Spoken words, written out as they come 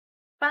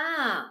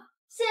爸，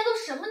现在都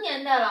什么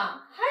年代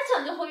了，还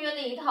讲究婚约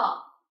那一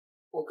套？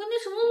我跟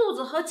那什么陆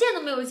子豪见都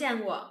没有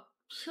见过，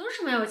凭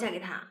什么要我嫁给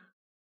他？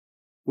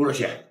吴若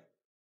雪，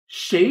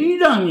谁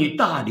让你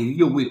大龄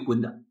又未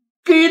婚的，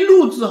给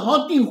陆子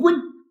豪订婚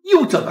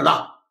又怎么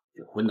了？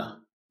这婚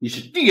呢，你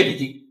是定也得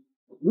定，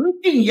不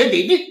定也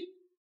得定。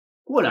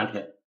过2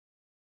天，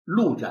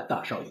陆家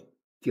大少爷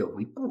就要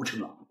回顾城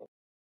了。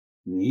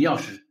你要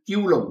是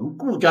丢了我们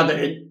顾家的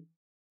人，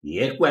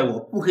别怪我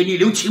不给你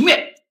留情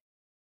面。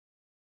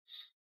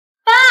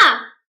爸！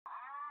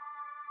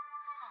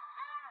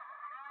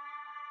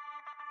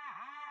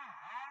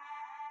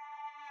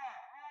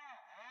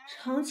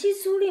长期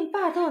租赁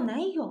霸道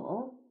男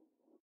友，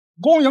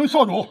恭迎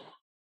少主。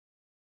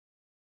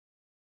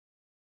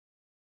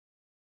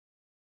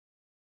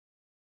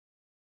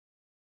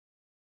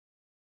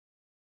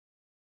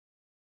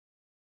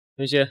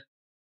那些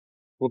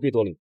不必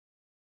多礼。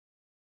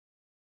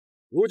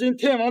如今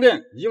天王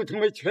殿已经成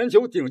为全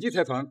球顶级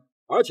财团，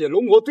而且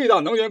龙国最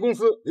大能源公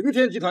司凌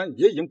天集团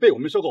也已经被我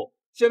们收购。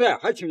现在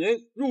还请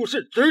您入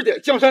室指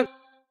点江山。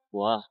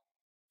我啊，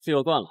自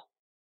由惯了，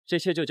这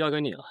些就交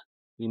给你了。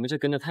你们这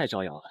跟得太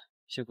招摇了，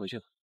先回去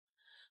吧，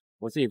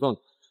我自己逛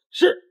逛。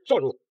是，少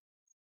主。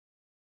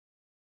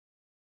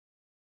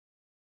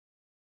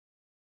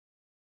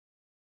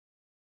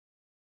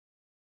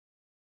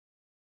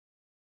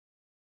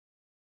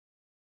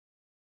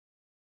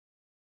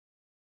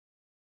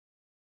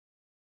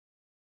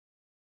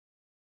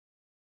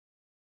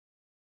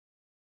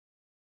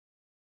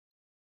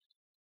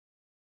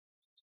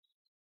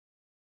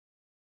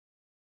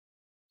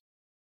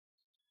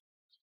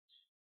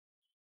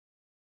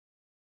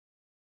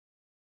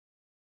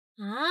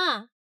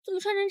啊，怎么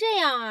穿成这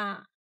样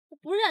啊？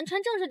不是让你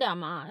穿正式点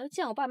吗？要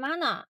见我爸妈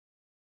呢。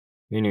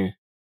美女，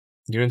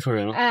你认错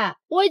人了。哎，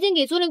我已经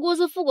给租赁公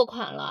司付过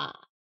款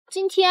了，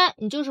今天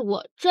你就是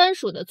我专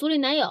属的租赁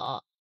男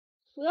友。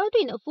我要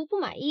对你的服务不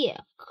满意，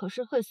可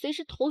是会随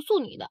时投诉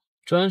你的。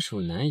专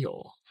属男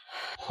友，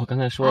我刚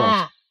才说了。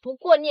哎，不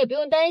过你也不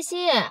用担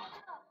心，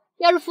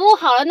要是服务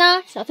好了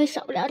呢，小费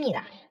少不了你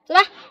的。走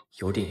吧。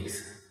有点意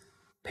思，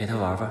陪他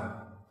玩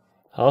玩。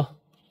好，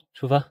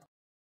出发。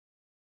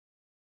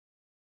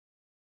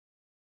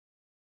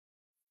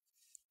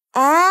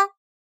哎，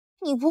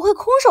你不会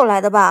空手来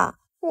的吧？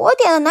我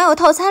点的男友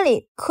套餐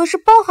里可是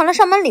包含了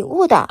上门礼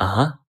物的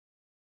啊！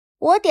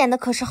我点的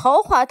可是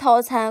豪华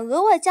套餐，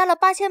额外加了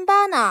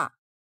8800呢。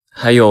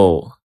还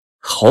有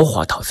豪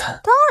华套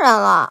餐？当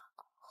然了，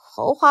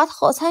豪华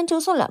套餐就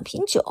送2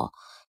瓶酒，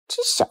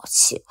真小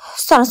气。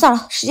算了算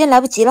了，时间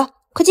来不及了，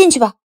快进去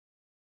吧。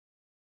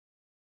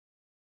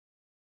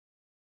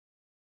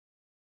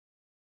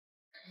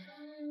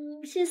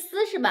姓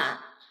司是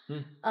吧？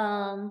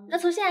那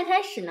从现在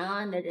开始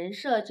呢，你的人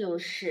设就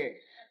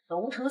是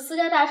龙城私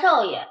家大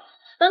少爷，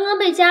刚刚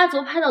被家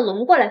族派到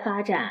龙国来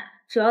发展，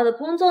主要的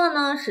工作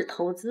呢是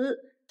投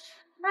资。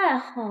爱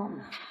好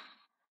呢？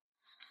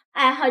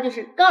爱好就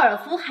是高尔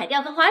夫、海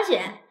钓和滑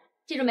雪，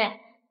记住没？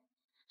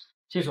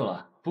记住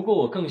了。不过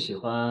我更喜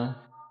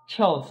欢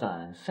跳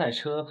伞、赛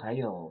车，还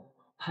有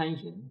攀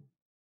岩。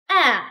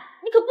哎，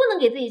你可不能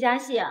给自己加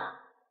戏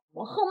啊！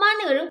我后妈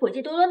那个人诡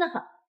计多端的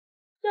很，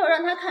要是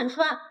让她看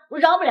穿，我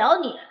饶不了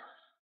你。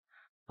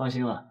放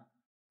心了，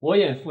我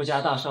演富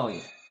家大少爷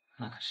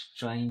那可是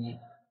专业。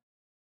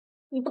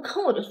你不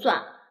坑我就算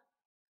了。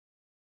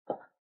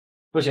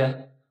不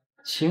行，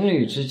情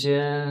侣之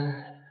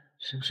间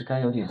是不是该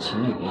有点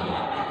情侣味？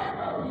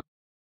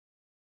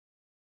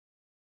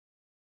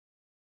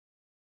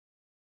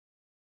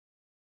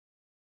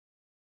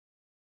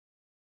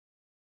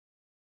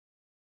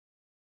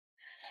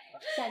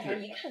夏乔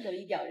一看就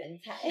一表人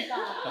才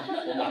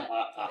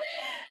吧。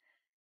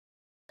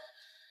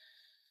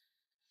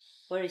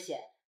博日雪，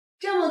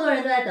这么多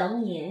人都在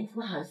等你，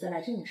不好意思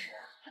来正事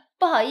啊？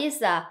不好意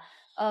思啊，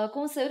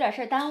公司有点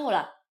事耽误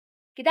了。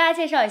给大家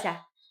介绍一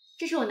下，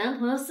这是我男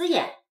朋友思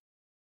野。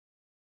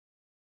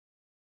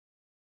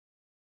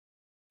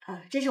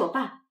这是我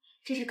爸，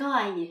这是高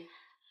阿姨，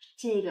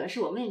这个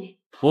是我妹妹。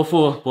伯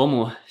父、伯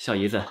母、小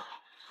姨子，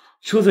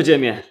初次见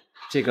面，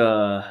这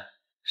个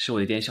是我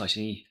的一点小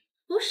心意。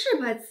不是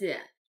吧，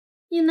姐？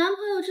你男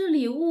朋友这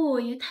礼物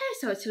也太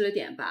小气了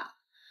点吧？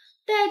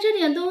带这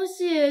点东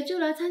西就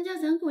来参加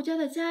咱顾家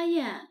的家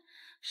宴，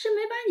是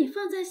没把你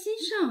放在心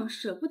上，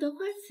舍不得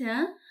花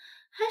钱，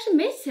还是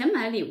没钱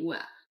买礼物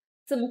啊？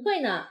怎么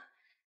会呢？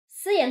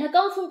思妍她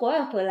刚从国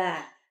外回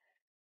来，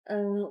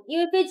因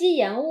为飞机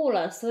延误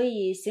了，所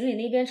以行李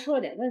那边出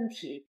了点问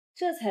题，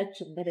这才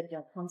准备的比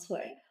较仓促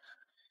而已。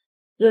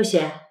若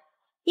雪，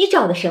你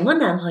找的什么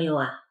男朋友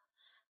啊？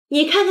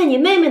你看看你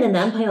妹妹的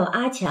男朋友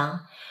阿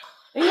强，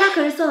人家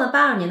可是送了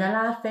82年的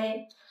拉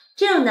菲，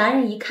这种男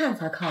人一看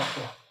才靠谱。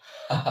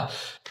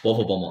伯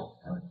父伯母，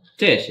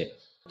这些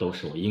都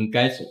是我应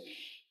该做的。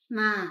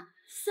妈，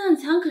向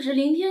强可是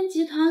凌天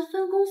集团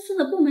分公司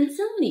的部门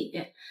经理，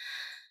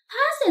他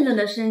现在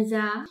的身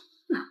家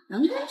哪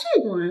能跟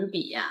这种人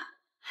比呀？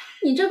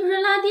你这不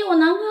是拉低我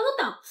男朋友的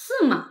档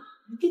次吗？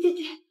对，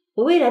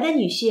我未来的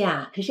女婿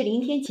啊，可是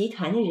凌天集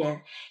团的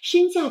人，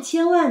身价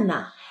1000万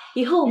呢。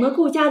以后我们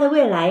顾家的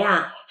未来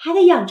呀，还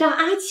得仰仗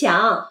阿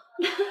强。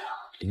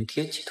凌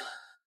天集团，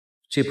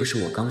这不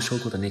是我刚收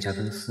购的那家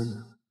公司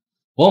吗？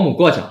保姆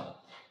过奖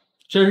了，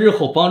这日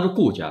后帮助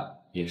顾家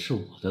也是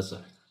我的责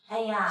任。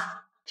哎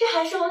呀，这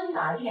还是我女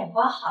儿的眼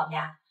光好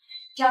呀，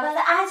找到了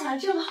阿强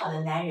这么好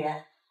的男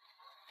人，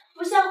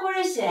不像顾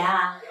瑞雪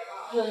啊，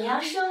有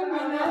娘生没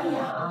娘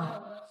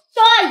养。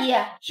张阿姨，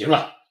行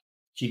了，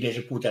今天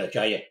是顾家的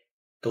家宴，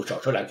都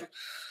少说两句。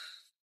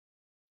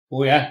服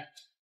务员，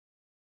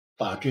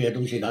把这些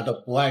东西拿到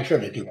不碍事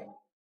的地方。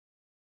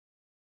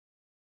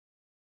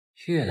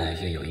越来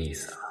越有意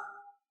思了。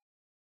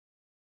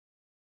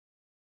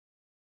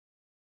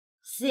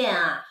思妍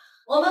啊，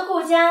我们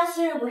顾家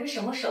虽然不是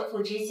什么首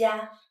富之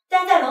家，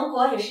但在龙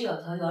国也是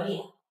有头有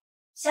脸。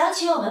想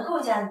娶我们顾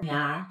家的女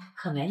儿，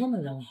可没那么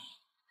容易。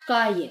高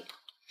阿姨，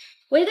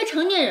我一个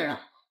成年人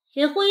了，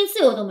连婚姻自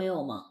由都没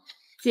有吗？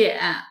姐，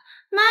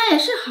妈也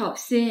是好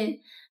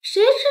心，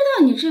谁知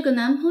道你这个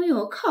男朋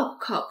友靠不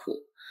靠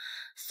谱？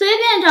随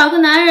便找个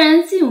男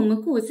人进我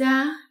们顾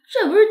家，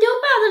这不是丢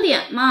爸的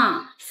脸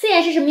吗？思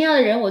妍是什么样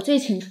的人，我最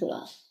清楚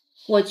了。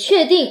我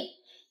确定，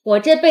我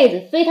这辈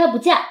子非他不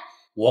嫁。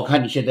我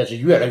看你现在是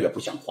越来越不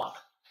像话了。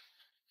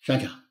香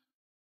香，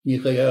你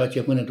和瑶瑶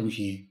结婚的东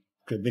西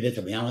准备的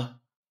怎么样了？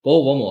保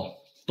姆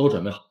都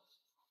准备好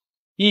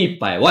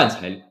，100万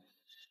彩礼。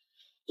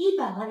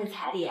100万的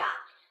彩礼啊！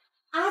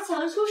阿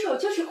强出手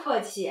就是阔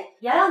气，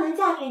瑶瑶能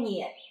嫁给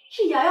你，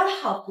是瑶瑶的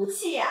好福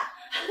气呀。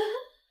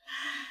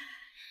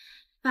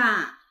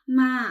爸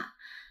妈，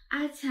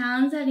阿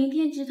强在凌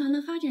天集团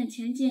的发展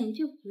前景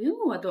就不用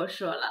我多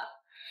说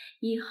了。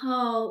以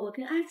后我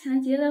跟阿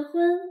强结了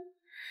婚，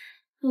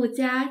顾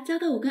家交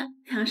到我跟阿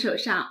强手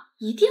上，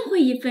一定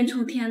会一飞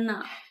冲天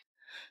呢。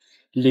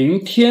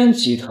凌天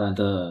集团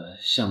的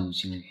项目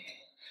经理，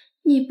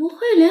你不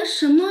会连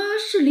什么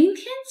是凌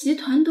天集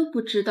团都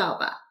不知道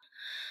吧？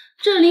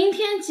这凌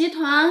天集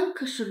团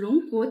可是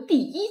龙国第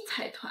一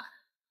财团。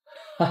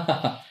哈哈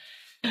哈，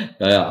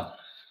瑶瑶，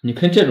你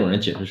跟这种人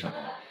解释什么？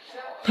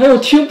他又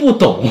听不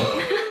懂。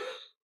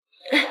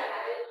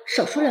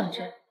少说两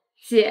句。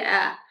姐，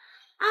阿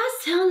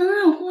强能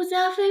让顾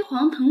家飞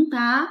黄腾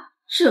达，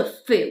这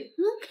废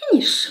物能给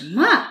你什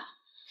么啊？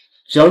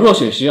只要若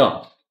雪需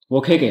要，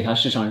我可以给她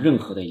世上任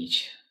何的一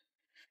切。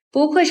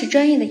不愧是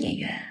专业的演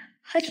员，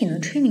还挺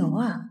能吹牛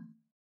啊。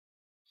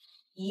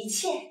一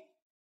切？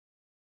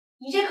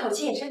你这口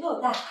气也是够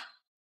大，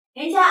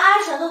人家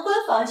阿强的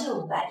婚房就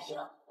500平，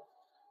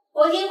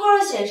我听顾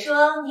若雪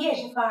说你也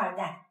是富二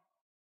代，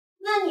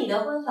那你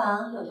的婚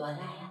房有多大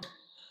呀？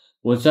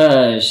我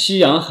在西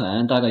洋海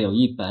岸大概有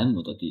100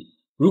亩的地，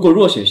如果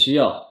若雪需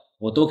要，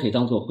我都可以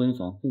当做婚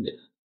房付给她。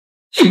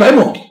100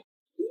亩，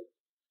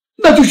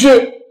那就是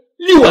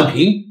6万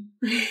平。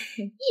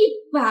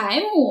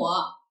100亩，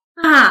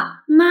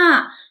爸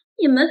妈，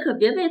你们可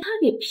别被他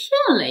给骗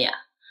了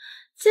呀！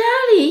家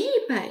里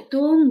100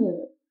多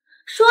亩，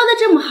说的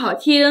这么好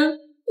听，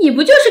你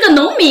不就是个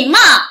农民吗？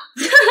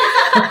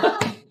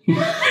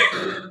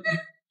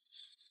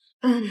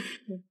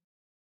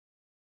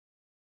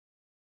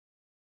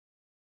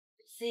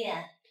思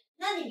妍，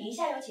那你名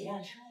下有几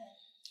辆车呀？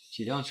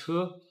几辆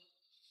车？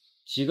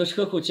几个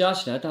车库加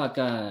起来大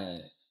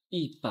概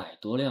100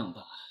多辆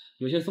吧，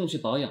有些送去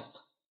保养了。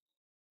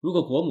如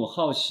果伯母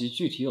好奇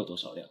具体有多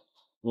少辆，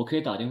我可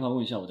以打电话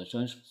问一下我的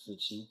专属司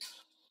机。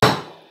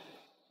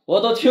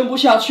我都听不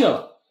下去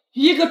了，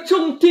一个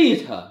种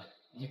地的，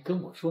你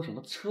跟我说什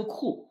么车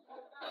库？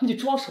你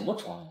装什么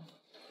装？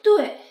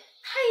对，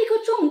他一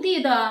个种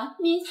地的，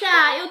名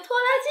下有拖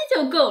拉机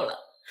就够了。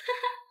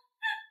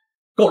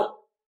够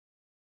了，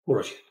顾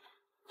若雪，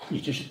你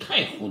真是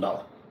太胡闹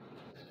了。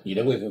你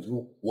的未婚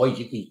夫我已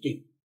经给你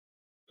定，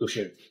都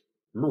是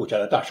陆家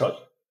的大少爷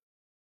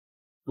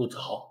陆子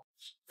豪。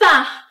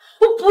爸，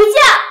我不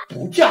嫁。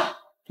不嫁？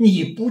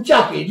你不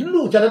嫁给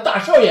陆家的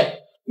大少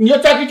爷，你要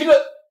嫁给这个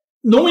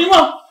农民吗？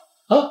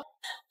啊？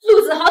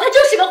陆子豪他就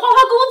是个花花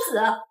公子，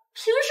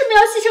凭什么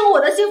要牺牲我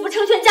的幸福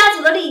成全家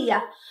族的利益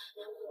啊？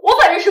我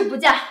反正是不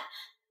嫁，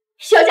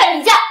要嫁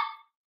你嫁。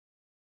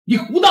你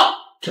胡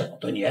闹！这么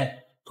多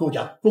年，顾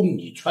家供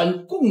你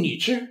穿，供你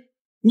吃，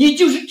你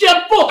就是这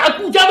样报答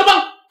顾家的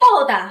吗？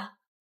报答？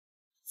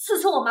自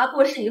从我妈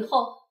过世以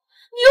后，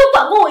你有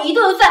管过我一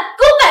顿饭，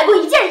给我买过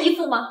一件衣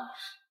服吗？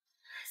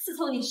自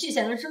从你续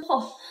弦了之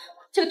后，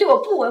就对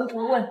我不闻不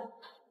问。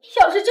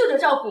要是就这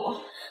照顾我，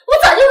我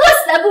早就饿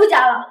死在顾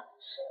家了。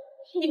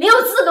你没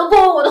有资格过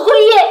问我的婚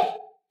姻。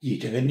你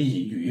这个逆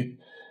女，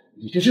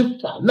你这是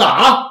反了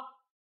啊！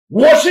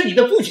我是你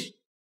的父亲，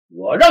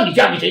我让你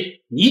嫁给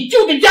谁，你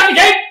就得嫁给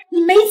谁。你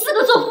没资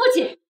格做父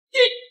亲。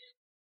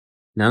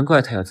难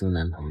怪她要做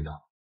男朋友，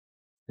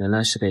原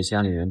来是被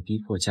家里人逼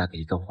迫嫁给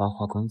一个花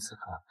花公子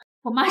啊！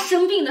我妈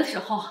生病的时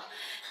候，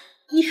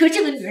你和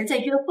这个女人在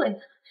约会呢。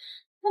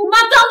我妈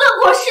刚刚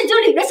过世就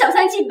领着小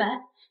三进门，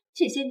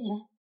这些年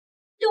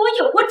对我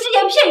有过只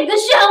言片语的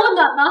嘘寒问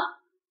暖吗？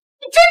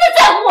你真的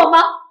在乎我吗？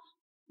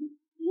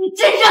你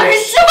真让人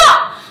失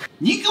望！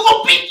你给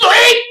我闭嘴！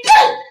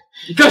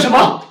你干什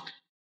么？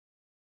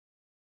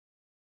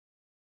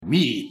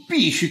你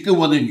必须跟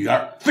我的女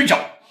儿分手！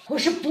我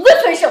是不会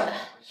分手的。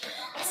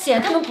既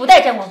然他们不待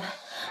见我们，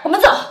我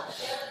们走。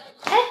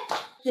哎，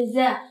姐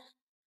姐，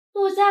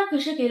陆家可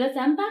是给了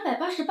咱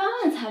888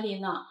万彩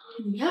礼呢。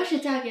你要是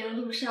嫁给了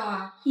陆少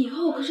啊，以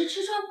后可是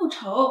吃穿不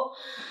愁。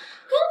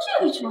跟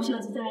这个穷小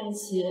子在一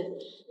起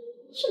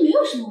是没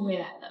有什么未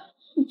来的，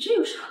你这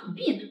又是何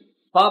必呢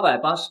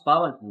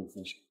？888万同我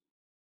分手，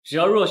只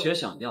要若雪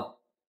想要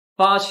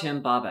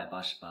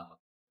8888万，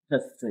这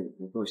次也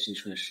不够新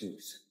出的试一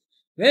次。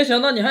没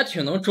想到你还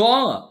挺能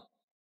装啊！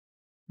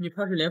你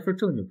怕是连份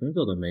正经工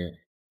作都没有？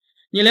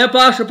你连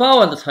88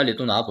万的彩礼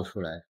都拿不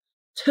出来，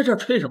在这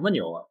吹什么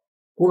牛啊？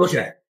顾若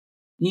雪，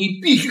你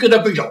必须跟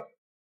他分手！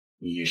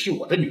你是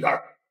我的女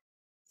儿，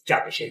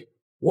嫁给谁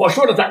我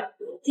说了算。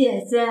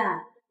姐姐，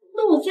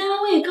陆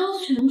家位高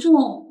权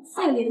重，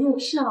嫁给陆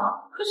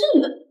少可是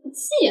你的福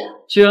气啊！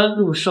既然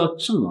陆少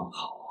这么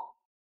好，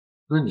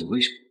那你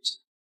为什么不嫁？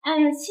哎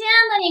呀，亲爱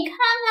的，你看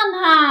看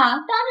他，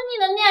当着你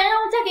的面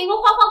让我嫁给一个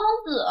花花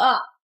公子。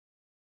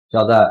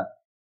小子，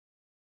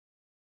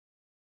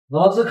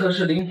老子可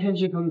是凌天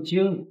集团的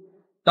经理，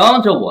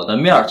当着我的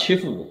面欺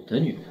负我的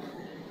女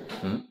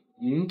人。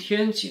凌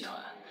天集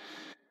团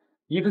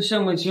一个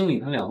项目经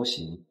理还了不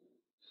起？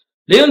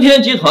凌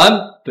天集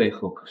团背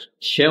后可是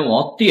天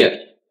王殿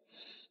里，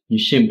你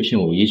信不信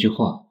我一句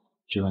话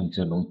就让你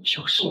在龙谷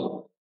消失？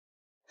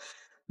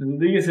你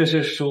的意思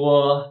是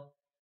说，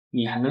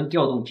你还能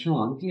调动天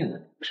王殿的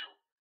人手？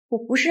我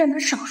不是让他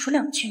少说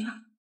2句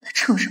吗？他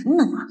逞什么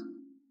能啊？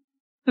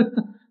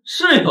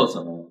是又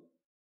怎么了？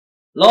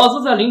老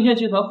子在凌天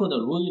集团混得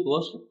如鱼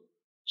得水，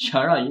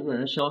想让一个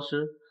人消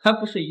失，还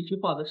不是一句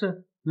话的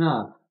事？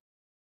那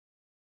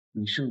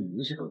你是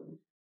迷这个人？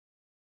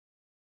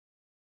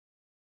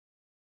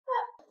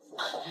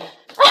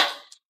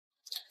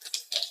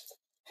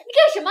你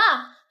干什么？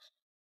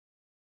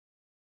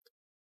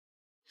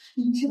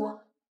你没事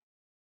吧？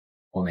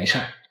我没事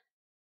儿。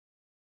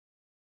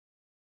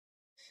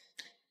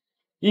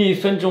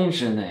1分钟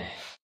之内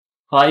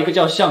把一个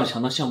叫向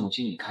强的项目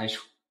经理开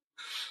除。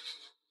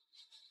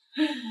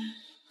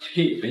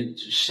你以为你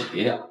是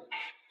谁呀？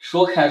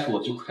说开除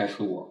我就开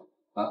除我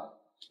啊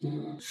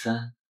！3、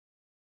2、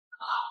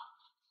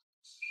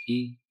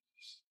1。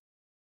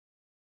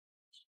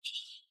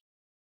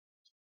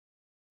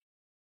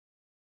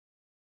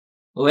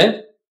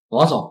喂，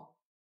王总，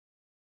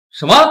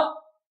什么？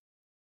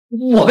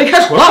我被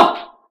开除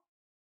了？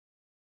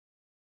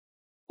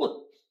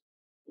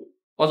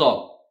王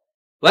总，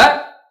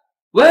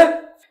喂，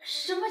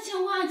什么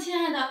情况啊，亲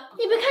爱的？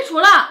你被开除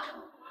了？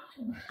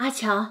阿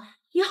强，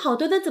你好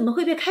端端怎么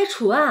会被开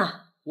除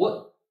啊？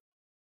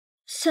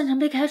向强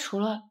被开除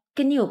了，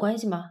跟你有关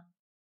系吗？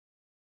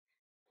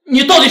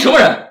你到底什么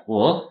人？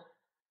我，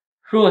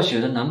若雪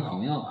的男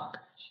朋友啊！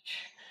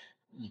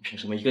你凭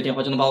什么一个电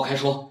话就能把我开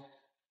除？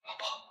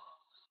不好，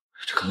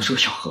这可能是个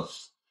巧合，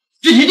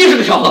这一定是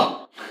个巧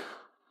合，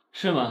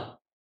是吗？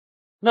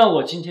那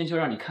我今天就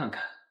让你看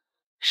看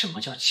什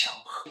么叫巧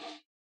合。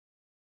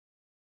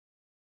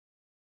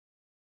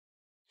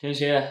天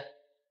蝎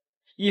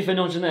，1分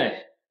钟之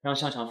内让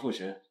向强复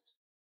职。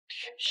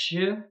天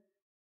蝎，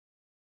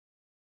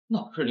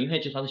那我是凌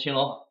天集团的新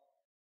老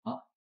板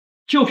啊！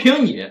就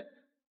凭你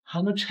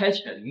还能拆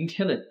解凌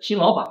天的新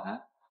老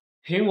板？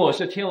凭我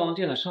是天王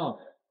殿的少主。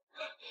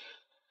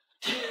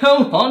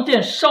天王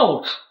殿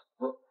少主？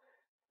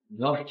你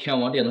要是天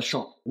王殿的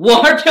少主，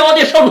我还是天王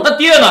殿少主他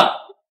爹呢！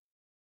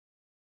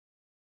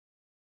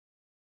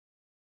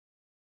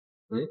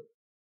喂，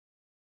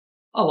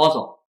王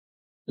总，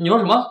你说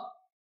什么？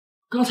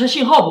刚才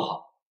信号不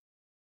好，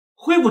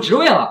恢复职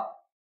位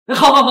了。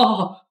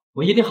好，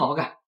我一定好好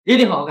干，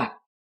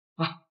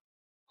啊！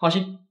放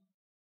心。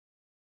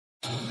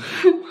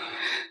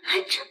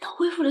还真的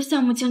恢复了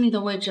项目经理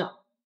的位置。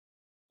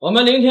我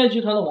们凌天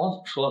集团的王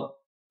总说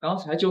了，刚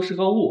才就是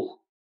个误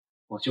会。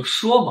我就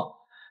说嘛，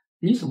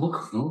你怎么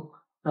可能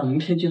让凌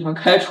天集团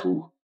开除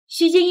我？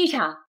虚惊一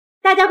场，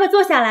大家快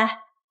坐下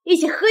来，一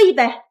起喝一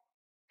杯。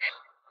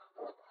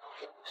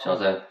小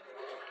子，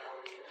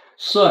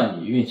算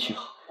你运气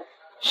好，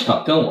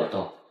想跟我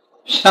斗，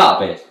下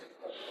辈子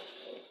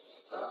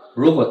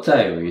如果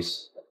再有一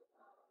次，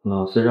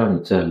老子让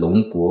你在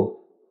龙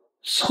国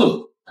寸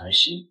步难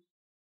行。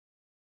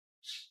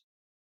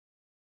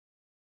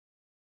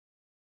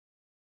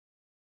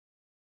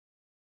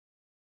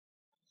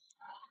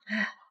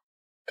哎，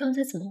刚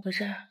才怎么回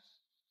事？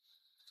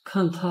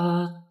看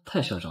他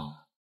太嚣张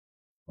了，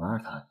玩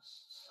玩他。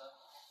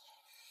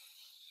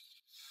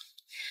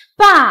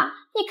爸，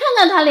你看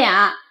看他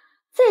俩，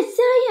在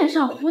家宴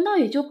上胡闹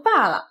也就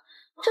罢了，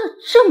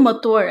这么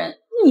多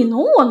人，你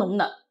侬我侬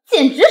的，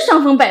简直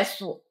伤风败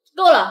俗。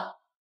够了，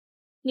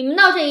你们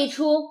闹这一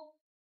出，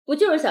不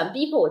就是想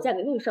逼迫我嫁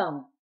给陆少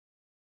吗？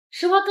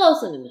实话告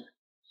诉你们，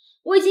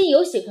我已经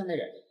有喜欢的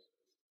人了，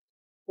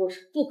我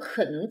是不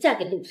可能嫁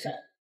给陆少。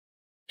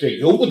这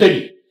由不得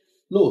你，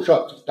陆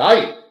少已经答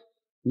应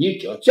你，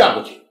只要嫁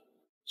过去，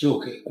就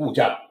给顾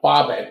家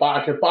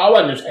888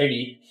万的彩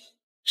礼。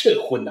这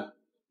婚呢，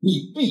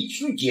你必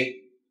须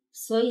结。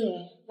所以，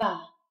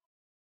爸，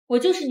我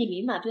就是你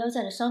明码标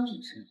价的商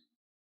品是吗？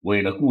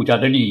为了顾家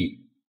的利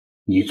益，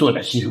你做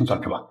点牺牲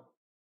算什么？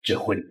这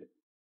婚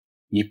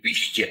你必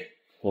须结。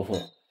伯父，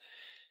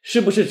是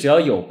不是只要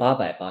有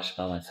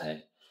888万彩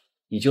礼，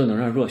你就能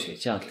让若雪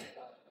嫁给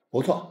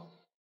我？不错，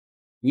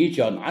你只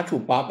要拿出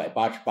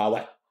888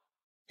万，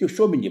就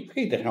说明你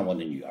配得上我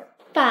的女儿。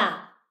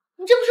爸，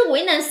你这不是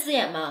为难思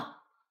妍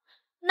吗？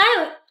哪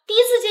有第一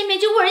次见面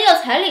就问人要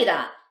彩礼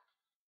的？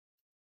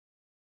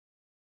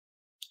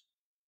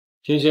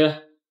天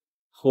蝎，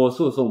火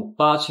速送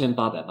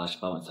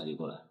8888万彩礼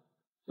过来，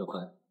要快。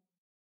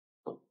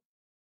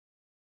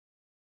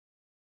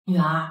女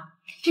儿，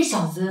这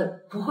小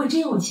子不会真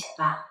有钱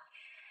吧？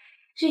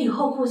这以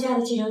后顾家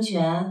的继承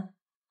权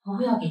不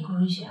会要给顾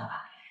如雪了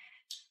吧？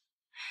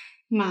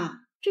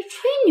妈，这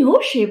吹牛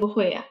谁不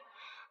会呀？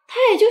他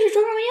也就是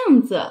装装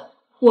样子，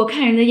我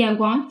看人的眼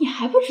光你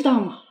还不知道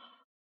吗？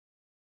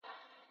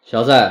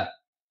小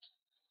在，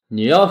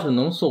你要是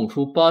能送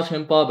出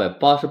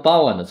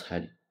8888万的彩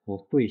礼，我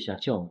跪下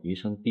叫你一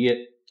声爹。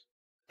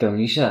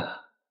等一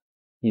下，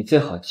你最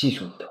好记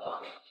住你的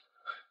话。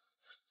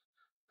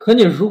可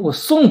你如果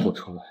送不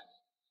出来，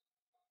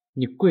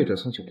你跪着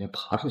从酒店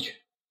爬出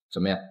去，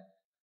怎么样？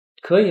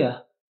可以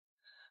啊，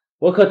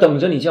我可等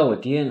着你叫我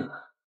爹呢，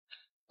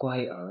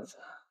乖儿子。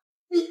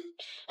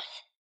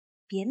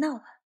别闹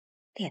了，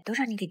脸都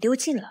让你给丢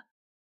尽了。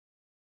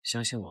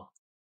相信我，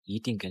一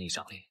定给你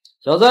长脸。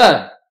小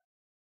在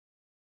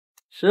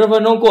，10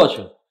分钟过去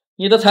了，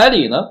你的彩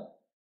礼呢？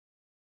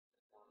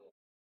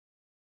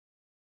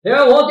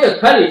天王殿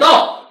彩礼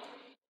到。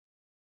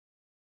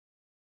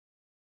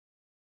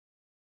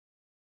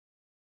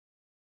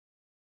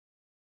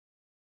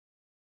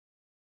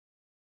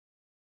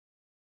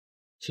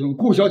请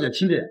顾小姐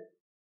亲点。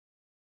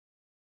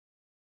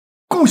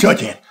顾小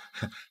姐，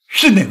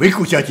是哪位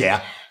顾小姐啊？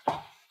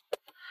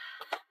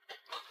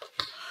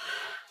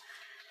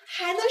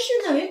还能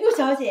是哪位顾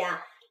小姐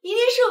啊？一定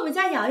是我们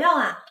家瑶瑶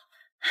啊！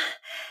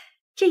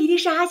这一定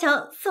是阿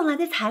强送来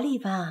的彩礼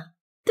吧？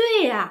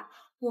对呀，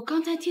我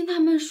刚才听他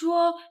们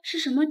说是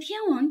什么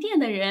天王殿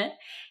的人，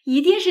一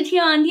定是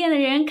天王殿的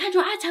人看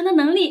中阿强的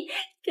能力，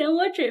跟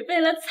我准备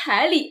了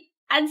彩礼。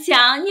阿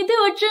强，你对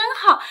我真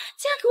好，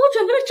竟然给我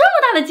准备了这么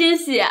大的惊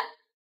喜。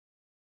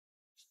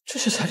这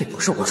些彩礼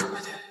不是我准备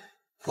的，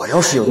我要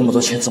是有那么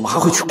多钱，怎么还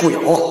会去雇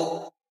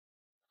瑶？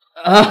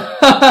啊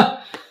哈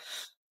哈，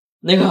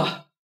那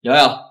个瑶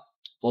瑶，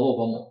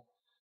伯母，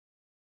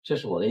这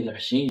是我的一点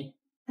心意，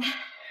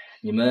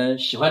你们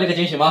喜欢这个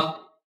惊喜吗？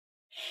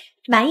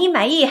满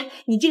意，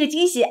你这个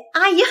惊喜，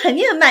阿姨肯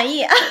定很满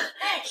意，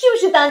是不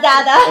是当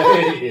家的？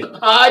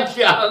阿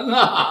强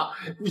啊，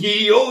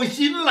你有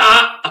心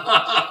啦！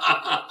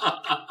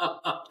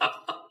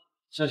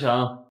小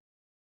强，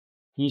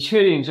你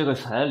确定这个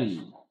彩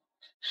礼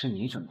是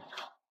你准备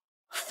的？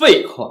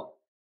废话，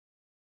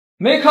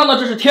没看到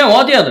这是天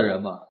王殿的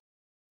人吗？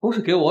不是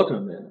给我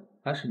准备的，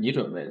还是你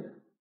准备的？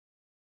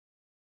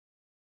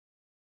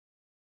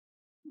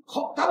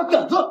好大的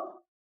胆子！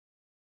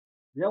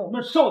连我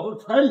们少主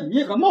的彩礼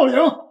也敢冒领！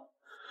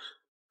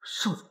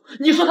少主，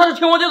你说他是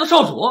天王殿的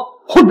少主？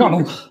混账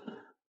龙子，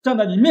站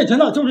在你面前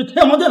的就是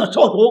天王殿的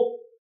少主。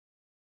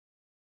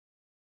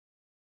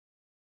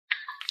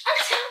阿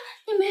强，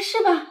你没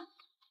事吧？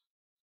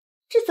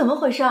这怎么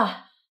回事？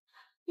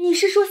你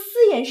是说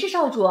思妍是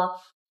少主？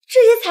这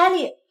些彩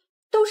礼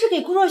都是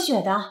给顾若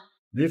雪的？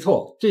没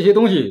错，这些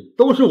东西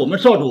都是我们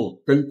少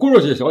主跟顾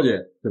若雪小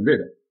姐准备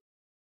的。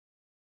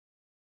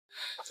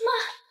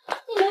妈，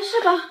你没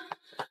事吧？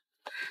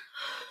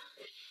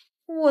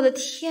我的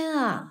天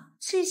啊，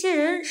这些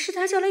人是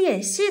他叫来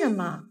演戏的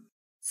吗？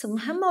怎么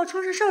还冒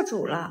充是少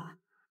主了？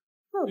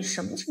到底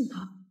什么情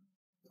况？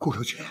顾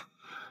若雪，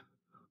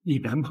你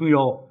男朋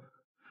友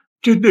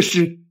真的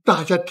是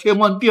大家天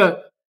王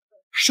殿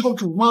少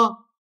主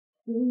吗？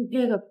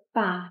那个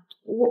爸，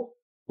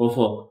伯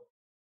父，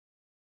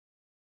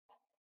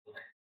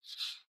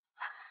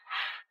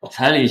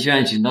彩礼既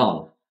然已经到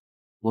了，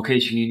我可以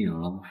娶你女儿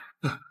了吗？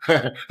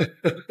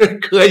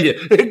可以。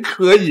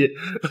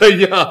哎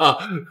呀，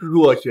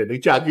若雪能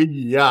嫁给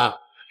你呀，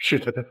是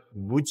她的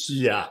福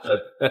气呀。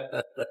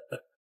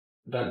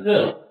对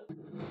了，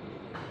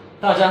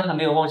大家还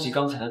没有忘记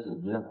刚才的赌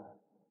约吗？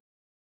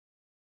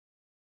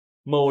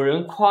某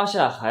人夸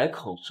下海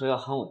口说要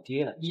喊我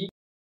爹来着。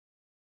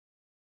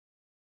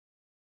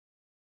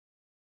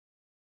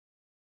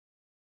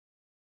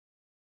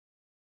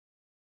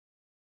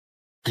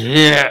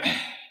爹，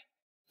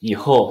以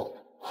后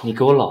你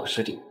给我老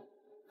实点，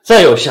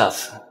再有下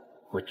次，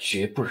我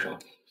绝不饶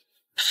你。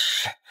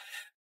是，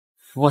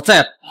我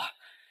再来了。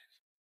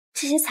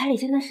这些彩礼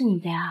真的是你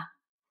的呀？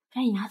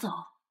赶紧拿走，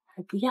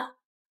我不要。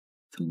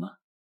怎么了？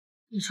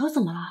你说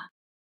怎么了？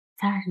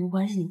咱俩什么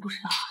关系你不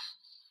知道啊？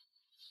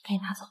赶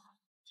紧拿走。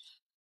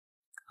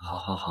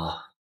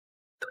好，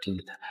都听你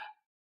的。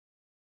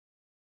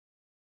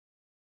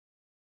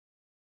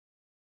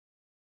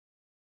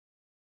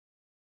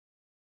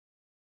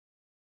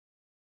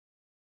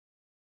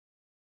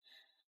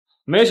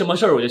没什么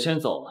事儿，我就先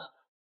走了。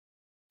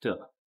对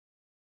了，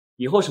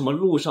以后什么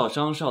陆少、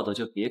张少的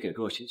就别给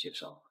若雪介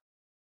绍了，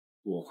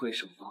我会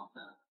守房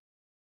的。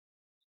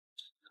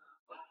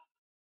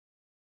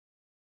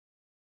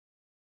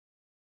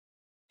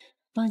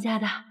当家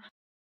的，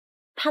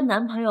她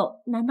男朋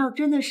友难道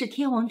真的是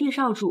天王地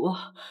少主？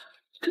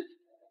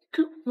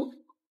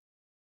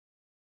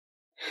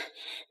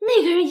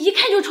那个人一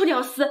看就臭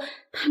屌丝，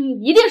他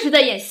们一定是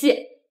在演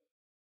戏。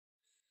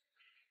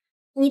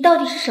你到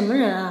底是什么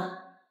人啊？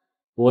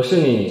我是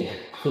你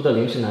租的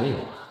临时男友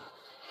啊，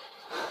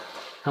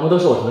他们都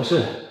是我同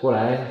事，过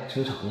来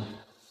撑场面。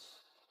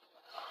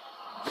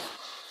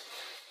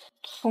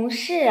同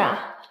事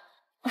啊，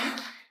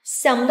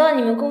想不到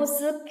你们公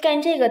司干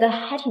这个的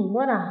还挺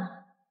多的。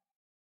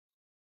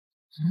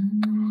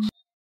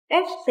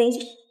哎，等一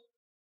下，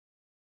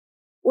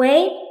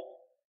喂，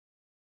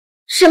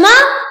什么？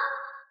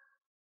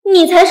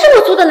你才是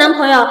我租的男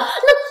朋友？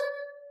那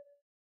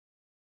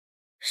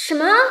什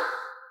么？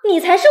你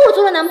才是我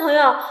租的男朋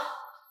友？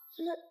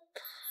那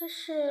他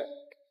是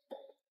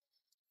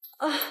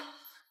啊，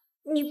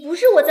你不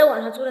是我在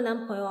网上租的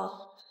男朋友。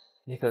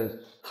那个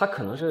他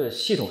可能是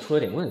系统出了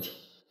点问题，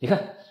你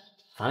看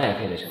咱俩也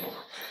配对成功。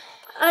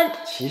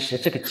其实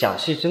这个假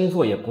戏真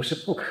做也不是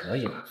不可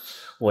以嘛，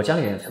我家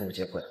里人财务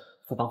结婚，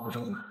互帮互助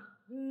嘛。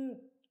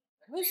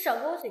你少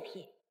给我嘴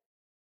皮。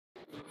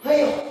哎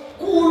呦，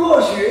顾若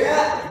雪，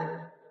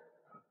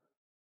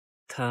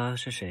他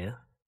是谁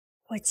呀？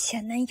我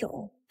前男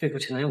友。对付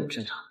前男友不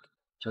正常，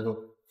小杜。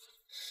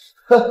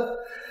哼，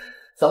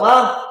怎么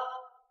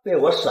被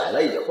我甩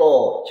了以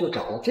后就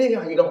找了这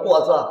样一个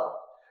货子？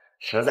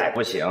实在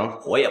不行，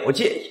我也不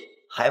介意，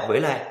还回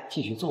来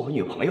继续做我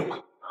女朋友吧。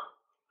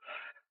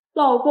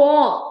老公，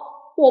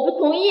我不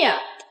同意。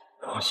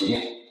放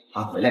心，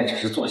他回来只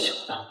是做小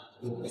的，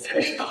你才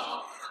是大。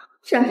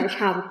这还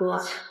差不多。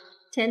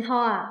钱涛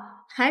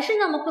啊，还是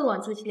那么会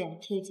往自己脸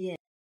贴金。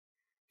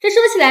这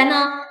说起来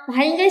呢，我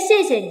还应该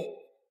谢谢你，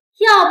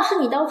要不是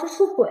你当初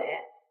出轨，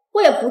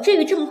我也不至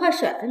于这么快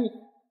甩了你，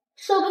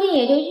说不定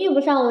也就遇不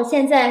上我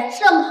现在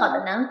这么好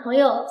的男朋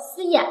友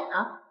思妍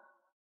了。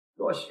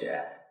若雪，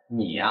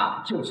你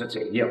呀就是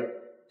嘴硬，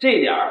这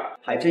点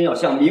还真要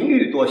向明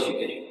玉多学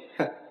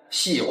学。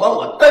喜欢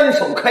我单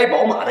手开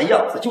宝马的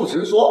样子就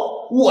直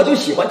说，我就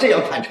喜欢这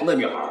样坦诚的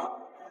女孩。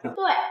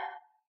对，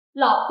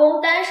老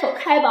公单手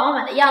开宝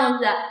马的样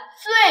子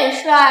最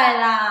帅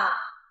啦，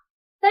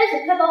单手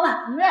开宝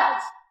马很了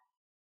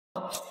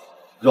不起。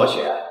若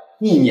雪，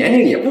你年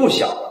龄也不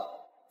小了，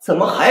怎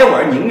么还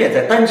玩宁愿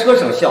在单车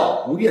上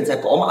笑，不愿在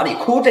宝马里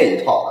哭这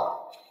一套呢？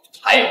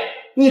还有，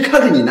你看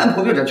看你男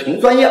朋友这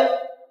穷酸样，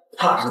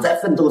他是在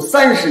奋斗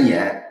30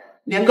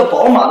年，连个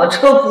宝马的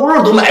车轱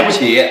辘都买不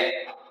起。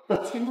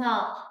钱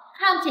涛，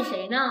看不起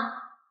谁呢？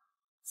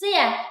思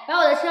妍，把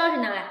我的车钥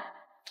匙拿来。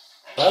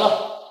来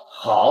了。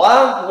好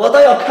啊，我倒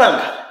要看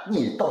看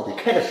你到底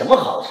开的什么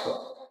好车。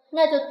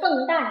那就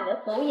瞪大你的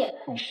狗眼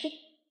看去。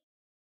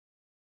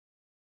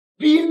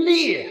宾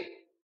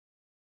利，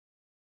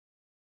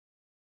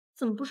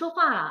怎么不说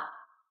话了？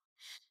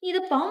你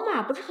的宝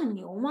马不是很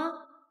牛吗？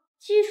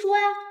继续说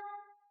呀。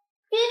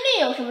宾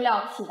利有什么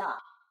了不起的？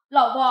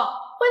老公，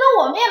回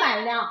头我们也买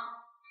一辆。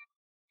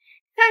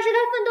看是他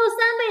奋斗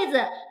3辈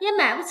子也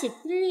买不起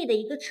宾利的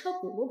一个车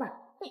轱辘吧。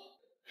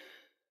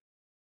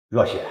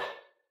若雪，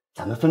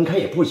咱们分开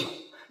也不久，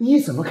你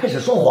怎么开始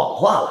说谎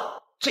话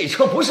了？这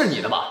车不是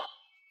你的吧？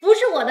不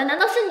是我的，难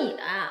道是你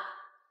的啊？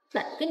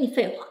懒得跟你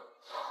废话。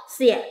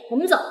思妍，我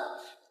们走。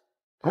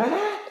哎，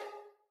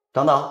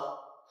等等，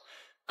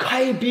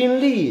开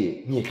宾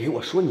利，你给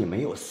我说你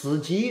没有司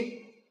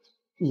机，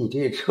你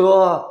这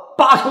车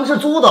80%是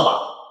租的吧？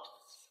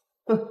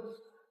哼，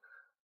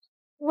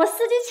我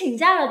司机请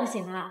假了就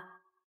行了。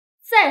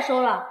再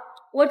说了，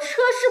我车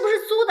是不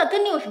是租的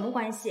跟你有什么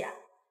关系啊？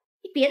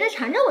你别再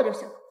缠着我就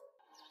行了。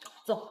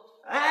走。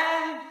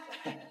哎，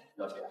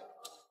若雪，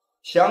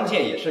相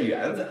见也是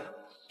缘分。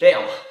这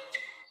样吧，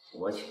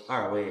我请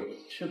2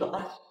位吃个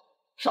饭，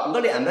赏个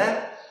脸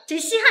呗。谁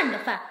稀罕你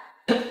的饭？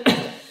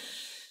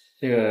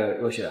这个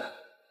若雪，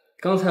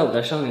刚才我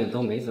在上面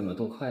都没怎么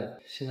动筷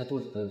子，现在肚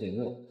子有点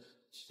饿，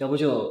要不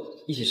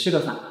就一起吃个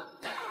饭吧，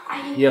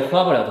也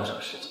花不了多少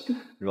时间。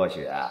若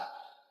雪，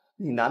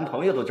你男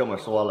朋友都这么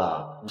说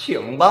了，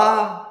请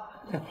吧。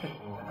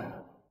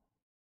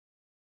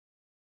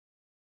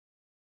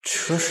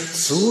车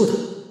是租的，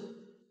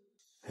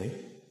哎，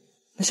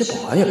那些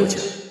保安也不见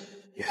了，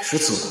也是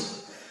租的，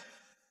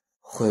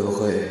会不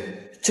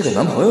会这个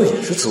男朋友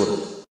也是租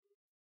的？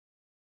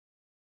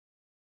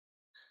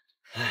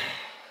唉，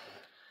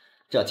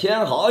这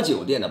天豪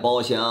酒店的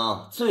包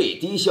厢最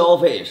低消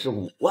费是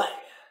5万元。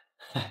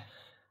嗨，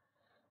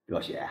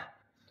若雪，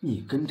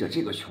你跟着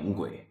这个穷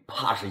鬼，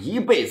怕是一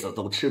辈子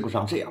都吃不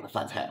上这样的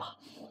饭菜吧？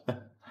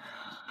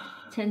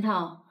钱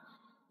涛，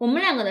我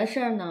们2个的事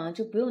儿呢，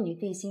就不用你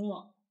费心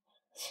了。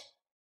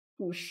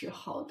不识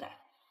好歹。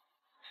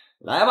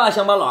来吧，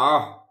乡巴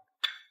佬，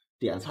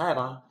点菜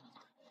吧。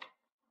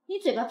你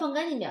嘴巴放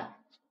干净点。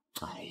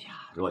哎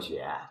呀，若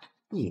雪，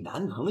你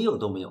男朋友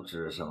都没有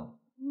吱声，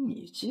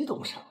你激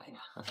动什么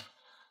呀？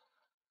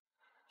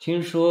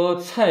听说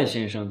蔡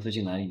先生最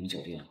近来你们酒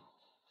店，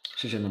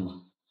是真的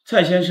吗？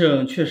蔡先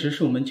生确实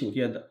是我们酒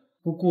店的，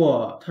不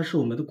过他是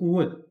我们的顾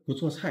问，不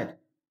做菜的。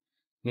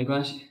没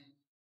关系。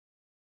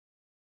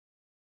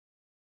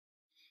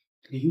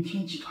凌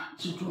天集团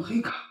至尊黑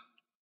卡。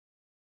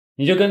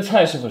你就跟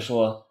蔡师傅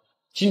说，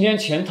今天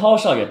钱涛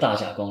少爷大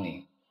驾光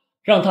临，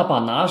让他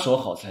把拿手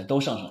好菜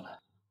都上来。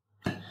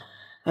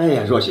哎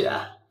呀，若雪，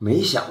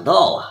没想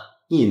到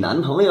啊，你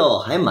男朋友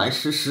还蛮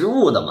识时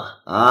务的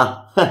嘛！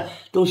啊，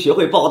都学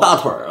会抱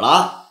大腿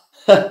了。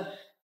哼，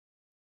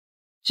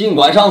尽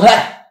管上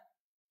菜，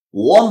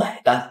我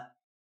买单。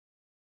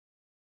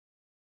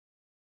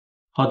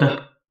好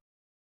的。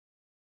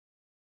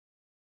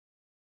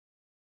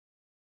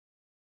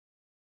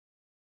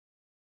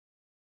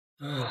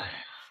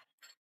哎，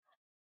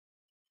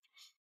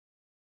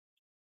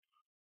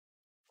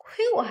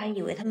亏我还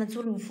以为他们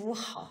租赁服务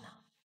好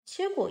呢，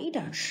结果一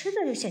点吃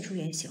的就现出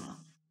原形了，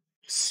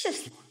气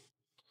死我了！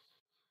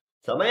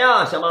怎么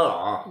样，乡巴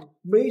佬，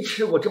没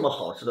吃过这么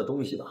好吃的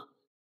东西吧？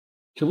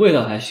这味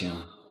道还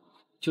行，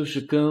就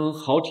是跟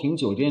豪庭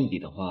酒店比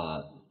的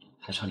话，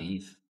还差点意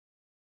思。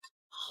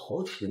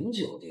豪庭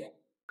酒店，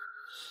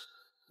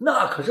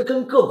那可是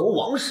跟各国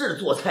王室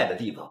做菜的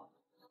地方。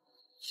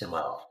乡巴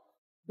佬，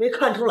没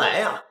看出来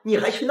呀，你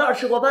还去那儿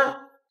吃过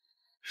饭？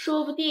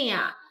说不定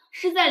呀，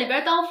是在里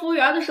边当服务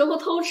员的时候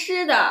偷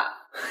吃的。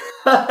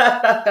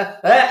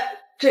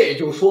哎，这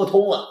就说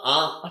通了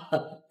啊！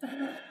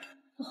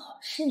不好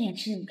吃你还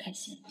吃那么开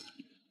心？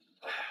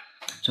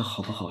这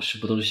好不好吃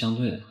不都是相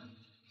对的吗？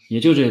也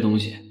就这些东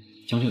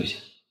西，将就一下。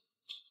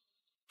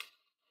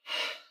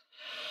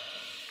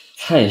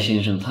蔡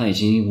先生他已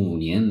经5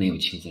年没有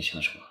亲自下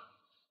厨了，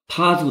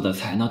他做的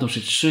菜那都是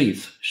吃一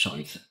次少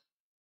一次。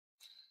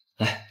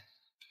来，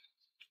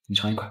你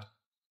尝一块。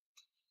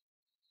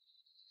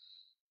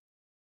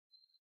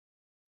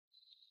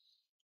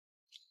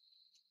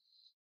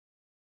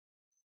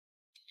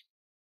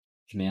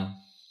怎么样？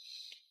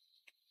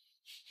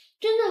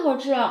真的好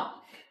吃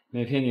啊！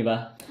没骗你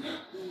吧？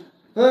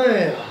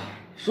哎呀，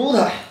舒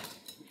坦！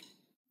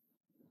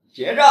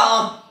结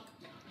账。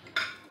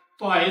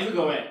不好意思，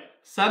各位，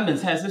山本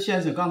蔡司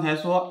先生刚才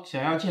说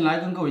想要进来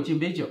跟各位敬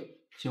杯酒，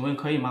请问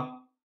可以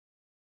吗？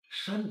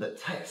山本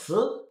蔡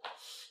司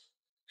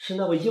是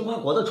那位樱花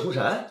国的厨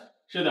神？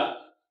是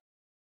的。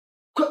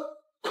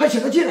快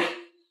请他进来。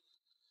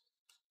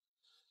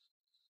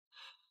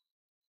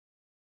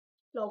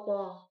老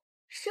公，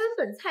山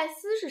本蔡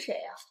司是谁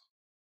呀？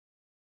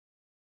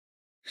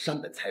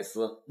山本蔡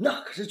司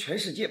那可是全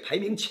世界排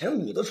名前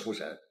5的厨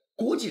神，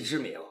国际知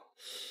名。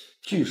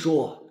据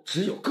说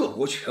只有各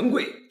国权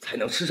贵才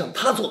能吃上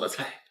他做的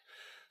菜。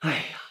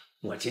哎呀，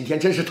我今天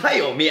真是太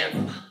有面子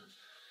了。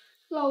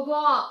老公，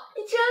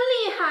你真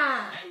厉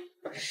害！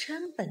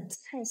山本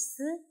蔡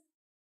司，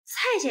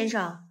蔡先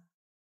生。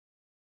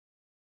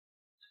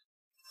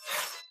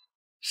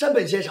山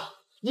本先生，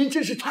您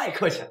真是太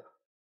客气了。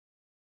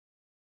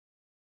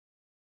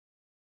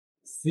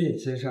司野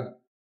先生，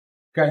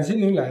感谢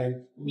您来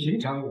品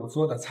尝我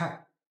做的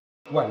菜，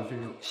万分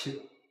荣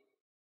幸。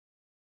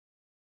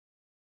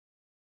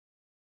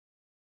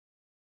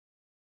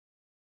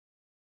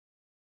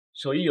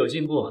手艺有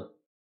进步，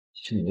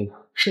请你厉害。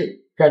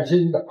是，感谢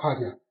您的夸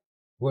奖，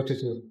我这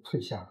就退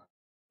下了。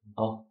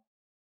好。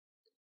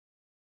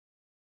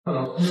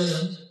老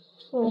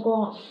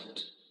公，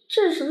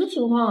这是什么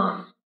情况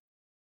啊？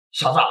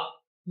小子，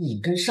你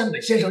跟山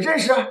本先生认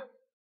识？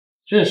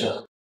认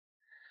识。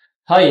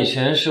他以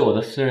前是我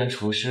的私人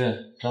厨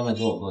师，专门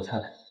给我做菜。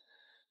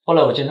后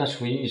来我见他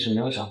厨艺一直没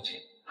有长进，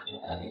就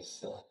把他给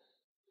辞了。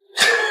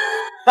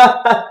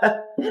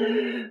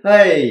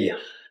哎呀，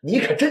你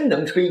可真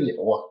能吹牛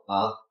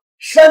啊！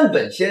山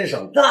本先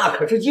生那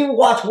可是樱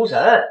花厨神，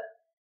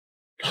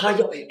他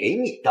要是给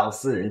你当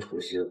私人厨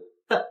师，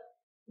哼，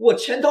我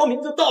钱涛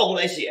名字倒过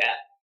来写。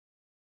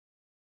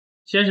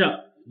先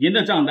生，您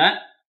的账单。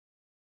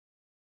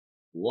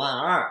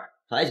52000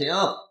还行。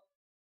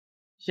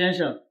先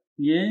生，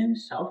您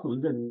少数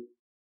一个人。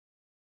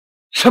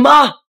什么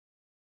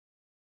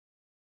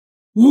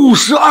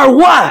？52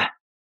万？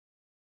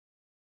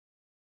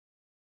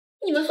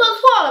你们算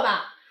错了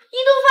吧？一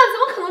顿饭怎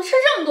么可能吃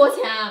这么多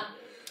钱啊？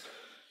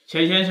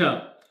钱先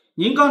生，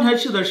您刚才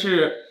吃的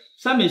是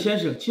山本先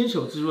生亲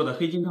手制作的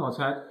黑金套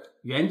餐，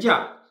原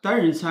价单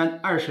人餐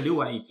26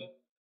万一个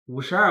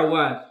，52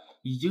万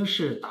已经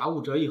是打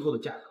5折以后的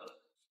价格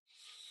了。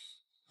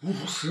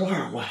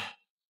52万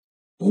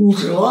，5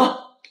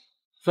折？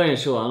饭也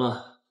吃完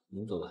了，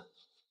您走吧。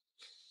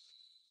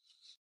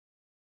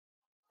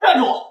站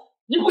住！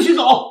你不许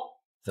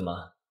走！怎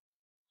么？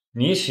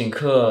你请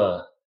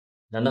客，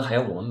难道还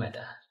要我们买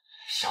单？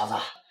小子，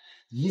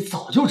你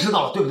早就知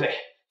道了，对不对？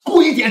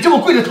故意点这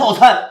么贵的套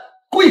餐，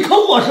故意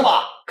坑我是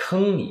吧？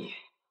坑你，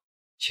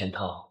钱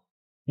涛，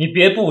你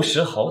别不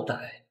识好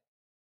歹。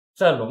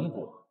在龙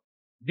国，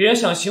别人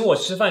想请我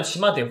吃饭，起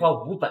码得花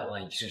500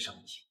万以上一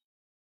天。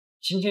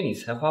今天你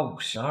才花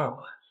52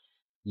万，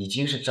已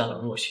经是占了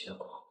若许的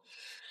光。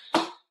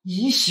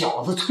你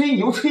小子吹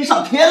牛吹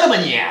上天了吧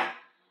你！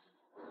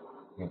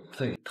我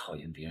最讨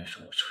厌别人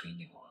说我吹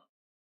牛了。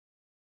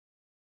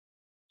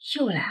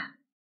又来。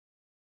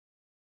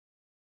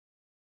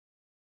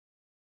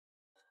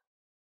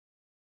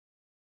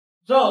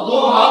少主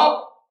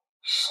好。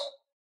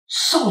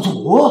少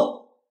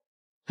主。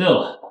对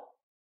了，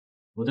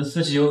我的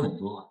司机有很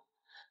多，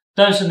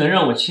但是能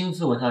让我亲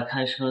自为他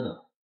开车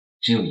的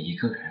只有一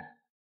个人。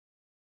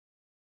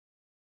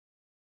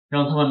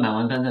让他们买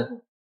完单再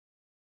走。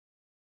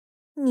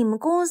你们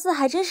公司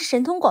还真是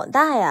神通广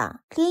大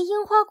呀，连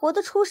樱花国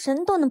的厨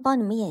神都能帮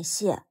你们演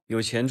戏。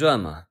有钱赚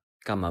嘛，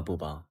干嘛不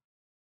帮？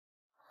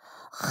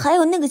还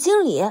有那个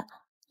经理，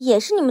也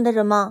是你们的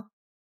人吗？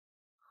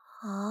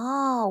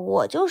啊，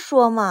我就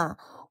说嘛，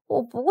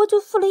我不过就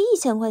付了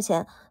1000块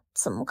钱，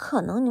怎么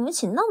可能你们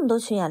请那么多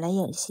群演来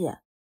演戏？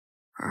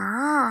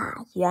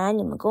啊，原来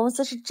你们公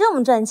司是这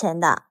么赚钱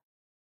的。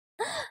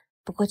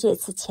不过这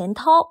次钱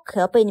涛可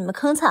要被你们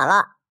坑惨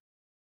了。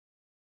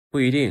不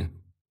一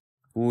定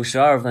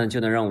，52份就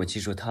能让我记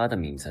住他的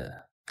名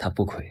字，他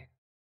不亏。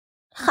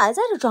还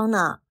在这装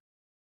呢？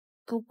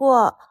不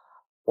过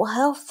我还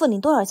要付你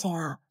多少钱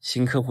啊？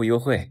新客户优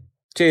惠，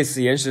这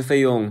次延时费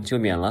用就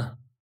免了。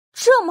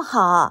这么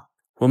好？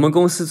我们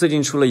公司最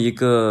近出了一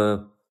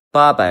个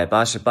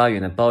888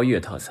元的包月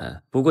套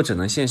餐，不过只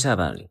能线下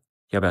办理，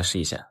要不要试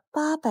一下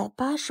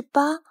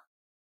？888，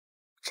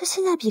这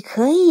性价比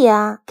可以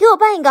呀，给我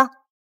办一个。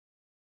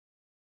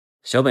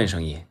小本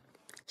生意，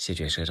谢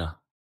绝赊账。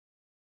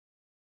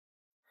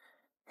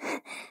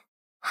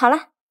好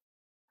了，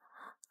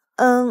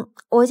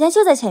我家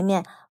就在前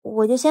面，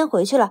我就先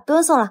回去了，不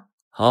用送了。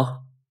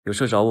好，有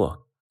事找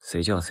我，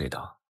随叫随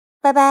到。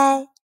拜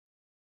拜。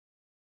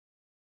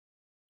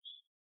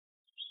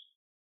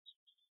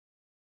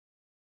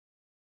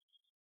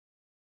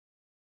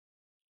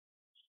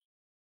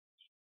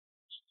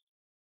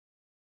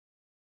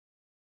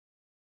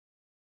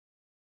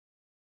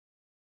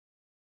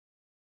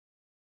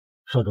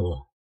少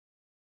主，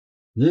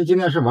您今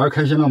天是玩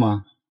开心了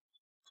吗？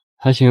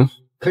还行，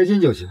开心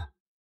就行，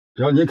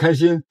只要您开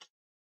心，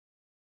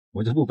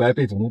我就不白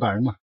被总督大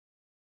人骂。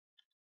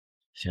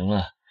行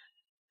了，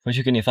回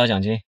去给你发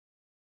奖金。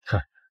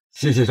嗨，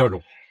谢谢少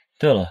主。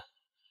对了，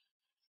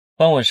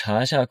帮我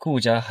查一下顾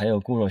家还有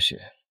顾若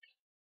雪，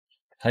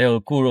还有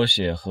顾若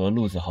雪和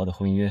陆子豪的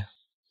婚约。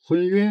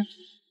婚约？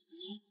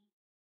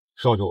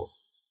少主，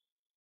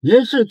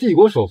您是帝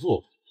国首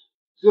富，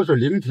又是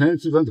凌田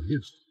集团总经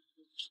理，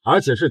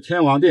而且是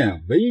天王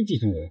殿唯一继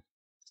承人，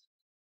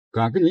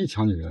敢跟您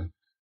抢女人，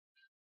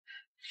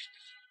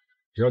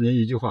只要您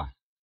一句话，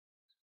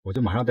我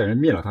就马上带人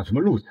灭了他什么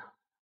陆家。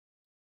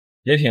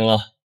别品了，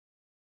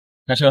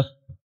开车。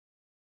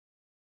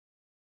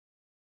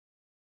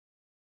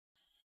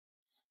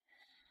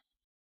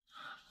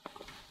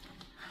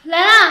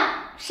来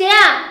啦，谁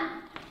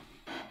呀？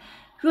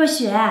若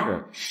雪，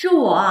是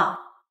我，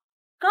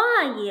高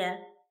阿姨。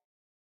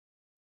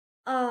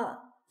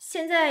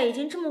现在已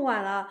经这么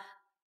晚了，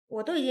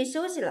我都已经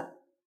休息了，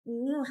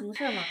你有什么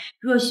事吗？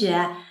若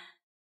雪，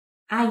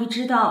阿姨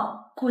知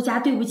道顾家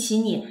对不起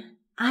你，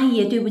阿姨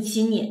也对不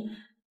起你，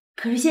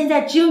可是现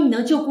在只有你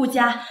能救顾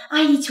家，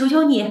阿姨求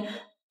求你，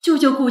救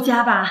救顾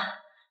家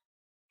吧。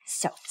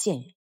小贱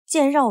人，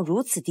竟然让我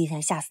如此低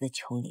三下四的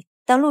求你，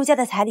等陆家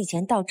的彩礼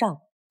钱到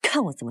账，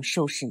看我怎么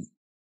收拾你。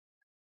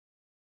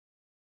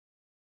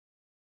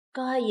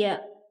高阿姨，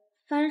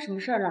发生什么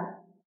事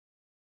了？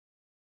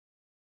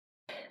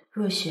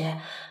若雪，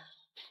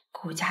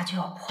顾家就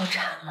要破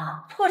产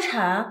了。破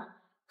产？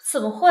怎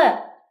么会？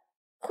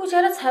顾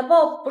家的财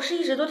报不是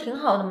一直都挺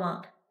好的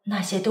吗？那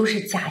些都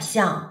是假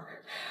象。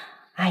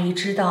阿姨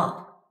知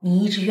道你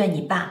一直怨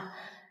你爸，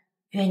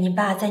怨你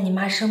爸在你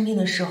妈生病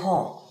的时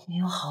候没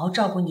有好好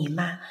照顾你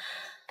妈，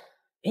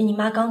怨你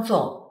妈刚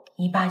走，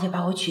你爸就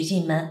把我娶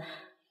进门。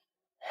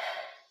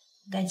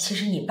但其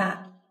实你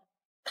爸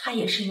他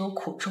也是有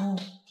苦衷。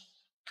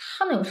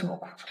他能有什么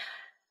苦衷？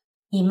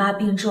你妈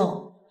病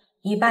重，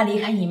你爸离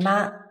开你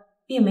妈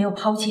并没有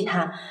抛弃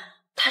她，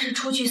他是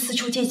出去四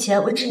处借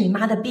钱为治你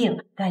妈的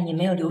病，但也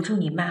没有留住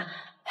你妈，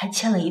还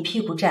欠了一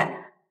屁股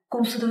债，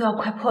公司都要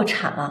快破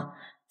产了。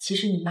其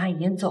实你妈已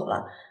经走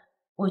了，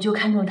我就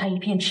看中他一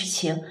片痴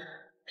情，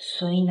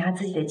所以拿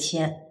自己的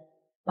钱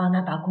帮他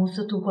把公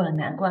司渡过了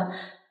难关，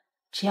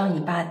这样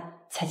你爸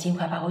才尽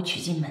快把我娶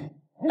进门。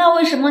那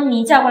为什么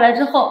你嫁过来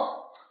之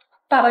后，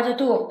爸爸就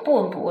对我不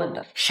闻不问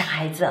的？傻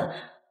孩子，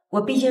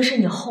我毕竟是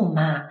你后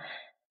妈，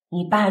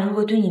你爸如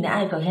果对你的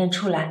爱表现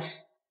出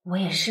来，我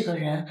也是个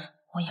人，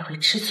我也会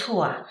吃醋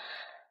啊。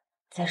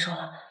再说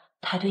了，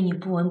他对你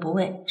不闻不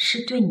问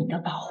是对你的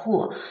保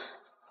护，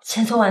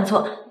千错万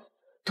错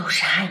都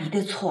是阿姨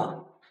的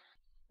错。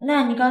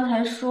那你刚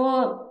才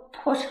说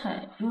破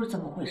产又是怎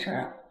么回事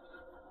啊？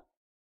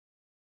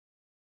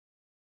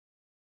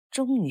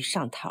终于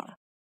上套了。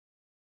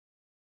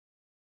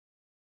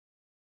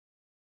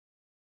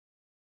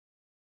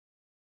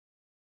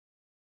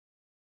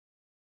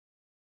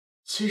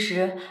其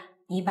实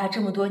你爸这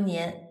么多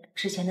年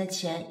之前的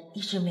钱一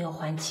直没有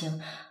还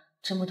清，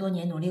这么多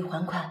年努力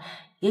还款，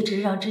也只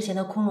是让之前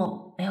的窟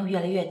窿没有越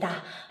来越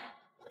大。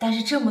但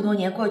是这么多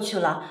年过去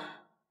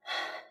了，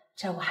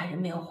债务还是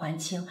没有还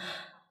清，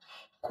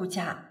顾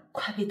家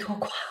快被拖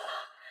垮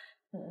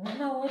了。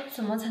那我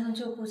怎么才能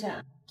救顾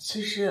家？其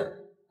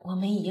实我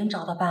们已经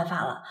找到办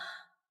法了。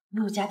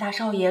陆家大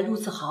少爷陆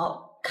子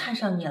豪看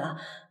上你了，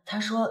他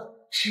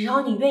说只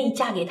要你愿意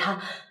嫁给他，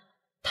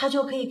他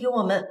就可以给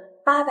我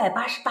们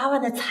888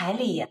万的彩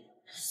礼。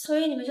所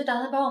以你们就打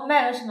算把我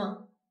卖了是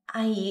吗？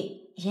阿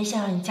姨也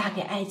想让你嫁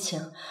给爱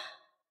情，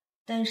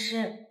但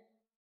是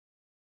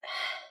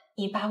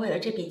你爸为了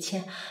这笔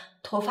钱，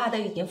头发都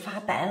已经发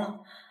白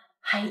了，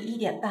还一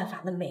点办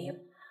法都没有。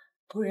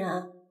不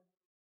然，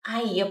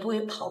阿姨也不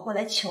会跑过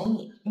来求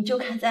你。你就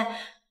看在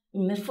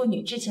你们父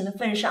女之情的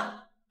份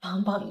上，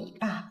帮帮你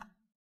爸爸。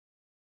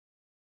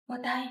我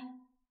答应。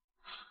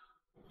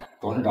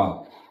董事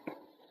长，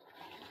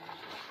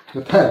这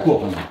太过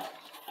分了！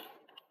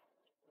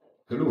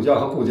这陆家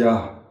和顾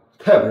家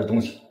太不是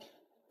东西，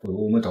不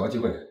如我们找个机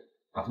会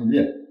把他们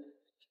灭了。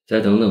再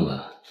等等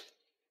吧，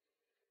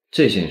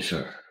这件事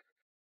儿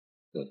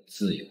我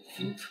自有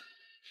分寸。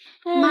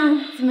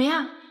妈，怎么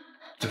样？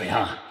怎么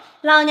样啊？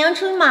老娘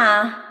出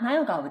马，哪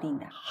有搞不定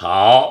的？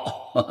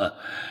好，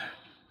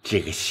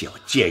这个小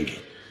贱人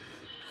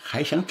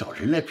还想找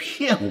人来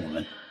骗我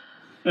们，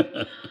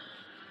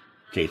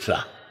这次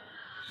啊，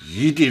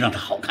一定让他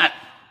好看。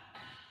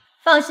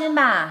放心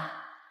吧，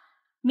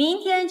明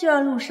天就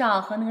让陆少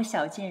和那个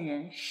小贱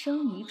人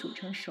生米煮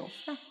成熟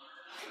饭。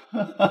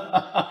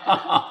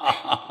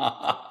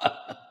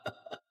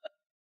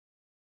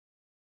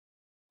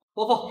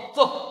伯父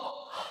坐。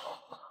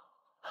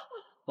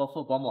伯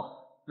父、伯母、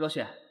若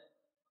雪，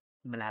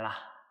你们来了。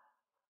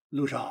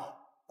陆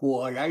少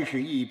果然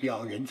是一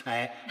表人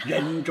才，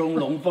人中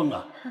龙凤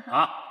啊！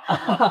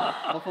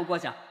伯父过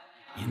奖。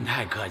您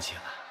太客气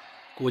了，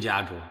顾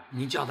家主，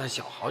你叫他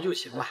小豪就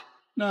行了。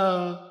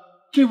那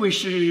这位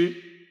是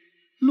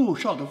陆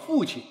少的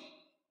父亲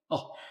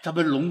哦，咱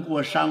们龙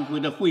国商会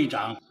的会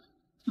长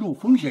陆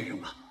峰先生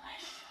吧。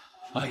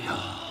哎呀，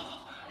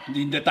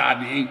您的大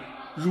名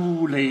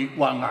如雷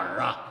贯耳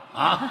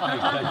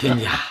啊！天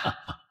家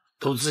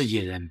都自己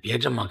人，别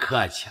这么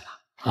客气了。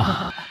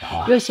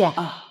若雪，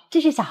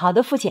这是小豪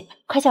的父亲，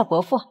快叫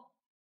伯父。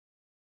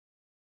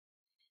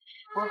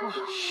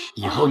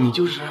以后你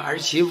就是儿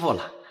媳妇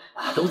了，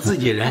都自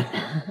己人，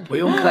不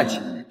用客气。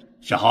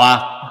小豪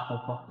啊，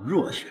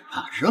若雪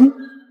怕生，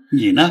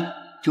你呢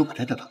就把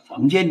她带到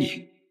房间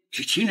里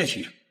去亲热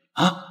亲热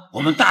啊。我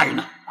们大人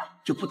呢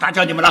就不打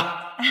搅你们了。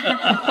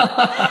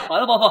好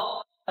的，伯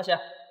父。阿雪，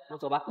我们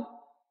走吧。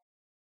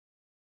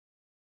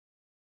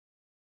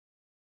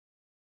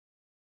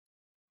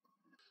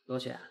若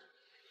雪，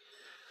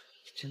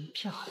真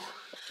漂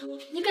亮。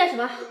你干什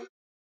么？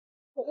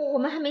我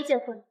们还没结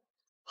婚。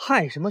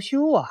害什么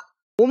羞啊！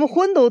我们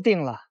婚都定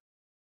了，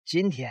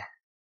今天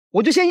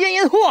我就先验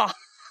验货。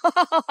你干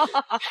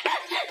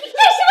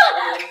什么？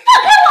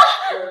放开我！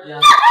放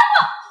开我！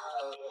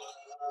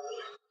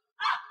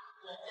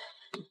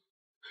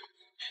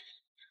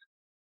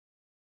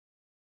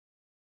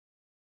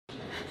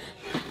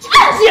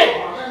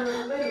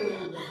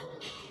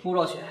顾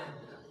若雪，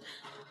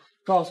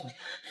告诉你，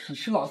你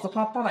是老子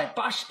花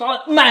888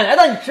万买来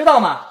的，你知道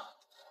吗？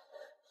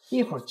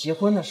一会儿结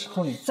婚的时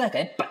候，你再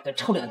敢摆着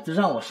臭脸子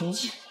让我生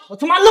气，我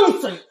他妈弄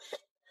死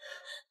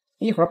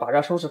你！一会儿把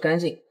这收拾干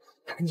净，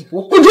赶紧给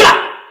我滚出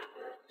来！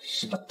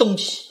什么东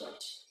西！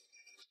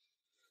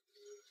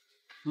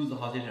陆子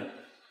豪先生，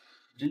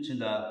真诚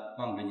的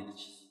望着你的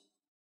妻子，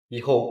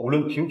以后无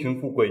论贫穷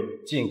富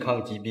贵、健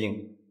康疾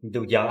病，你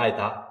都将爱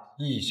她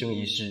一生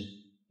一世，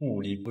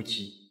不离不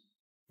弃。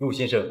陆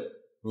先生，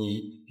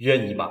你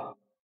愿意吗？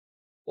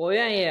我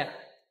愿意。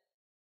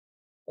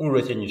顾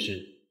若雪女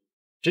士，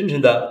真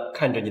诚的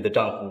看着你的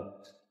丈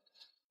夫，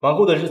往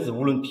后的日子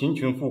无论贫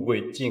穷富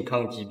贵、健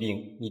康疾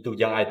病，你都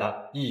将爱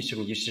他一生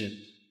一世，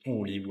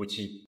不离不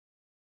弃。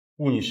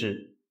顾女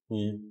士，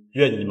你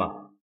愿意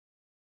吗？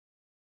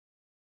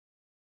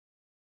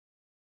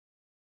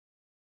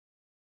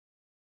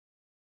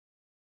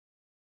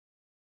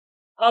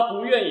他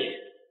不愿意。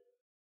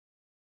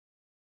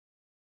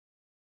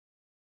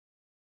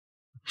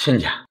亲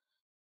家，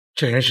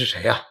这人是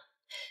谁呀？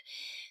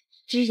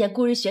之前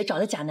顾日雪找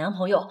的假男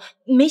朋友，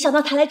没想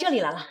到他来这里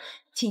来了。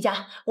亲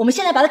家，我们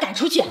现在把他赶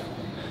出去。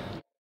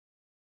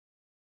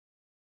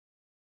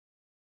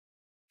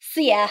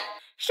四爷，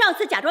上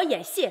次假装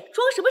演戏，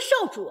装什么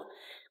少主？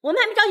我们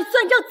还没找你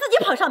算账，自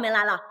己跑上门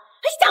来了，还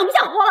想不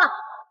想活了？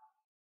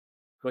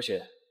若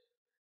雪，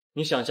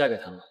你想嫁给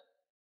他吗？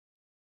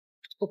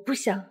我不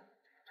想，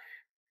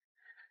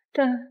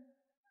但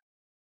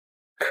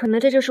可能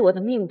这就是我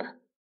的命吧。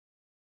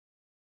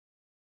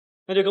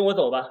那就跟我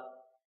走吧，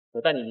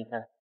我带你离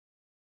开。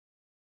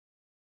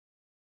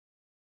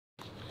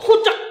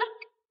混账！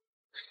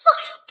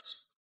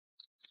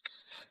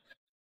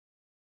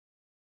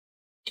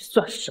你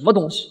算是什么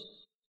东西？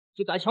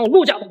就敢抢我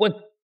陆家的婚？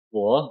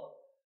我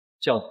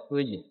叫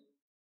何隐，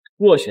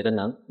若雪的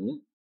男朋友。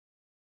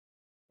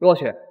若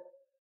雪，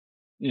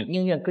你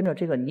宁愿跟着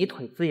这个泥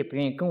腿子，也不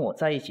愿意跟我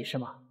在一起是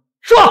吗？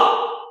说！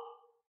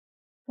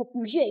我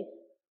不愿意。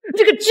你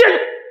这个贱人！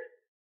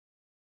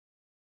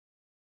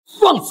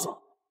放肆！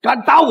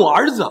敢打我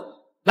儿子！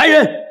来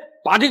人，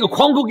把这个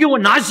狂徒给我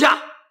拿下！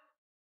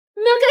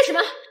你们要干什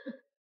么？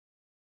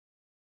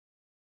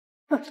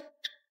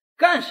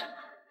干什么？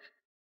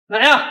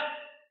来呀！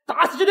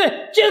打死这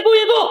对奸夫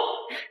淫妇！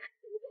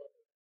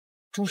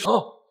住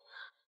手！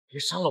别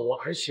伤了我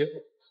儿媳妇。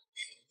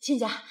亲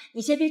家，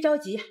你先别着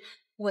急，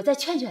我再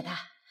劝劝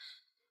他。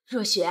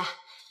若雪，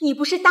你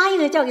不是答应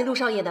了交给陆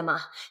少爷的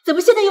吗？怎么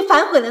现在又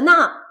反悔了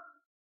呢？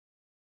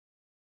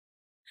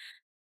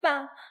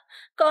爸，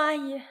高阿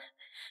姨，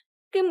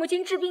给母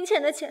亲治病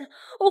钱的钱，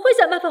我会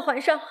想办法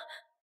还上，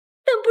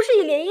但不是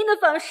以联姻的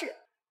方式。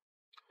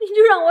你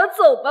就让我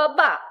走吧，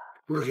爸。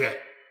陆若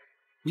雪，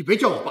你别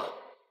叫我爸，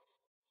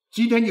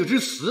今天你是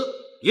死，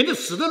也得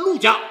死在陆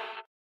家。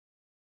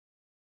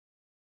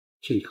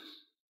亲家，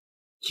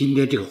今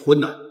天这个婚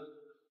呢，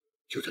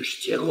就算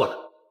是结过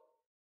了。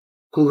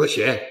顾若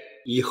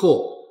雪以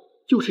后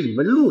就是你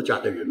们陆家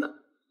的人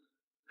了，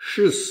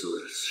是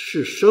死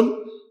是生，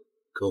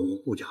跟我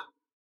们顾家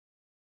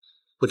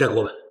不再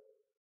过问。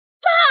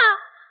爸，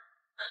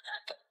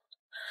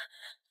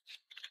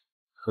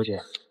何姐，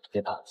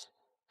别怕，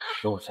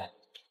有我在。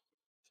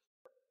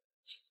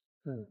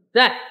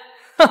在，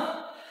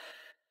哼，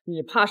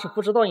你怕是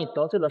不知道你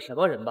得罪了什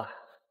么人吧？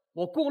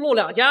我顾陆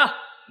两家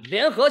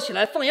联合起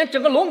来，放眼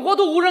整个龙国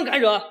都无人敢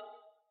惹。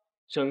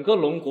整个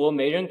龙国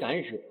没人敢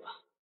惹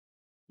啊！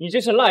你这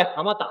是癞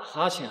蛤蟆打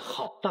哈欠，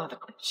好大的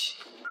口气！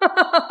哈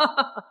哈哈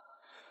哈哈！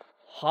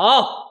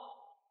好，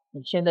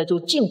你现在就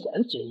尽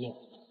管嘴硬，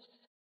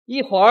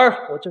一会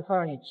儿我就要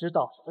让你知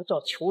道什么叫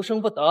求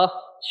生不得，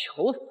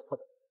求死不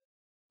得。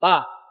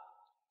爸，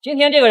今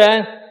天这个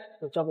人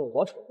就交给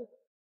我处理。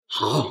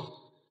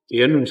好，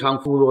别弄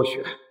伤傅若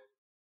雪。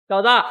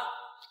小子，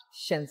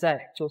现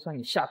在就算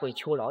你下跪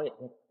求饶也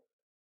对，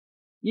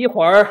一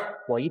会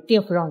儿我一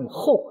定会让你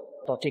后悔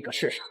到这个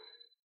世上。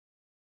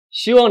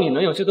希望你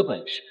能有这个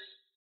本事。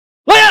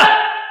来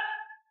呀！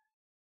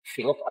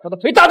给我把他的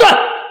腿打断！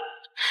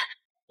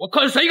我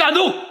看谁敢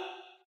动！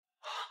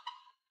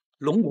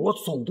龙国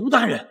总督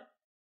大人，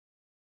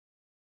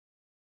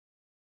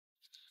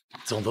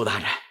总督大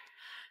人，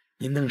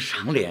您能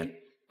赏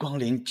脸光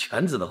临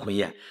犬子的婚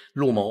宴，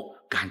陆某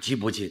感激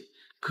不尽。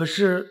可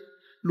是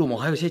陆某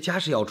还有些家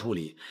事要处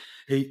理，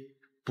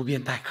不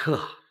便待客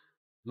啊。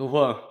陆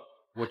凤，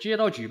我接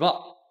到举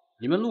报，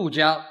你们陆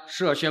家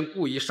涉嫌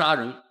故意杀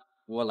人，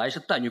我来是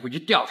带你回去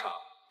调查。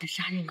这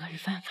杀人可是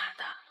犯法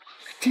的，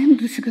真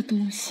不是个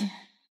东西。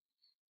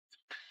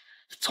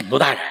总督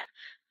大人，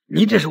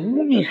你这是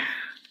污蔑！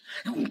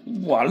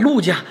我陆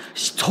家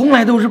从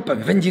来都是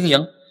本分经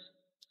营。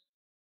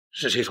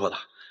是谁说的？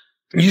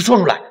你说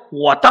出来，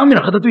我当面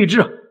和他对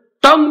质。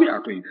当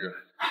面对质？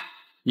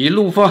你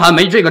陆凤还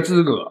没这个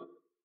资格。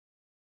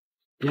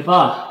别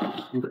怕，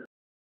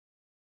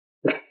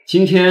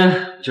今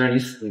天就让你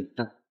死一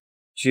趟。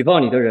举报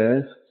你的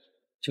人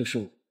就是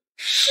我。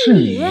是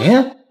你？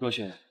若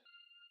雪，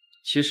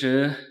其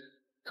实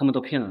他们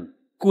都骗了你，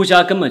顾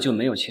家根本就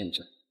没有签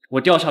证。我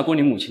调查过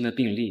你母亲的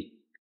病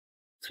历，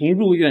从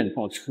入院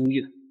到出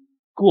院，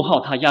顾浩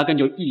他压根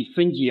就一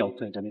分医药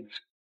费都没有。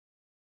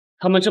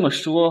他们这么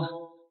说，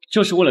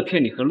就是为了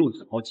骗你和陆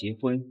子豪结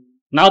婚，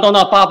拿到那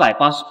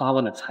888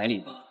万的彩礼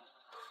吧？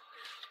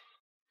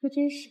我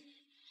真是，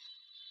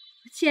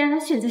我竟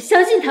然选择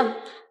相信他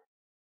们。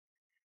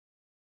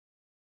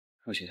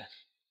若雪，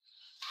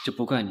这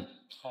不怪你，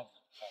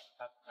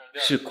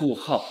是顾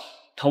浩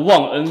他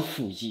忘恩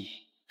负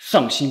义，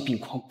丧心病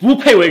狂，不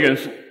配为人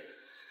父。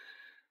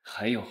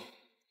还有，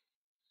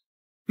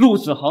陆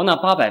子豪那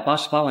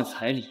888万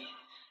彩礼，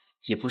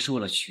也不是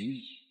为了娶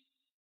你，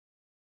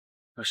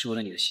而是为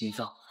了你的心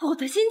脏。我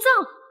的心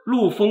脏？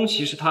陆枫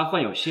其实他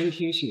患有先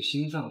天性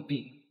心脏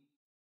病，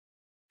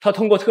他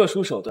通过特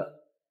殊手段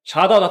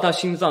查到了他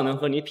心脏能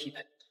和你匹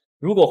配，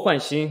如果换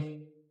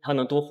心，他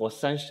能多活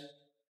30年，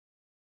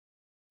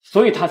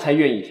所以他才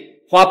愿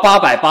意花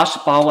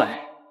888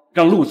万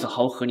让陆子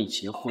豪和你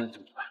结婚。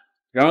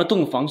然而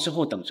洞房之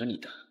后等着你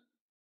的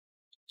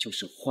就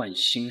是换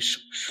心手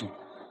术。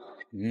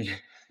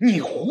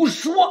你胡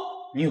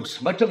说！你有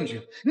什么证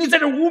据？你在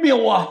这污蔑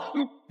我！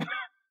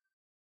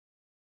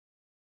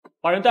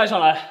把人带上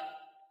来。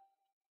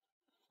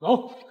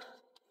走，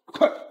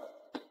快！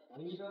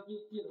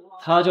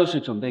他就是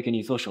准备给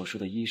你做手术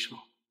的医生，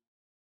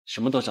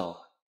什么都找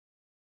我。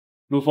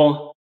陆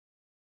枫，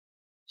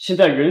现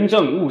在人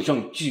证物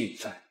证俱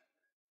在，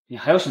你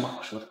还有什么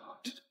好说的吗？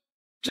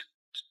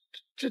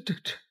这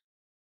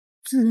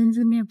知人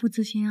知面不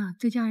知心啊！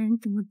这家人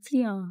怎么这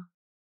样啊？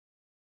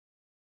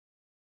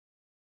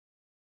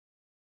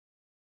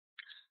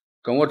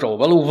跟我走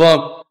吧，陆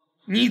枫。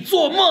你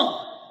做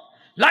梦！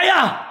来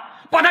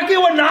呀，把他给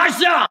我拿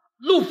下！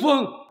陆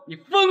枫，你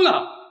疯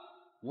了！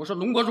我是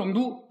龙国总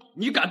督，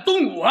你敢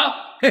动我？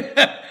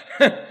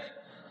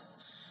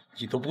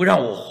你都不让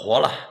我活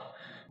了，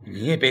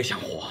你也别想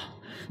活！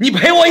你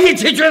陪我一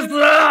起去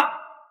死！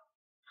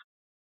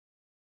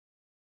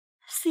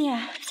四爷，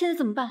现在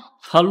怎么办？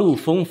他陆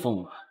枫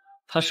疯了，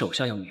他手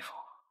下有蜜蜂。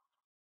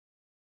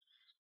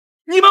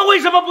你们为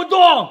什么不动？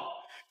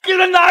给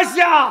他拿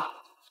下！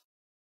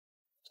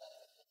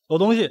老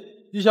东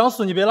西，你想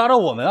死你别拉着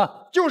我们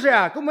啊！就是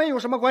啊，跟我们有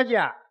什么关系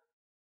啊？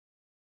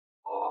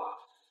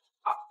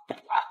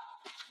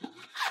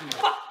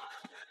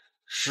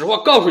实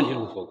话告诉你，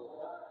陆枫，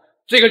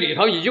这个礼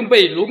堂已经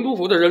被龙都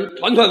府的人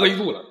团团围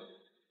住了，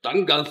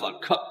胆敢反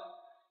抗，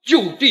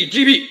就地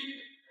击毙！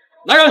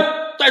来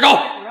人，带走！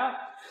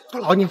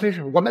劳您费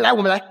事，我们来。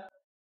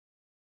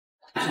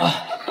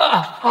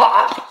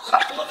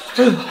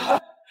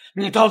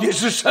你到底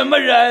是什么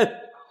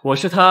人？我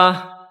是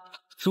他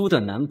租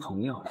的男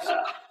朋友。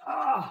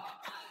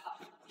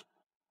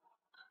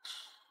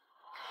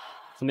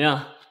怎么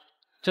样？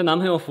这男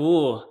朋友服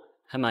务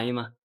还满意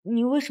吗？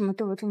你为什么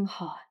对我这么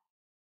好啊？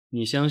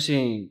你相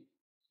信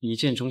一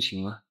见钟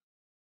情吗？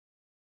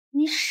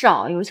你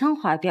少油腔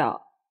滑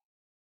调，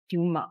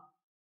流氓！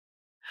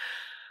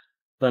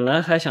本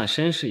来还想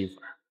绅士一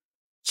会儿，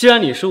既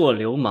然你说我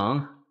流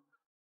氓，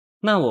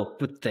那我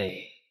不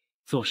得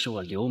坐实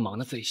我流氓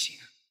的罪行。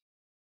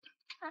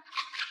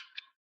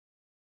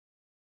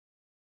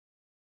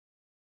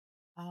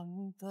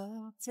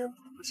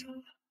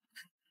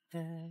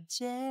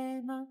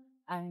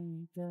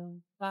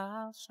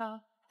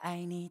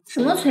什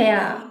么催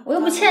啊？我又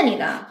不欠你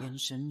的。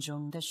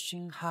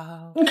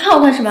你看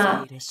我干什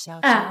么？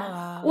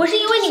哎，我是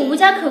因为你无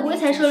家可归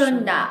才收留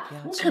你的，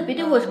你可别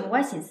对我有什么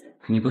歪心思。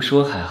你不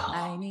说还好。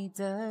你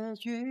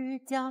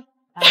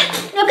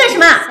要干什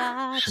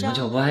么？什么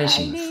叫歪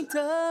心思？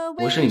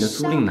我是你的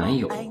租赁男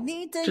友，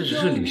这只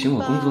是履行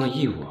我工作的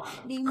义务啊。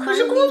可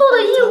是工作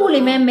的义务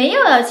里面没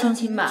有要亲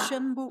亲吧？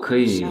可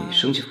以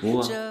升级服务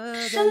啊。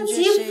升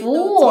级服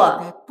务？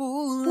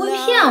不会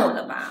骗我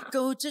的吧？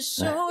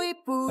来，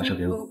把手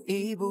给我。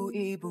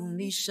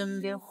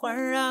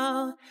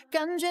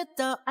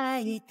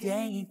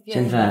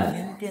现在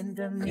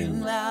给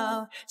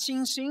我。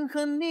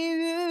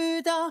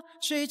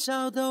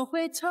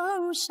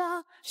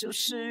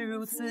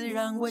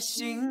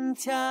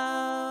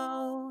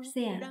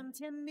是呀，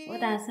我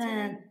打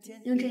算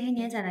用这些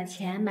年攒的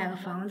钱买个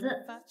房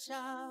子，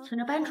存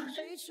着搬出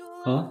去。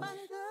好，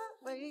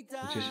我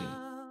支持你。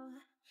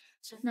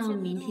那我们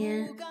明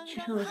天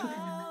去售楼处看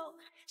看吧。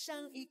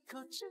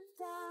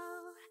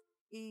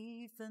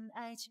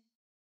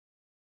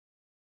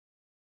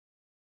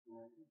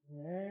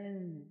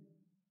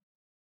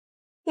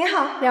您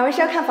好，两位是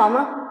要看房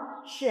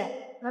吗？是，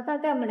麻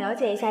烦带我们了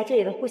解一下这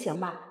里的户型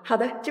吧。好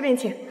的，这边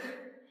请。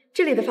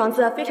这里的房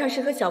子非常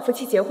适合小夫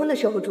妻结婚的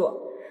时候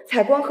住，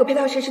采光和配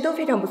套设施都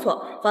非常不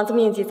错，房子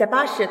面积在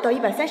80到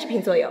130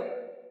平左右。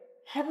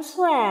还不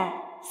错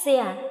哎，思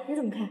雅，你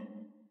怎么看？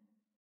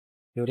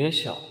有点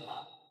小吧。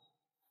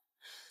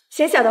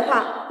嫌小的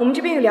话，我们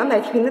这边有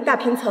200平的大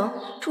平层，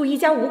住1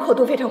家5口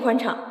都非常宽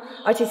敞，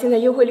而且现在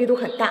优惠力度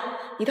很大，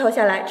一套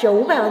下来只有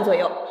500万左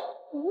右。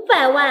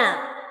500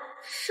万？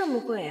这么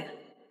贵啊？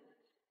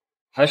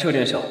还是有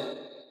点小。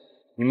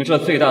你们这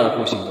最大的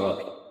户型多少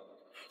平？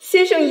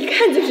先生一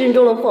看就是人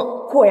中龙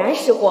凤，果然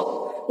识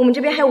货。我们这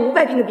边还有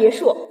500平的别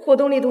墅，活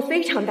动力度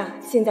非常大，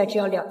现在只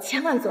要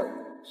2000万左右，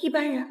一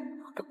般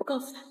人我可不告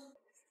诉他。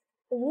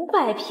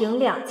500平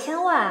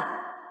2000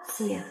万，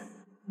思雅，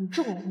你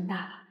这股风大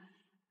了。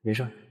没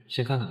事，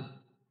先看看。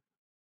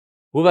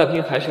500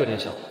平还是有点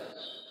小，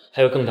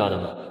还有更大的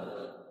吗？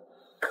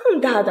更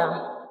大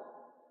的？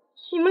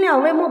你们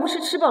两位莫不是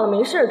吃饱了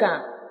没事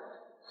干，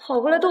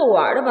跑过来逗我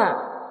玩的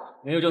吧？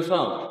没有就算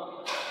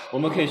了，我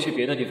们可以去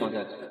别的地方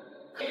再看。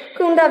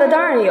更大的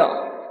当然有，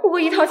不过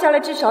一套下来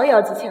至少也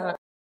要几千万，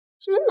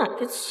谁能买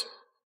得起？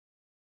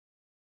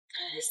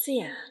思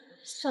雅，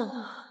算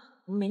了，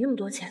我没那么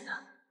多钱的。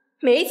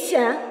没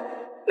钱？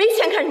没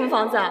钱看什么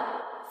房子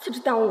啊？这是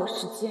耽误我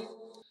时间。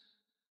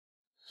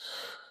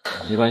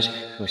没关系，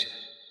若雪，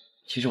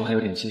其实我还有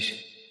点积蓄。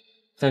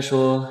再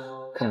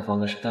说看房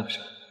的事大不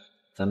小，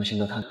咱们先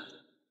到看看。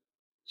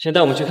先带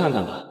我们去看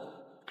看吧。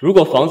如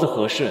果房子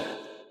合适，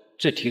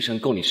这提成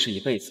够你吃一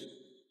辈子。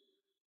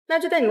那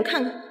就带你们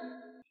看看。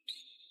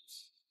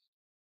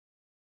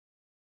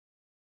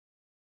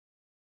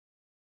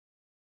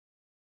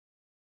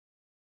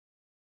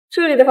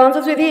这里的房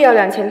子最低也要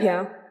2000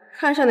平，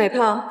看上哪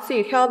套自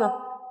己挑吧，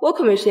我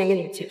可没时间给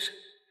你们介绍。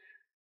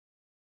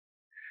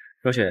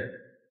若雪，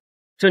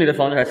这里的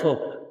房子还凑合，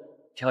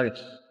挑一套。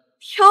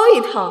挑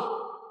一套？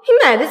你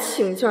买得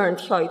起你就让人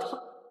挑一套？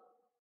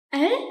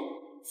哎，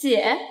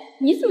姐，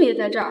你怎么也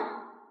在这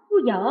儿？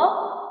陆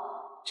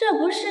瑶，这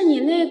不是你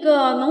那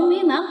个农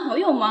民男朋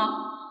友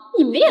吗？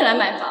你们也来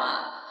买房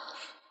啊？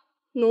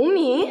农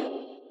民？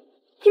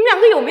你们两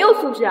个有没有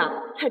素质啊？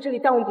来这里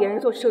耽误别人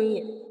做生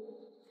意，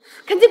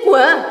赶紧滚！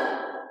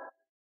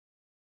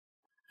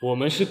我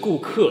们是顾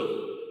客，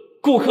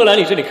顾客来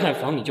你这里看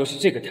房，你就是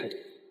这个态度。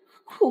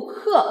顾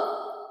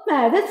客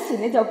买得起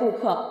那叫顾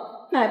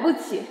客，买不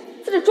起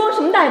在这装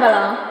什么大尾巴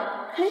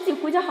狼？赶紧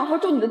回家好好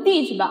种你的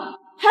地去吧，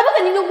还不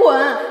赶紧给我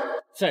滚！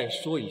再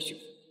说一句，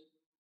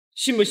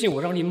信不信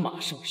我让你马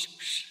上消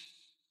失？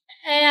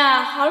哎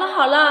呀，好了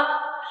好了，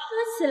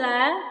说起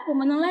来，我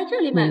们能来这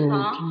里买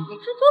房，也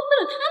是多亏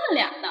了他们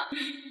俩的。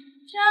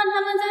这让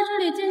他们在这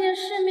里见见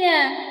世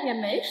面也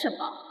没什么，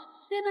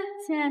对吧，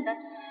亲爱的？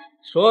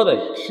说的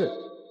也是，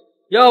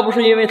要不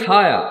是因为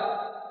他呀，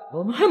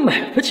我们还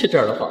买不起这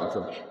儿的房子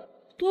呢。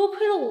多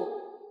亏了我，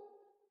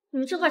你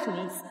们这话什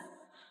么意思？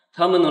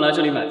他们能来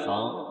这里买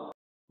房，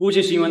估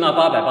计是因为那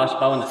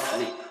888万的彩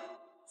礼。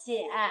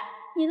姐，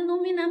你的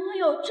农民男朋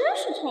友真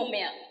是聪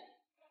明。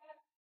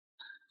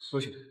出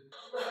去。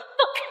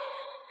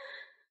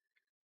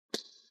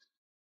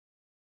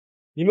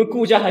你们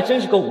顾家还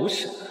真是够无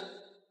耻的，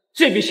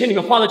这笔钱你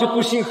们花的就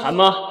不心寒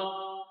吗？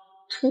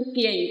土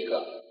鳖一个！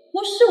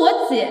我是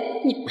我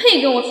姐，你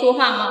配跟我说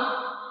话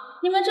吗？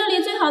你们这里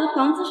最好的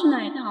房子是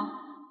哪一套？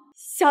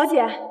小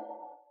姐，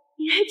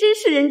你还真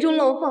是人中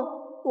龙凤，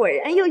果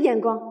然有眼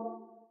光。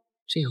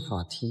这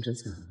话听着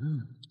怎么那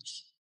么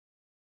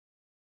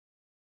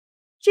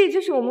这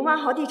就是我们万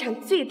豪地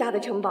产最大的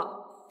城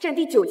堡，占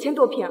地9000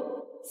多平，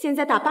现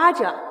在打8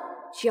折，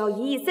只要1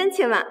亿3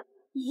千万。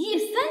1亿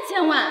3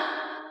千万？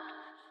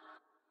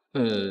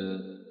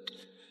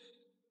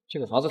这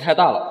个房子太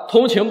大了，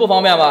通勤不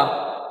方便吧？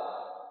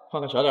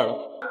换个小点的。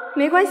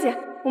没关系，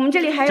我们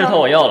这里还有。这套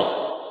我要了。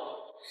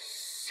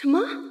什么？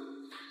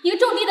一个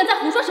种地的在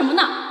胡说什么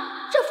呢？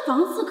这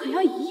房子可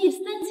要1亿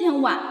3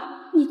千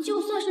万，你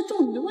就算是种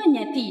1万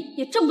年地，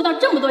也挣不到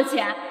这么多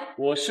钱。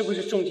我是不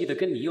是种地的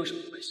跟你有什么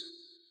关系？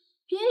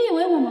别以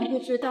为我们不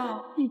知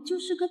道，你就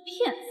是个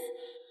骗子。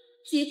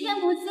几天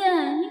不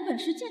见，你本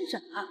事见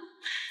长了，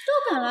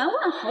都敢来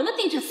万豪的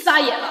地产撒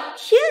野了。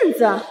骗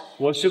子！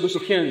我是不是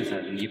骗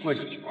子？你一会儿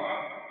就明白。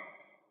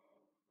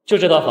就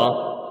这套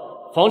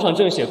房，房产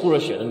证写顾若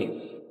雪的名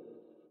字，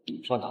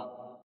算他。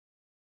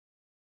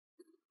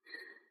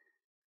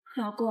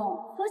老公，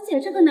我姐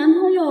这个男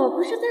朋友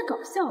不是在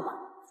搞笑吧？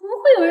怎么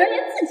会有人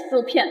连自己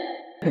都骗？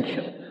哎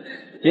呦，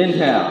今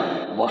天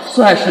啊，我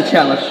算是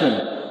见了世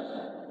面。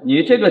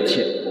你这个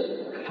姐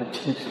还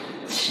真是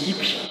极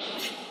品。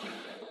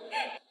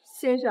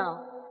先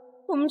生，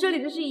我们这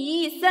里的是1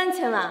亿3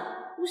千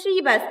万，不是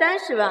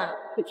130万，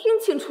你听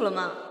清楚了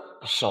吗？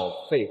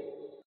少废话，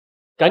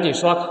赶紧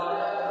刷卡，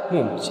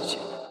磨磨唧唧。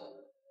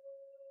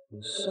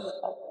不是好。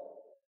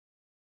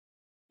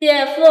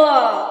姐夫，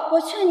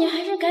我劝你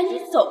还是赶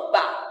紧走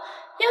吧。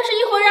要是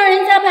一会儿让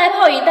人家白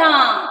跑一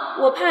趟，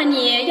我怕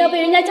你要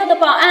被人家叫的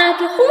保安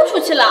给轰出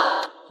去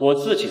了。我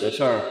自己的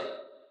事儿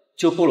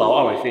就不劳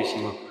二位费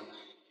心了。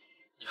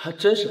你还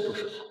真是不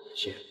是好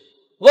心。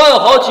万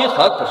豪集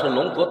团可是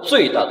龙国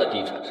最大的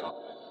地产商，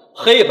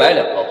黑白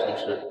两道通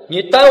吃，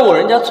你耽误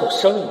人家做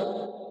生意，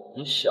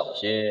你小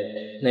心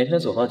哪天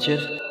走到街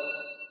上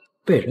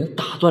被人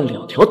打断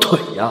2条腿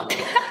呀！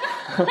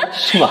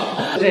是吧？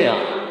这样，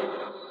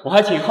我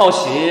还挺好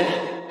奇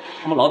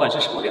他们老板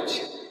是什么表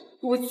现。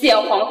不见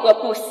黄河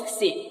不死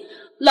心，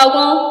老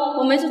公，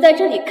我们就在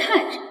这里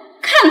看着，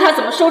看他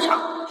怎么收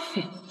场。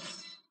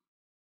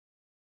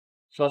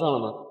刷上了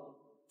吗？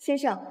先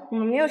生，我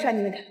们没有刷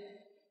您的卡。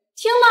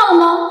听到了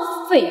吗？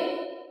废物！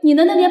你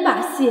的那点把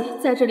戏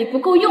在这里不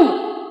够用了。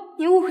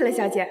您误会了，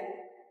小姐。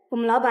我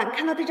们老板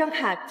看到这张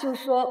卡就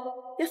说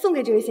要送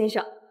给这位先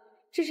生，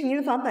这是您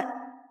的房本，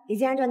已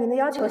经按照您的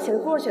要求写了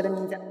顾若雪的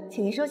名字，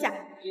请您收下。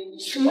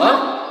什么？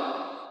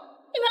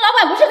你们老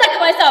板不是在开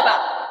玩笑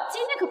吧？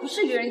今天可不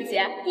是愚人节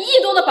，1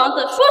亿多的房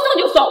子说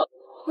送就送。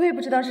我也不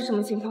知道是什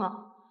么情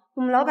况，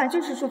我们老板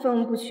就是说分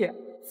文不取，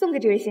送给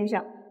这位先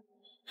生。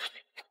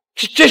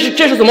这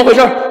是怎么回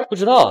事？不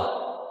知道啊。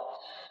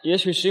也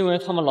许是因为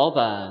他们老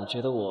板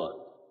觉得我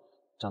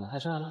长得太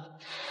帅了。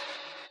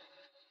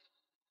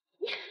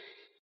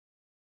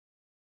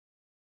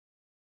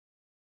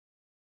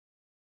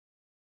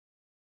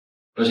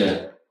若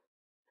雪，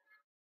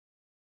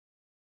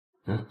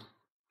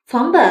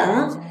房本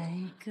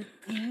，9000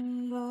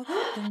平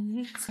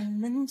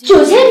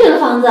的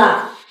房子，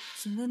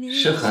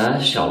是还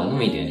小了那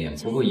么一点点，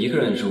不过一个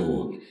人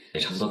住也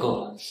差不多够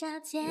了。这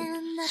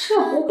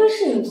不会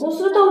是你公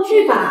司的道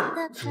具吧？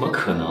怎么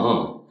可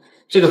能？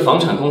这个房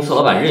产公司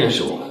老板认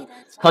识我，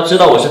他知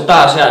道我是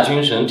大夏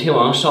军神天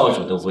王少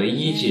主的唯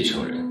一继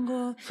承人，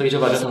所以就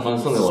把这套房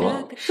子送给我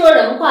了。说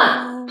人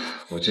话。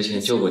我之前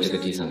救过这个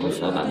地产公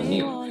司老板的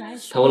命，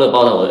他为了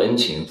报答我的恩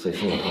情，所以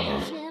送我套房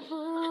子。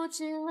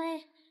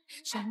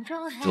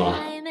怎么了？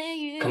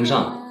看不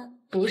上？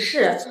不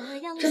是，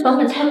这房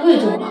本太贵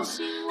重了，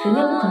人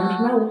家不可能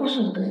平白无故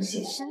送的东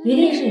西，一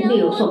定是你得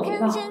有所回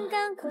报。关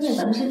键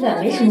咱们现在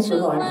没什么回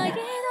报人家，你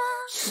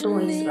懂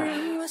我意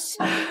思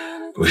吧？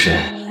不是，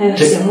哎呦，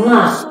行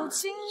了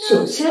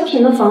，9000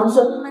平的房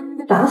子，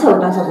打扫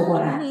都打扫不过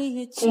来，给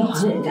你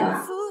还给人家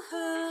吧，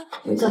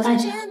我叫大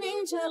姐。1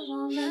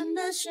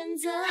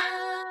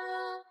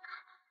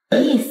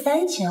亿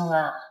3千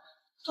万，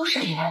都是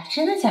给他的，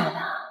真的假的？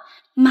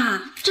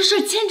妈，这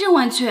事千真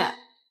万确。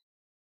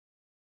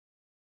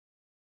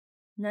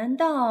难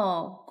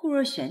道顾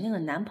若雪那个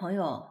男朋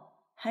友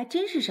还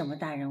真是什么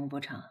大人物不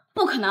成？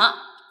不可能，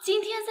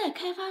今天在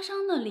开发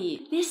商那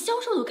里，连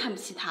销售都看不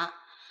起他。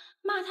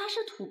骂他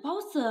是土包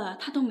子，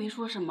他都没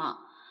说什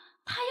么。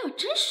他要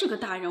真是个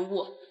大人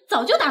物，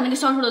早就打那个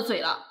销售的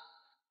嘴了。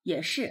也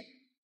是，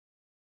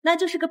那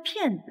就是个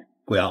骗子。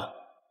顾瑶，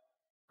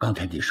刚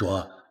才你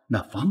说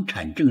那房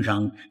产证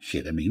上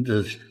写的名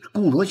字是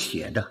顾若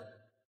雪的，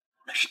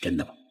那是真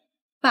的吗？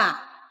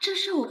爸，这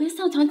事我跟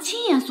向强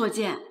亲眼所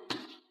见。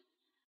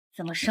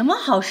怎么什么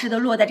好事都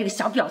落在这个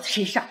小婊子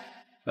身上？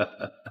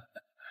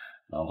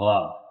老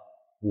婆，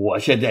我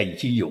现在已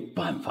经有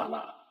办法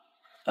了。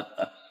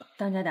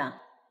当家长，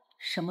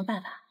什么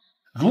办法？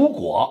如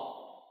果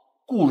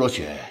顾若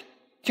雪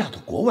嫁到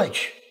国外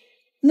去，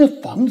那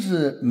房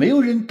子没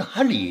有人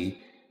打理，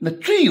那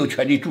最有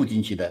权利住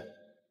进去的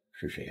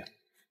是谁呀？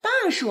当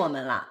然是我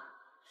们了。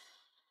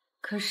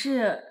可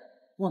是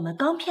我们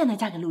刚骗她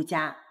嫁给陆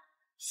家，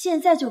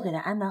现在就给她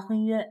安排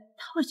婚约，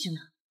她会去吗？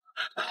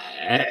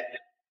哎，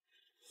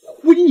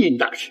婚姻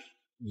大事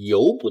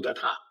由不得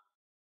她。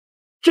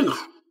正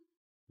好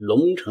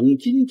龙城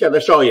金家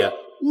的少爷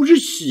不是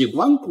喜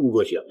欢顾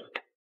若雪吗？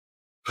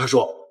他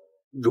说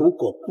如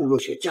果顾若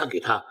雪嫁给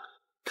他，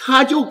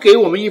他就给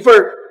我们一份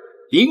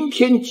凌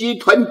天集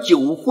团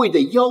酒会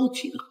的邀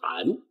请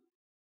函，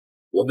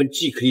我们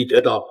既可以得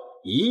到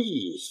1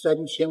亿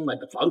3千万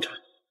的房产，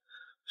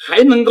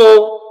还能够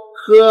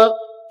和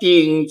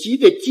顶级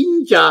的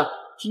金家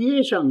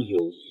结上友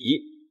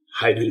谊，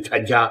还能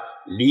参加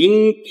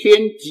凌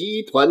天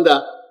集团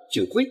的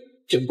酒会，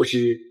真不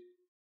是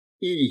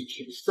一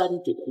举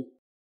3得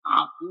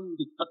啊！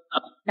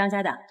当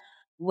家的，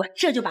我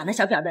这就把那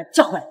小婊子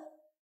叫回来。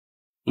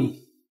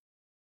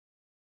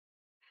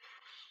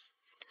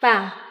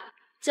爸，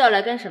叫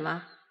来干什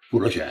么？顾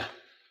若雪，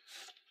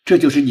这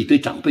就是你对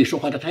长辈说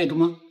话的态度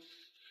吗？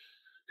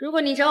如果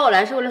你找我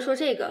来是为了说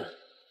这个，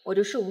我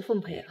就恕不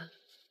奉陪了。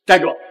站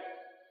住！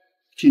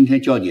今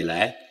天叫你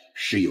来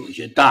是有一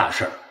件大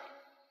事儿。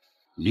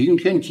凌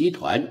天集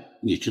团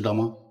你知道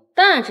吗？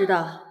当然知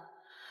道，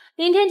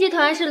凌天集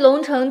团是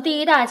龙城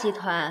第1大集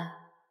团，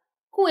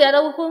顾瑶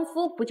的未婚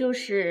夫不就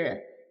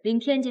是凌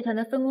天集团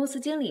的分公司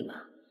经理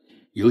吗？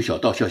有小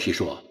道消息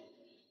说，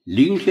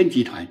凌天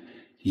集团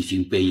已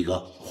经被一个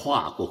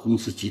跨国公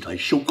司集团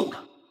收购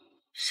了。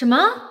什么？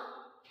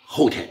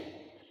后天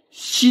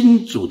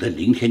新组的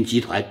凌天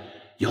集团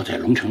要在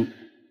龙城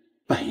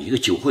办一个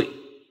酒会，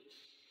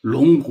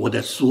龙国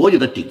的所有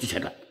的顶级财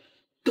团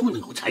都能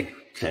够参与。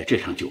在这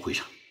场酒会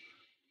上，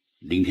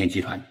凌天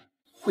集团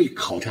会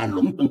考察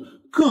龙城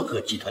各个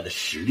集团的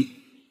实力，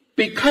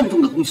被看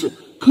中的公司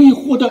可以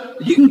获得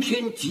凌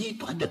天集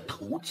团的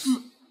投资，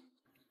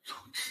从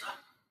此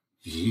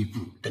一步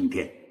登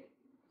天。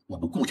我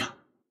们顾家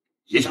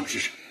也想试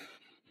试。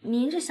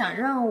您是想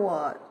让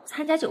我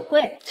参加酒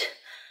会？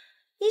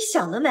你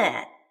想得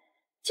美！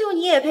就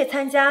你也配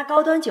参加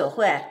高端酒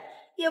会？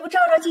也不照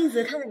照镜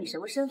子看看你什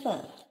么身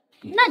份？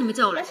那你们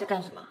叫我来是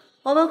干什么？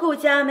我们顾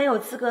家没有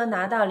资格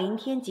拿到凌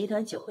天集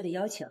团酒会的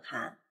邀请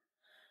函，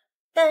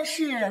但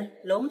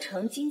是龙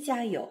城金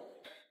家有，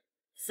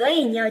所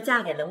以你要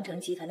嫁给龙城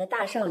集团的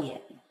大少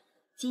爷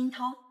金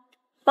涛，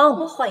帮我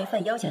们换一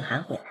份邀请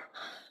函回来。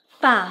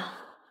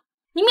爸，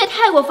你们也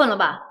太过分了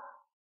吧！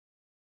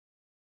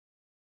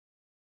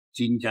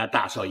金家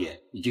大少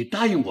爷已经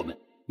答应我们，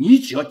你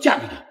只要嫁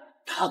给他，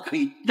他可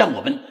以让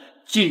我们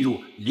进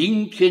入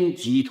凌天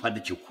集团的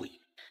酒会。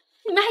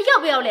你们还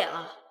要不要脸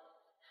了？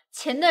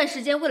前段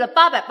时间为了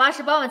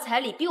888万彩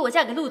礼逼我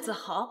嫁给陆子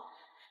豪，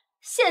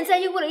现在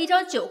又为了一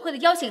张酒会的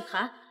邀请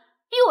函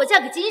逼我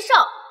嫁给金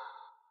少，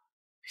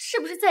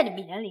是不是在你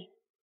们眼里，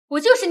我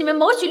就是你们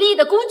谋取利益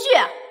的工具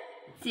啊？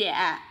姐，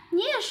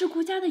你也是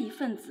顾家的一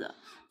份子，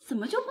怎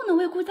么就不能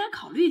为顾家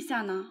考虑一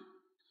下呢？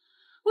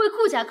为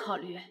顾家考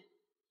虑？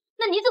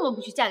那你怎么不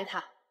去嫁给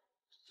他？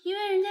因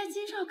为人家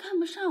金少看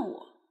不上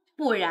我，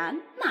不然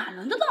哪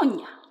轮得到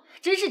你啊？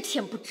真是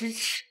天不知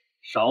耻！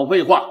少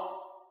废话！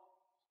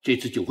这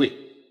次酒会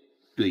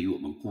对于我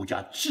们顾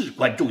家至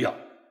关重要，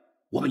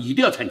我们一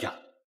定要参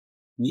加。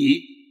你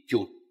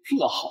就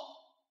做好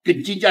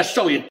跟金家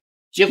少爷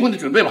结婚的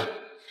准备吧。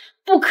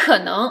不可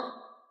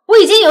能，我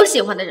已经有喜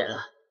欢的人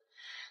了，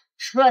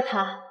除了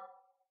他，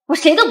我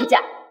谁都不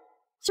嫁。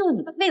就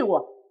你们废物，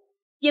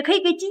也可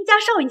以跟金家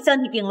少爷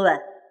相提并论。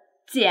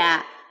姐，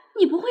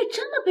你不会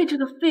真的被这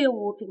个废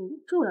物给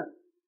迷住了？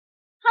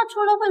他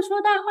除了会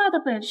说大话的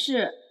本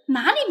事，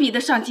哪里比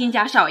得上金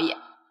家少爷？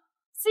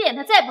四眼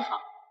他再不好，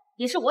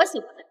也是我喜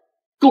欢的人。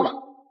够了，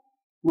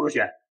顾若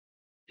雪，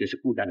这是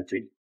顾家的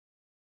罪，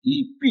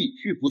你必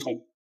须服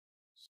从。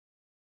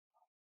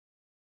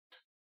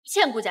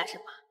欠顾家什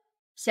么？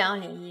想要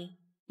联姻，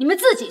你们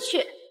自己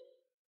去。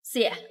四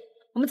爷，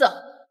我们走。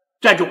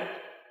站住！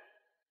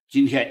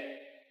今天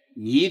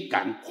你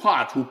敢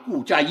跨出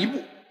顾家一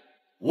步，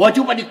我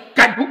就把你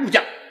赶出顾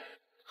家。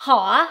好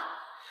啊，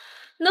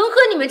能和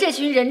你们这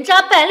群人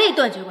渣败类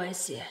断绝关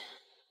系，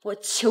我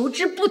求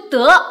之不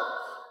得。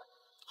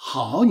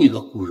好你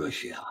个顾若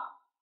雪啊，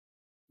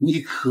你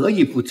可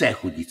以不在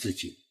乎你自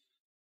己，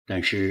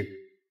但是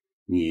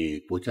你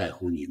不在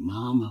乎你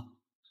妈妈。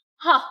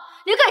好，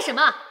你要干什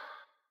么？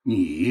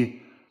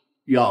你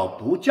要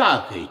不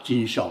嫁给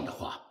金少的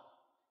话，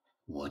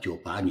我就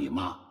把你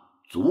妈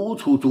逐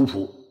出族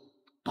谱，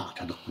把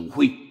她的骨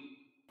灰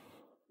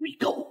喂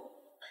狗。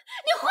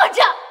你混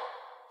账！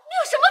你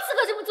有什么资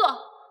格这么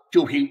做？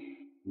就凭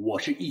我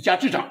是一家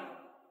之长，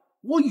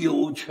我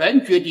有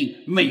权决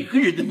定每个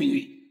人的命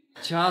运。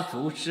家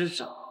族之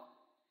长，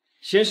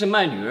先是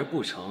卖女儿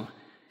不成，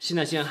现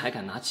在竟然还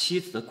敢拿妻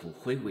子的骨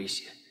灰威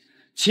胁，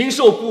禽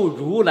兽不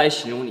如来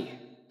形容你，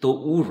都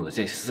侮辱了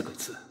这4个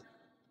字。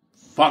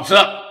放肆！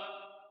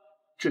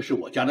这是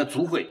我家的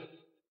族会，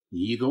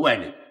你一个外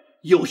人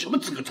有什么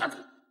资格插嘴？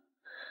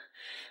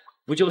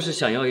不就是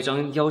想要一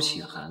张邀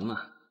请函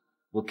吗？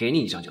我给你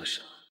一张就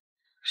是了，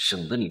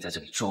省得你在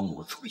这里装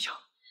模作样。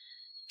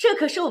这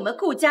可是我们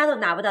顾家都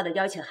拿不到的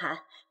邀请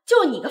函，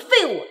就你个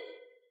废物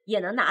也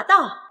能拿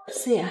到。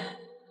思妍，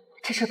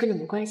这事跟你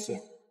没关系，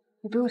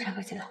你不用掺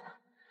和进来了。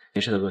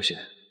没事的，若雪，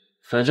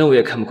反正我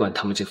也看不惯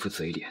他们这副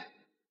嘴脸。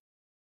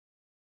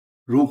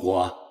如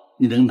果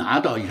你能拿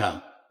到一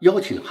张邀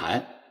请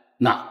函，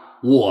那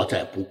我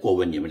再不过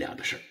问你们俩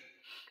的事，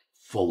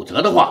否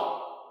则的话，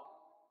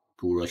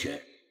朱若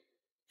雪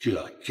就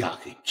要嫁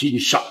给金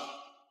少。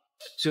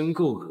真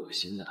够恶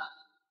心的。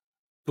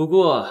不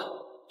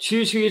过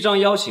区区一张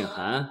邀请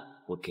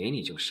函，我给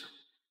你就是，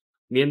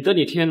免得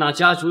你天天拿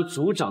家族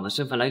族长的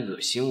身份来恶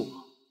心我。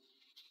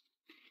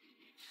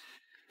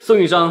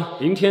送一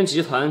张凌天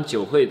集团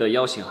酒会的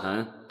邀请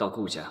函到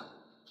顾家，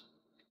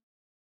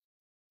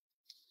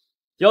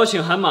邀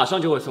请函马上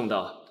就会送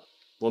到，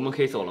我们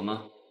可以走了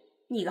吗？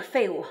你个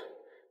废物，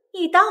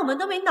你当我们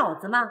都没脑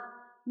子吗？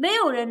没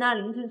有人拿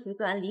凌天集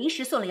团临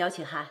时送了邀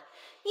请函，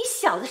你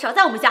小子少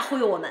在我们家忽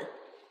悠我们。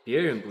别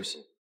人不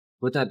行，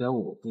不代表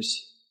我不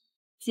行。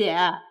姐，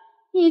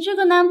你这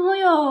个男朋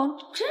友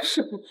真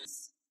是不可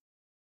思议。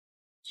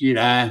既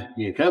然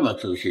你这么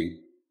自信，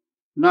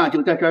那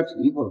就在这儿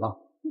停一会儿吧。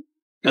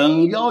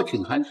等邀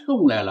请函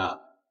送来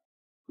了，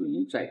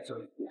你再走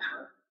一步。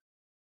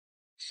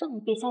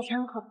送别下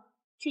枪口，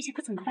这下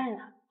可怎么办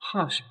了？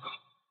怕什么？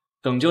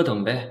等就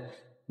等呗。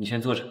你先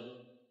坐着。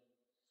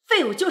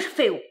废物就是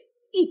废物，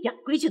一点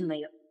规矩都没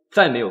有。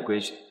再没有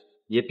规矩，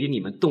也比你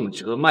们动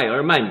辄卖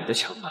儿卖女的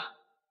强吧？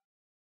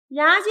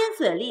牙尖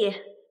嘴利，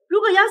如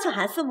果邀请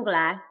函送不过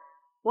来，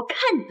我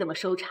看你怎么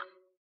收场。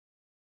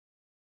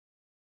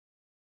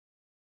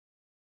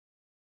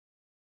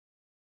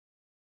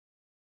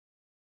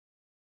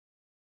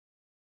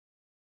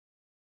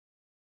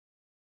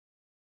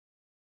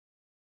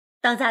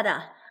当家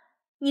的，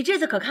你这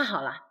次可看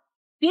好了，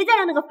别再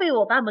让那个废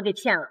物把我们给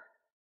骗了。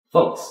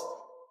放肆！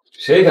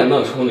谁敢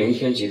冒充凌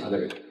天集团的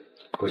人？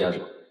顾家主，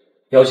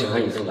邀请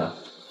函已送达，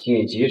请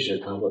你及时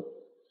谈会。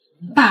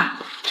爸，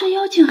这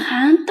邀请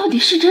函到底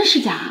是真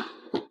是假？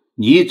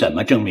你怎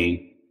么证明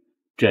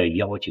这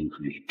邀请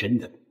函是真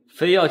的？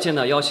非要见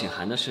到邀请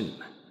函的是你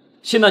们，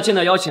现在见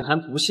到邀请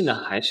函不信的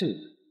还是你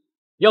们。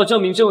要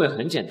证明真伪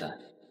很简单，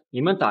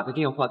你们打个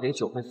电话给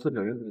酒会负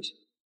责人就行。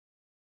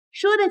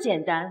说的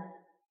简单，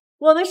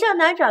我们上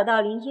哪找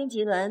到凌天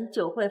集团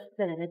酒会负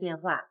责人的电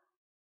话？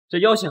这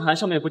邀请函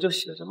上面不就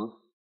写着吗？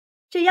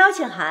这邀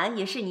请函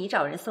也是你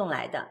找人送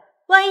来的，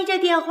万一这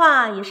电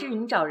话也是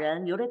你找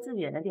人留着自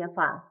己人的电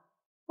话，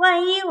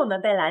万一我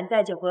们被拦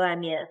在酒会外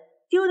面，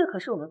丢的可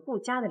是我们顾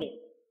家的脸。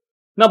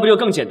那不就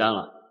更简单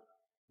了？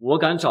我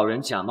敢找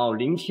人假冒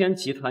凌天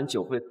集团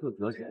酒会负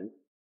责人，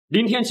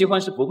凌天集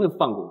团是不会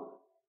放过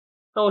我，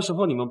到时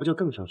候你们不就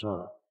更省事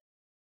了？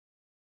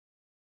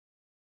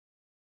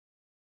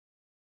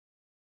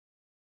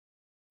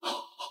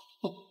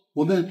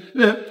我们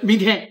明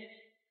天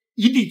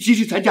一定继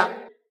续参加。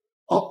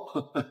哦，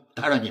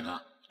打扰你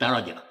了，打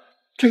扰你了。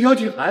这邀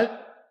请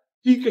函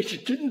应该是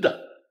真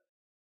的。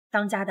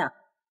当家的，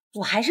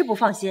我还是不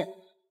放心，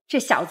这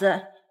小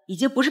子已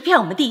经不是骗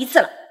我们第一次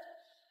了。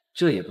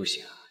这也不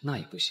行，那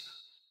也不行，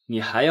你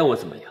还要我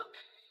怎么样？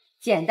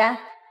简单，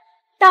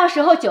到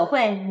时候酒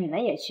会你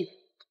们也去，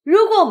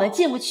如果我们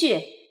进不去，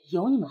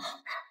有你们好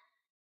看。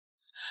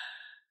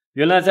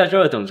原来在这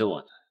儿等着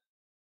我呢。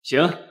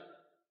行，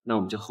那我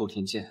们就后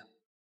天见。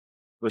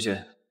若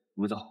雪，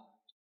我们走。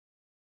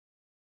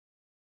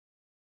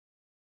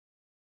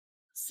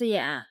思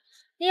妍，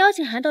那邀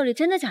请函到底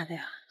真的假的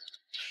呀？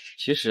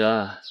其实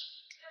啊，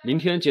凌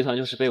天集团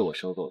就是被我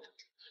收购的，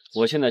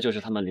我现在就是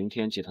他们凌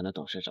天集团的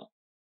董事长，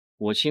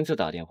我亲自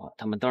打电话，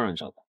他们当然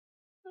照办。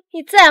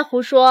你再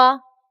胡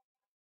说！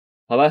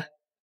好吧，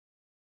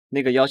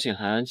那个邀请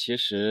函其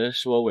实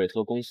是我委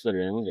托公司的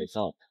人伪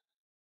造的。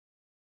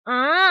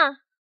啊？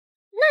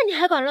那你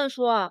还敢乱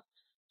说？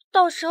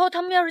到时候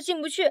他们要是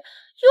进不去，又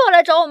要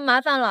来找我们麻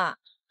烦了。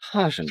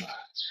怕什么？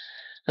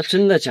那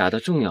真的假的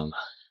重要吗？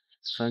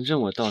反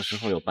正我到时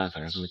候有办法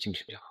让他们进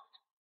去就好。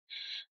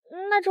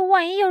那这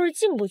万一要是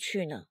进不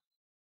去呢？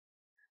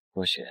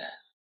若雪，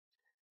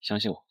相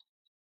信我，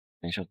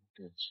没事。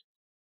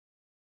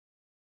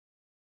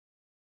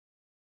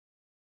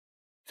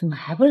怎么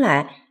还不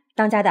来？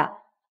当家的，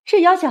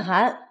这邀请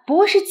函不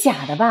会是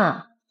假的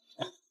吧？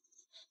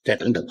再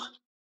等等吧。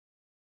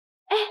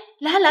哎，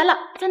来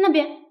了，在那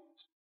边。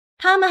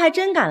他们还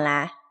真敢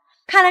来，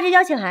看来这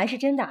邀请函是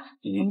真的。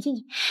我们进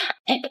去。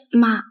哎，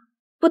妈，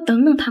不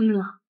等等他们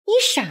了？你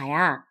傻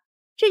呀？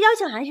这邀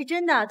请函是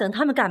真的，等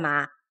他们干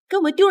嘛？给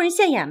我们丢人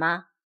现眼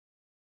吗？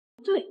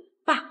对，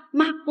爸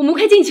妈，我们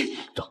快进去。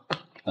走。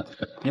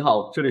你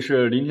好，这里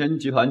是凌天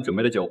集团准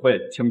备的酒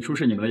会，请出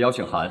示你们的邀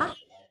请函。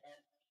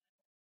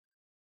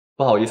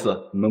不好意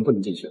思，你们不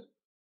能进去。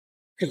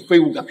这个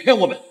废物敢骗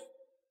我们！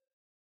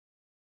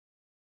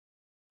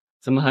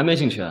怎么还没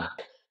进去啊？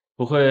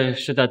不会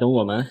是在等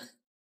我们？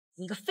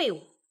你个废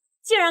物，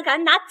竟然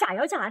敢拿假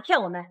邀请函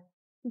骗我们！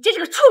你真是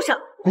个畜生！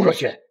顾若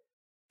雪，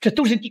这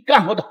都是你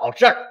干好的好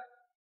事儿，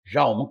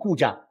让我们顾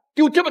家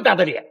丢这么大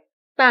的脸。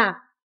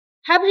爸，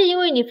还不是因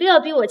为你非要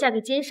逼我嫁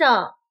给金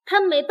少，他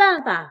们没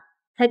办法，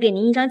才给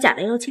您一张假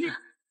的邀请函。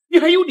你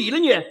还有理了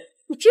你？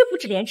你真不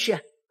知廉耻，不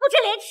知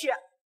廉耻，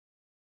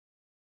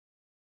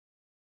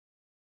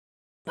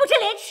不知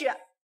廉耻！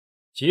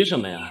急什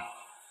么呀？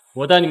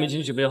我带你们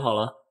进去不就好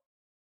了？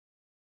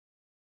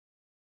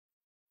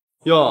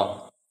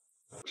哟，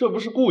这不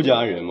是顾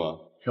家人吗？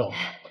哟，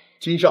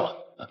金少，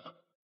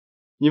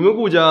你们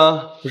顾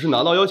家不是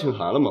拿到邀请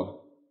函了吗？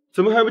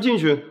怎么还不进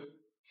去？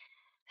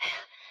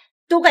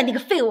都怪那个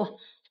废物，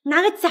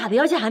拿个假的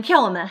邀请函骗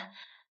我们。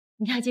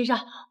你看金少，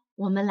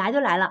我们来都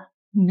来了，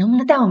你能不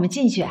能带我们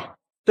进去？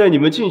带你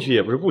们进去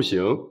也不是不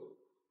行，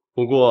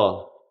不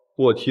过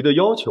我提的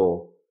要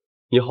求，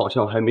你好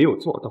像还没有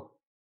做到。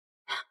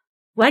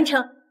完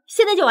成，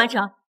现在就完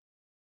成！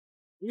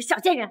你个小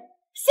贱人，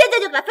现在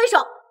就跟他分手，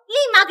立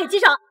马给金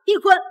少订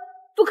婚！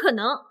不可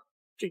能，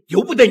这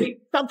由不得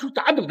你！当初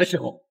打赌的时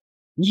候，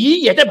你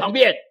也在旁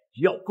边，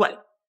要怪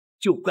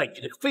就怪你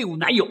这个废物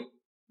男友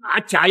拿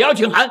假邀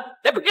请函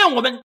来骗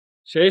我们。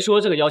谁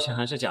说这个邀请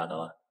函是假的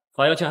了？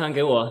把邀请函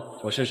给我，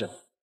我试试。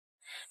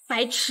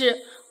白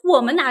痴，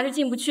我们拿着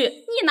进不去，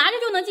你拿着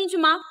就能进去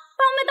吗？把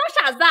我们当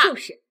傻子啊！就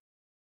是，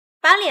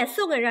把脸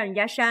送给让人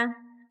家扇，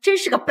真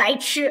是个白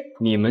痴。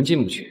你们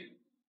进不去，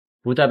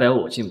不代表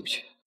我进不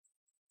去。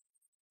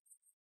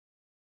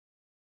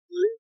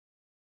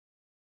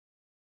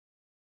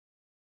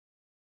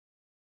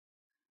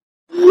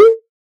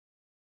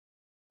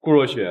顾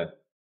若雪，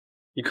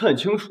你看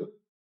清楚，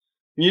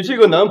你这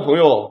个男朋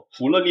友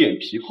除了脸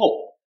皮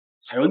厚，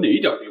还有哪一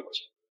点没有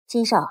钱？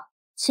金少，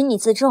请你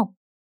自重。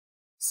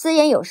思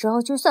妍有时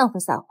候就算会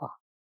撒谎，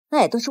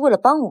那也都是为了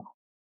帮我。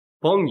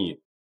帮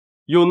你，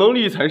有能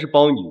力才是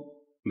帮你，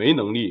没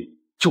能力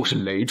就是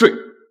累赘。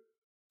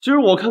今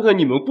儿我看看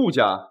你们顾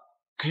家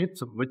该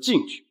怎么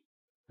进去。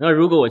那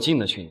如果我进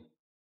得去，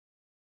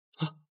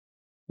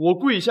我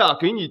跪下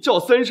给你叫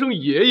3声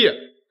爷爷。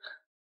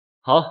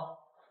好，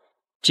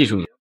记住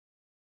你。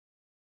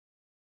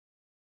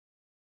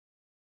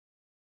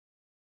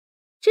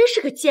真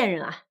是个贱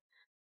人啊！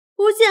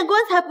不见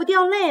棺材不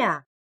掉泪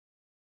啊！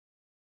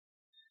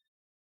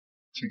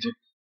请进。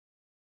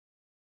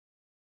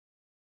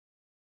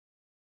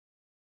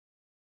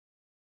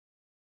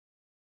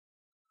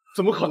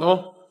怎么可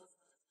能？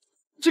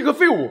这个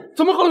废物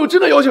怎么可能有真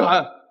的邀请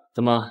函？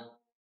怎么，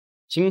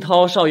金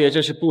涛少爷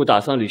这是不打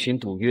算履行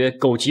赌约，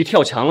狗急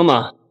跳墙了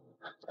吗？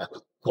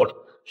过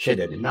了，现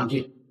在人当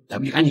近，咱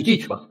们就赶紧进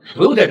去吧，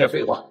不用在这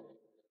废话。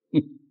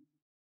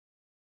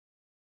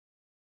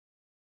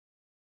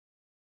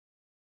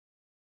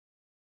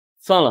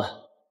算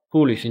了，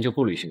不履行就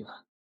不履行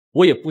了，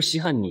我也不稀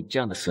罕你这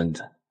样的孙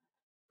子。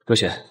若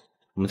雪，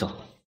我们走。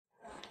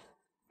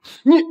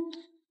你，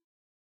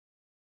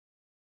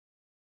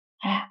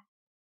哎，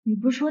你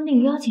不是说那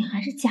个邀请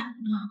函是假的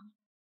吗？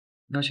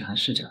邀请函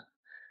是假的，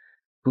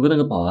不过那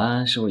个保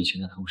安是我以前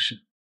的同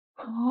事。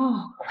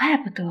哦，怪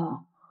不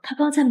得他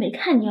刚才没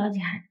看你邀请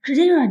函，直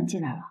接就让你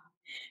进来了。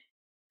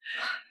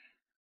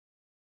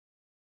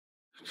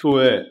诸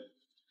位，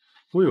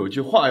我有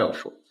句话要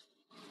说。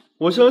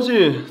我相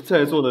信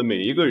在座的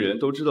每一个人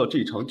都知道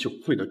这场酒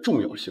会的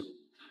重要性，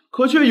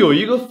可却有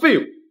一个废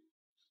物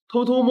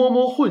偷偷摸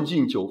摸混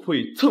进酒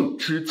会蹭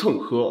吃蹭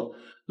喝，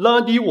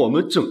拉低我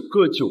们整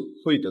个酒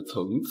会的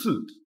层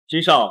次。金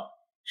少，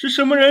是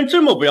什么人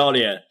这么不要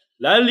脸，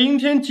来凌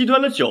天集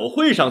团的酒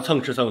会上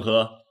蹭吃蹭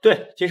喝？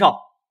对，金少，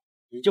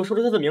你就说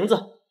出他的名字，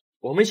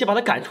我们先把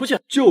他赶出去。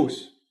就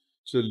是，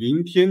这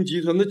凌天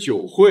集团的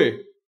酒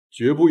会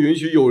绝不允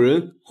许有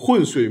人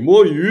浑水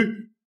摸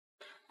鱼。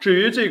至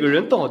于这个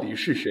人到底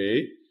是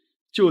谁，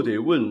就得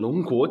问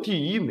龙国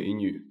第一美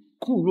女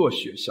顾若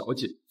雪小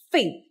姐。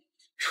废物，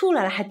出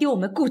来了还丢我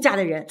们顾家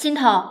的人！金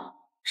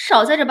涛，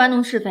少在这搬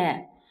弄是非。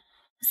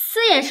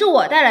思妍是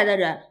我带来的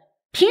人，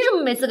凭什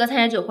么没资格参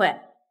加酒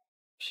会？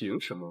凭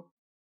什么？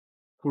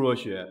顾若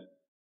雪，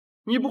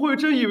你不会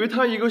真以为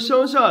他一个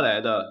乡下来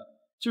的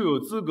就有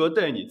资格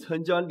带你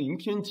参加凌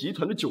天集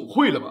团的酒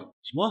会了吧？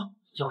什么？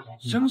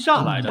乡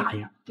下来的？大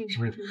爷，是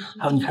不是？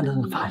还有你看他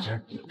那个发型，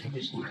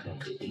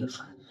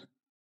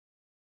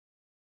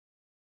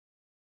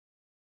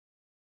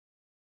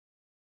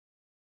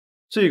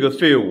这个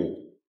废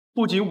物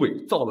不仅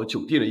伪造了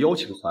酒店的邀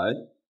请函，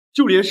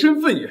就连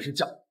身份也是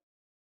假。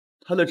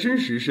他的真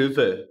实身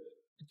份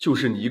就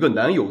是你一个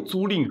男友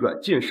租赁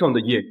软件上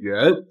的演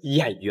员。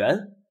演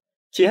员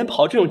竟然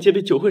跑这种街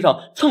边酒会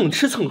上蹭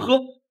吃蹭喝，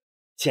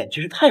简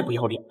直是太不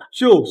要脸了。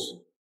就是，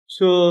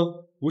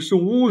这不是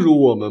侮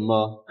辱我们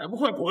吗？还不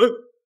快滚！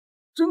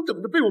真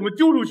等着被我们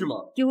丢出去吗？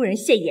丢人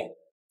现眼！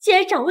竟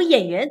然找个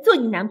演员做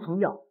你男朋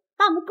友，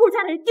把我们顾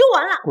家的人丢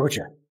完了。顾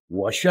雪，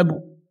我宣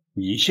布，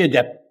你现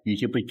在已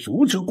经被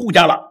逐出顾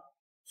家了。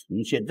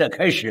从现在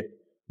开始，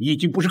你已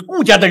经不是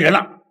顾家的人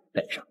了。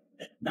带上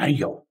男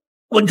友，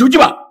滚出去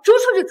吧！逐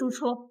出就逐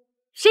出，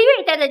谁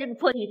愿意待在这个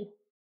破地方？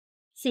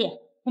四爷，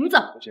我们走。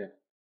不是，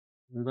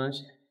没关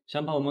系，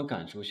想把我们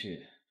赶出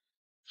去，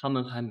他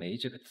们还没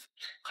这个资格。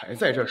还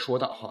在这说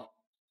大话，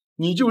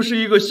你就是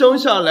一个乡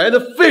下来的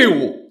废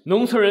物。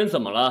农村人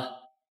怎么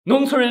了？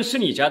农村人吃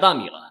你家大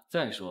米了。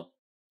再说，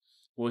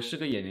我是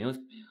个演员又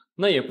怎么样？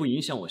那也不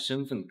影响我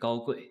身份高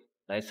贵，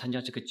来参加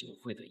这个酒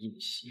会的宴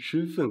席。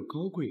身份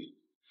高贵？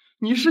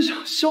你是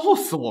想笑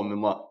死我们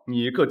吗？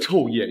你一个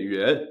臭演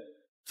员，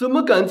怎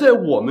么敢在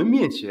我们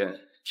面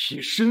前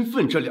提身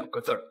份这2个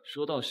字儿？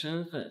说到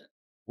身份，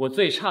我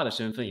最差的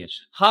身份也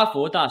是哈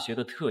佛大学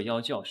的特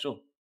邀教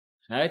授，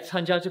来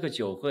参加这个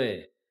酒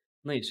会，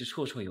那也是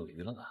绰绰有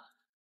余了吧？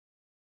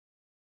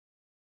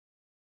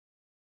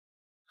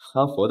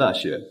哈佛大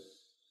学，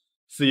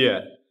四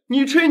爷，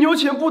你吹牛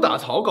前不打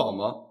草稿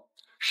吗？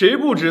谁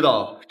不知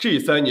道这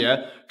3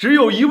年只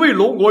有一位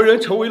龙国人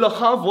成为了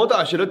哈佛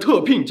大学的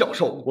特聘教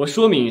授？我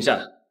说明一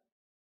下，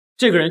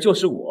这个人就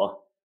是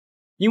我，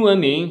英文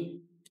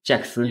名贾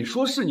克斯。你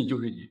说是你就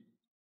是你，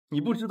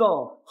你不知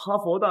道哈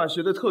佛大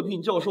学的特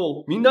聘教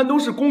授名单都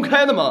是公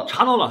开的吗？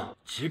查到了，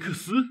杰克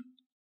斯，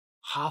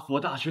哈佛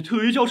大学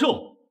特约教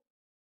授，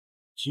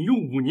仅用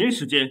5年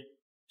时间，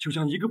就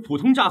将一个普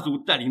通家族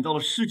带领到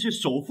了世界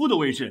首富的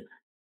位置，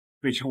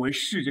被称为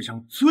世界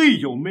上最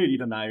有魅力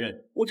的男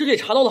人。我这里也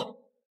查到了，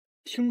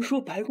听说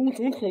白宫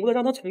总统为了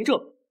让他从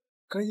政，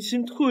甘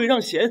心退位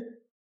让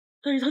贤，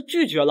但是他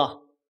拒绝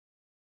了。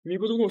美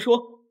国总统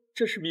说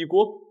这是美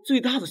国最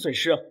大的损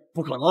失。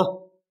不可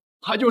能，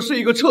他就是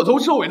一个彻头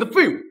彻尾的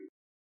废物。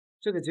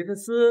这个杰克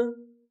斯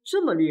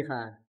这么厉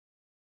害，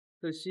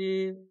可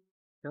惜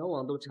全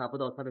网都查不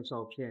到他的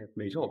照片。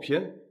没照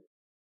片？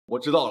我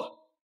知道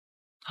了，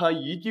他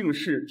一定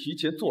是提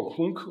前做了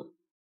功课，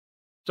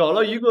找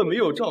了一个没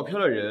有照片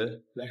的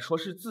人来说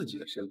是自己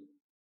的身份。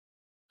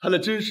他的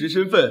真实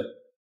身份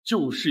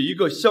就是一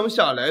个乡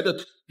下来的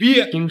土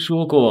鳖。听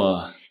说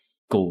过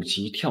狗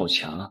急跳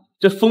墙，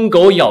这疯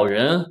狗咬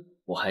人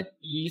我还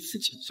第一次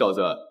见。小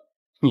子，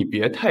你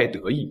别太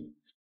得意。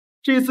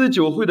这次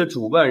酒会的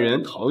主办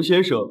人唐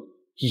先生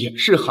也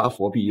是哈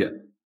佛毕业，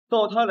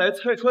到他来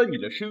拆穿你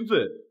的身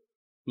份，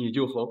你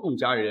就和顾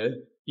家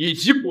人一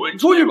起滚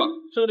出去吧。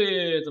这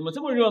里怎么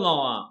这么热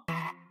闹啊？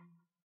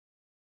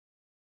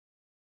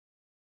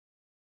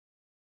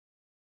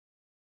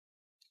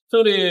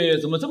这里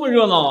怎么这么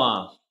热闹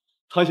啊？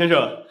唐先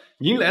生，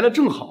您来的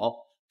正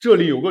好，这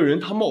里有个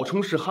人，他冒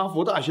充是哈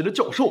佛大学的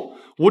教授，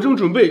我正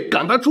准备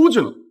赶他出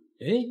去呢。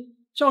哎，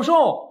教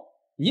授，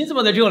你怎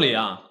么在这里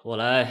啊？我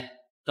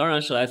当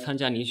然是来参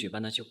加你举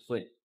办的酒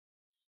会。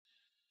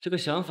这个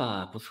想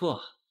法不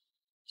错，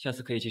下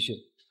次可以继续。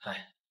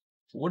哎，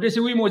我这些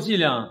微末伎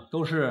俩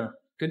都是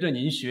跟着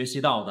您学习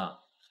到的。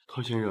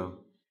唐先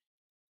生，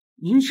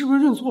您是不是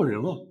认错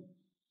人了？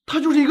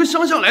他就是一个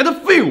乡下来的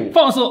废物。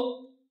放肆！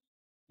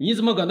你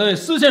怎么敢对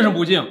司先生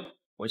不敬？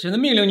我现在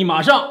命令你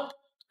马上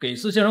给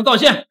司先生道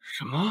歉。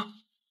什么？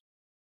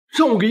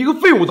让我给一个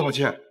废物道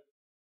歉？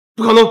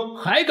不可能！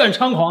还敢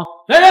猖狂！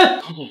来人！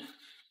唐总，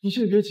你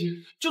先别急，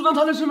就算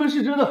他的身份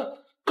是真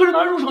的，可是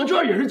他入场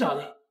券也是假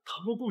的。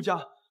他和顾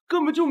家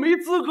根本就没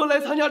资格来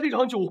参加这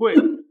场酒会。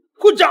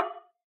混账！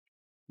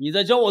你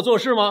在教我做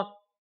事吗？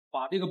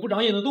把这个不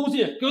长眼的东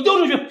西给我丢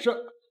出去！是。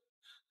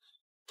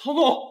唐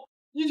总，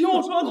你听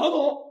我说啊，唐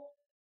总，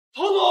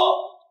唐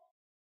总。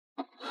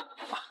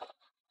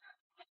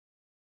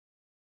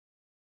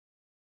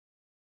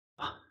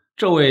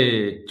这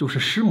位就是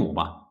师母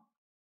吧？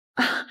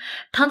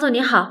唐总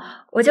您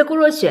好，我叫顾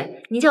若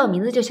雪，您叫我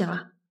名字就行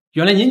了。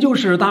原来您就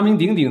是大名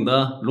鼎鼎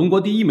的龙国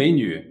第一美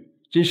女，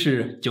真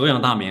是久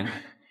仰大名。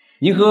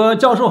您和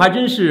教授还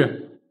真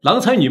是郎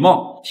才女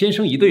貌，天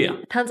生一对啊。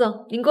唐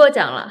总，您过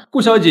奖了。顾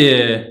小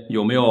姐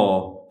有没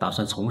有打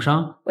算从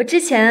商？我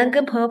之前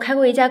跟朋友开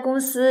过一家公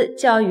司，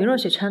叫云若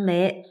雪传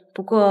媒，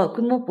不过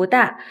规模不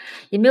大，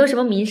也没有什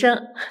么名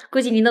声，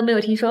估计您都没有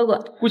听说过。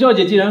顾小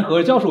姐既然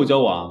和教授交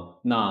往，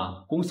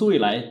那公司未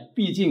来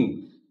必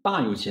定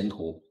大有前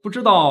途，不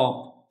知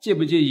道介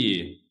不介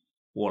意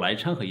我来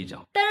掺和一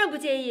脚？当然不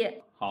介意。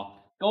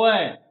好，各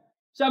位，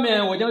下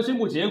面我将宣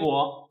布结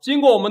果。经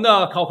过我们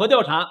的考核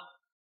调查，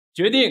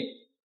决定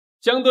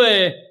将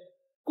对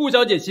顾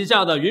小姐旗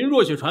下的云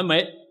若雪传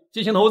媒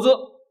进行投资。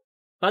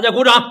大家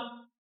鼓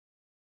掌。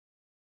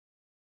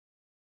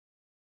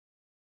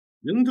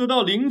能得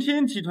到凌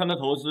天集团的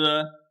投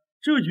资，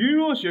这云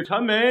若雪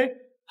传媒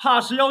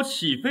怕是要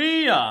起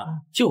飞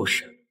呀！就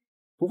是，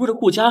不过这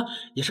顾家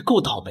也是够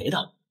倒霉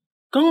的，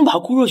刚把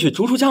顾若雪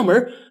逐出家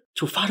门，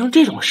就发生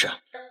这种事。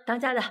当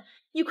家的，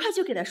你快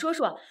去给他说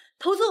说，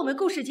投资我们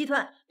顾氏集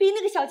团比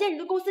那个小贱人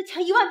的公司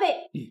强1万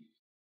倍。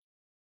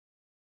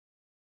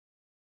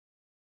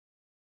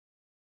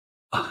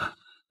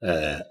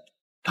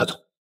唐总，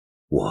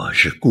我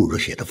是顾若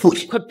雪的父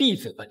亲。快闭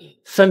嘴吧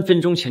你！3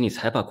分钟前你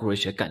才把顾若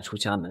雪赶出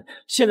家门，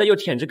现在又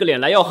舔着个脸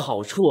来要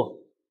好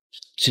处，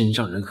真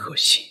让人恶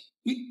心。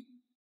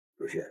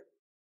若雪，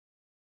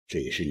这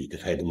也是你的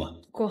态度吗？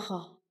郭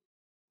浩，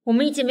我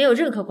们已经没有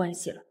任何关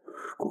系了。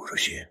顾若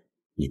雪，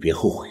你别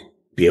后悔，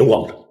别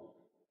忘了，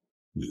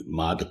你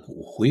妈的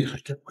骨灰还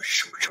在我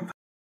手上呢。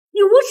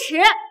你无耻！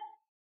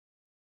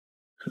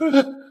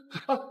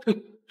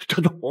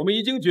陈总，我们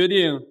已经决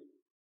定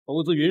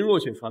投资云若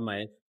雪传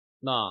媒，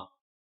那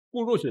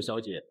顾若雪小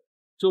姐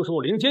就是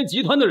我凌天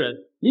集团的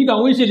人。你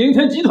敢威胁凌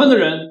天集团的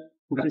人，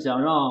不是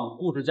想让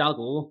顾氏家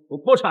族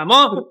破产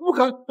吗？不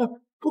敢，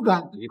不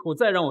敢。以后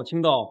再让我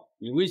听到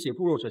你威胁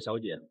顾若雪小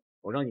姐，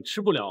我让你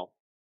吃不了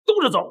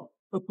兜着走。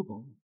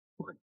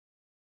不可以。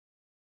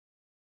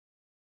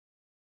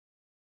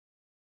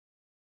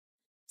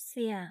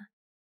思妍，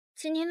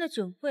今天的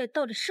酒会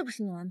到底是不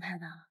是你安排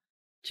的？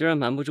既然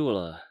瞒不住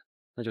了，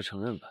那就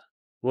承认吧。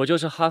我就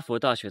是哈佛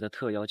大学的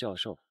特邀教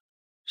授，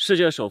世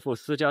界首富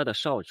私家的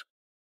少主，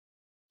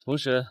同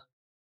时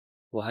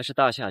我还是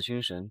大夏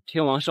军神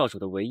天王少主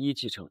的唯一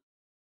继承人。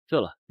对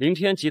了，凌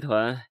天集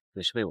团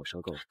也是被我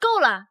收购的。够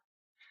了，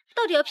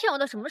到底要骗我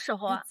到什么时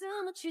候啊？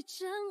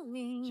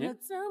行，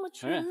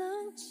承认，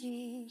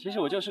其实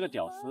我就是个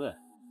屌丝。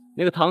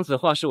那个唐子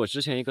画是我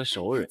之前一个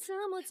熟人。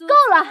够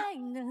了，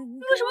你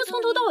为什么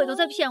从头到尾都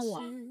在骗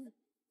我？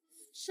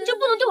你就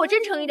不能对我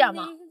真诚一点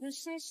吗？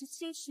思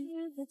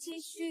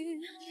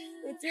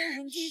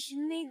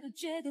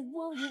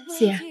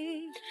妍，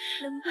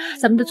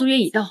咱们的租约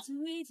已到，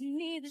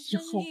以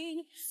后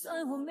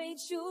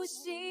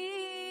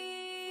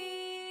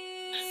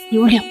你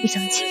我两不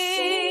相欠。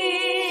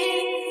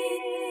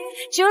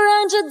就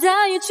让这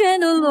大雨全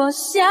都落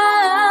下，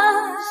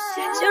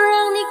就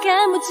让你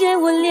看不见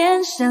我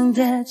脸上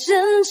的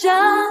挣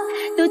扎，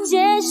都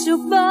结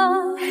束吧，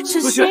痴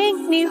心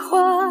迷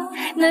惑。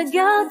那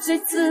个最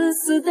自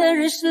私的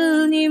人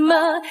是你吗？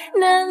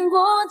难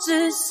过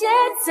只写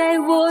在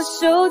我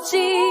手机，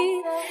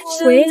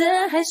真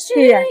的还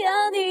需要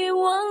你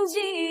忘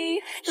记。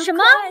什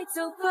么？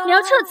你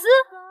要撤资？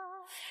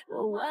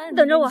你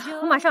等着我，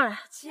我马上来。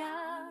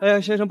哎呀，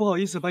先生，不好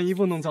意思，把衣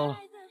服弄脏了。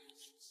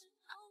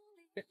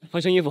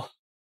换身衣服。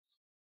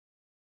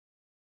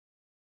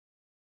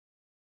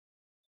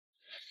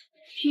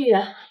玉，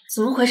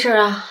怎么回事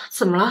啊？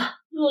怎么了？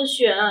若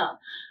雪，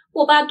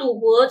我爸赌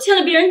博欠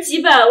了别人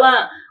几百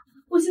万，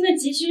我现在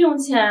急需用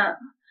钱，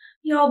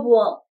要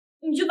不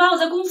你就把我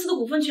在公司的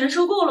股份全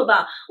收购了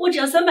吧，我只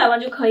要300万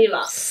就可以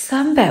了。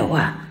300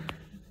万，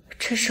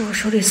这是我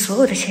手里所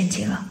有的现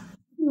金了。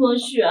若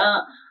雪，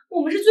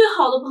我们是最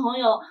好的朋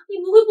友，你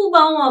不会不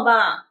帮我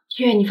吧？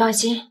月，你放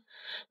心，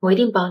我一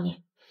定帮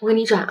你，我给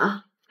你转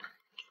啊。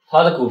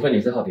他的股份你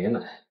最好别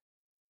买。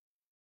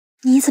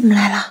你怎么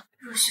来了？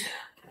若雪，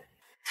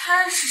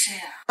他是谁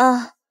呀？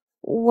啊，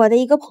我的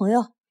一个朋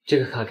友。这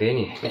个卡给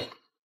你。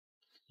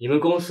你们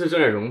公司正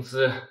在融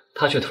资，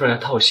他却突然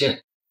套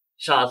现，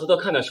傻子都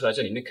看得出来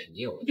这里面肯定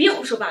有。你别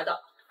胡说八道，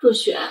若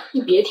雪，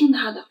你别听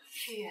他的。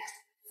月，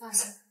放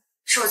心，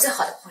是我最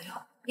好的朋友，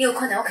你有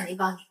困难我肯定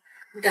帮你。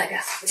你等着，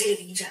我这里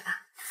给你转啊。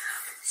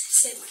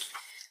谢谢你，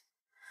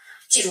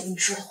记住我跟你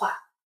说的话，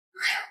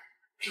还有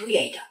离我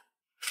远一点。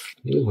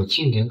离我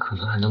近点，可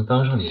能还能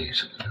帮上你点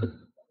什么呢？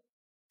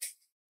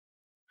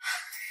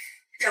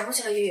转过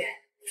去了，月月，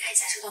你看一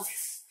下收到没？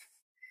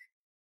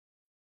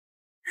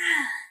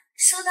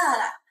收到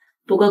了。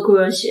不过顾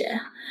若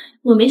雪，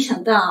我没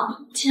想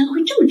到竟然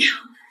会这么丑。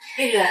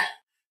月月，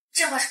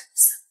这话什么意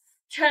思？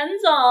陈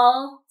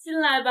总，进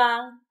来吧。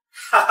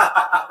哈哈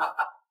哈哈哈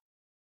哈！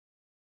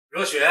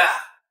若雪，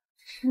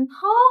陈涛，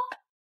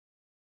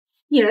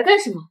你来干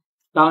什么？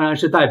当然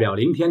是代表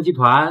凌天集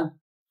团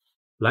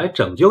来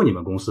拯救你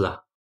们公司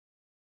啊！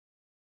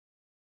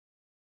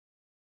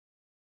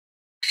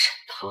陈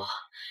涛，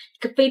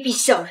你个卑鄙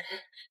小人，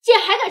竟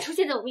然还敢出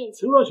现在我面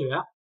前！陈若雪，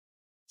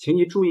请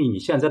你注意你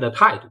现在的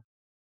态度，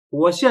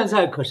我现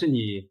在可是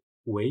你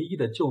唯一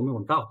的救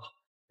命稻草。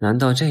难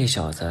道这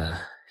小子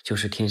就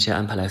是天蝎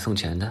安排来送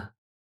钱的？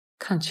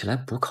看起来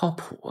不靠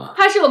谱啊！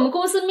他是我们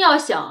公司庙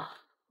小，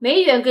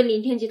没缘跟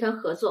凌天集团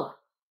合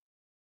作，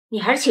你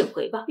还是请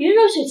回吧。云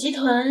若雪集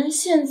团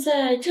现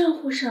在账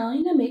户上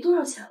应该没多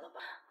少钱了吧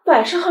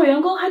？100号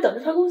员工还等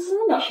着发工资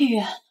呢。玉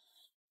圆，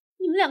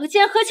你们两个竟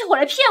然合起伙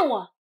来骗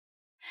我！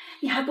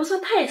你还不算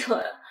太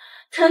蠢，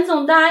陈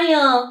总答应，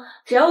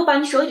只要我把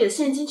你手里的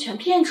现金全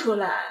骗出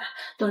来，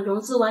等融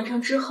资完成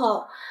之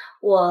后，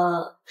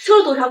我收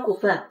了多少股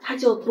份，他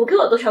就补给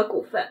我多少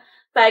股份。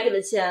白给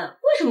的钱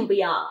为什么不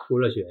要？顾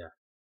若雪，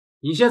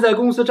你现在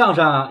公司账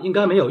上应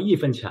该没有1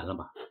分钱了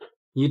吧？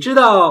你知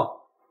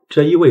道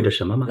这意味着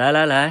什么吗？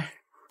来，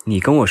你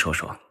跟我说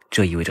说，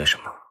这意味着什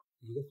么？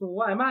你个送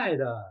外卖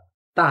的，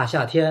大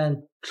夏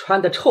天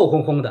穿得臭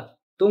烘烘的，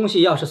东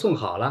西要是送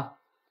好了，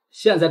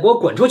现在给我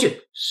滚出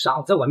去，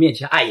少在我面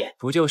前碍眼。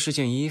不就是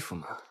件衣服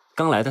吗？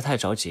刚来的太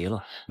着急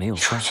了，没有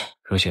穿。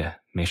若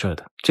雪，没事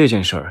的，这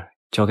件事儿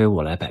交给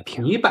我来摆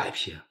平。你摆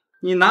平？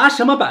你拿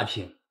什么摆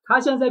平？他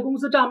现在公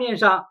司账面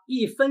上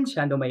1分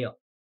钱都没有，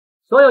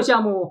所有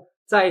项目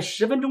在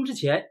10分钟之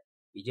前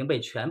已经被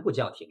全部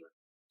叫停了。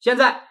现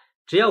在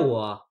只要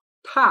我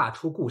踏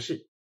出故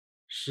事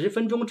，10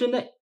分钟之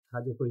内，他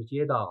就会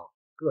接到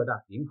各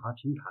大银行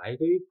平台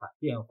追款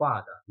电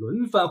话的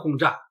轮番轰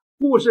炸，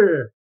故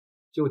事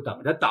就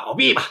等着倒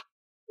闭吧。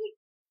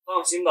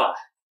放心吧，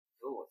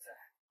有我在，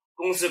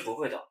公司不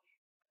会倒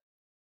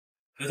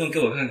闭。合同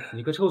给我看看。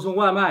你个臭送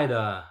外卖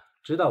的，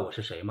知道我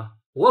是谁吗？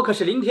我可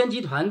是凌天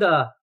集团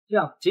的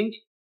项目经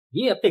理，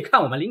你也配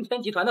看我们凌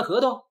天集团的合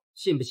同？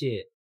信不信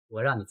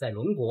我让你在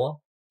龙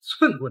国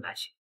寸步难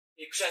行？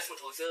你不是来送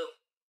投资的吗？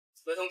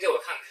合同给我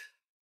看看，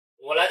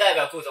我来代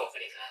表顾总和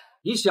你看。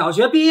你小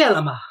学毕业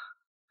了吗？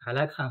还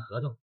来看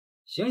合同？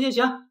行，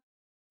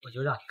我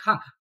就让你看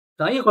看。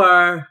等一会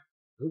儿，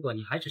如果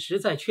你还是实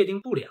在确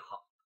定不了，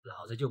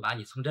老子就把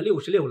你从这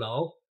66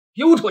楼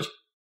丢出去。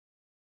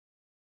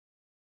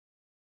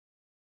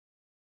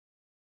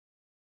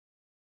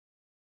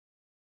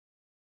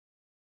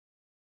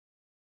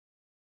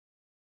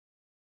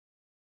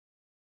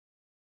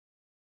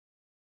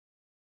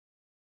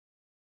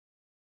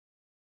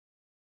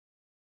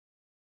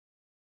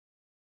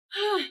哎，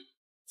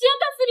竟然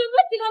敢撕领队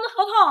集团的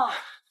合同！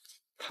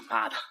他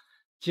妈的，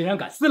竟然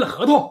敢撕了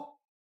合同，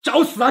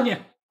找死啊你！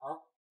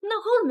闹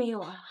够了没有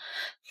啊？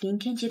林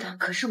天集团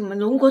可是我们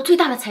龙国最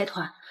大的财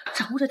团，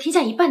掌握着天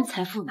下1半的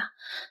财富呢，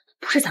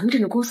不是咱们这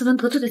种公司能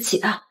得罪得起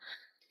的。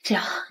这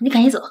样，你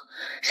赶紧走，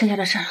剩下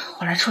的事儿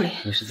我来处理。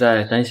你是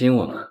在担心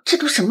我吗？这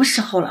都什么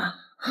时候了，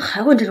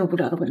还问这种无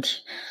聊的问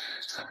题？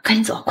赶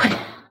紧走，快点！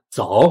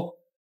走？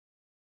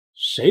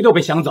谁都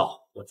别想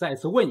走！我再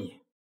次问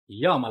你，你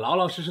要么老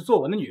老实实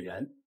做我的女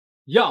人，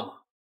要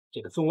么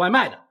这个送外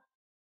卖的，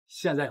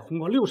现在红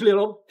光66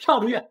楼跳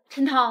出去！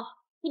陈涛，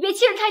你别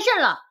欺人太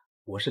甚了！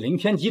我是凌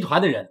天集团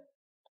的人，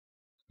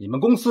你们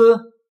公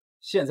司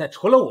现在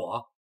除了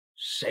我，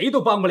谁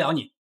都帮不了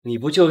你。你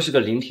不就是个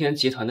凌天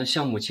集团的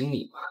项目经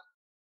理吗？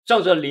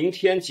仗着凌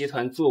天集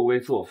团作威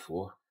作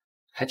福，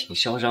还挺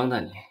嚣张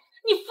的你。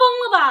你疯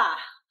了吧？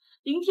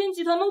凌天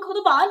集团门口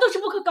的保安都是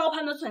不可高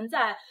攀的存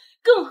在，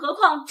更何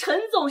况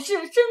陈总是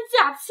身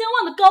价千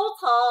万的高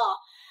层。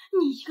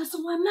你一个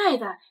送外卖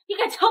的，你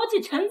敢瞧不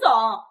起陈总？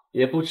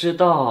也不知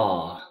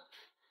道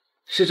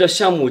是这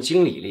项目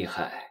经理厉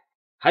害，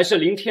还是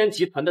凌天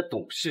集团的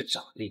董事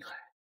长厉害。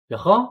哟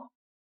呵，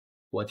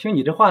我听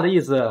你这话的意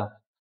思，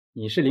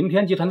你是凌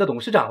天集团的董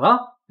事长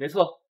了？没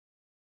错，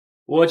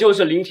我就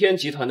是凌天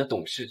集团的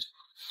董事长。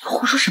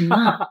胡说什么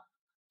啊？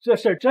这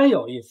事儿真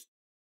有意思，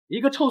一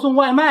个臭送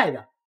外卖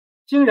的，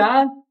竟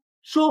然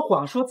说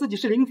谎说自己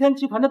是凌天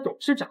集团的董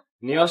事长。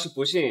你要是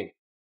不信，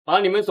把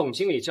你们总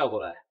经理叫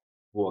过来，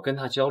我跟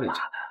他交流。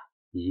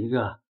一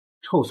个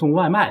臭送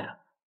外卖的，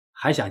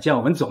还想见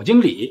我们总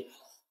经理，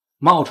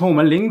冒充我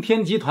们凌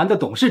天集团的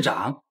董事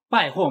长，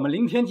败坏我们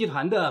凌天集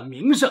团的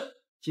名声。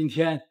今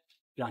天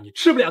让你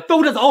吃不了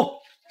兜着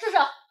走。住手！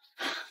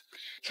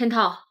陈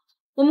涛，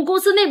我们公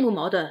司内部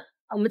矛盾，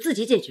我们自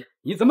己解决。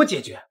你怎么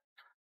解决？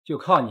就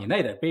靠你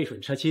那点杯水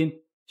车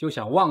薪，就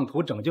想妄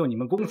图拯救你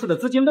们公司的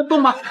资金漏洞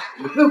吗？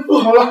不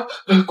好了，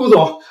顾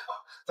总，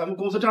咱们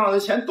公司账上的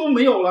钱都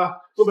没有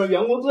了，后边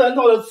员工自然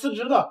闹着辞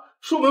职呢，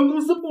说我们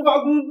公司不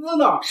发工资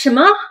呢。什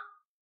么？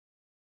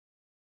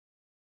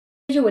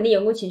这是稳定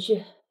员工情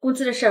绪，工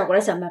资的事儿我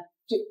来想办法。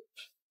这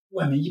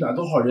外面100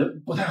多号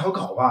人不太好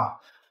搞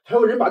吧？还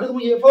有人把这东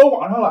西发到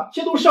网上了，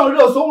现在都上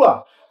热搜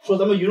了，说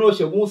咱们云若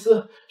雪公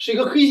司是一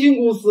个黑心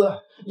公司，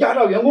压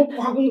榨员工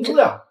不发工资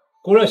呀。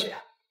顾热雪，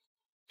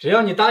只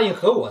要你答应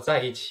和我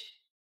在一起，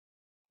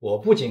我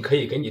不仅可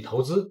以给你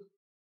投资，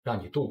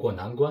让你渡过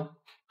难关，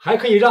还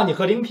可以让你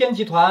和凌天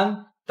集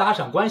团搭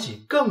上关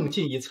系更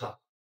进一层。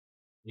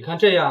你看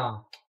这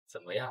样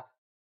怎么样？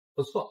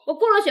不错。我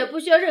顾若雪不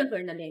需要任何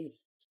人的怜悯。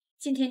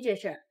今天这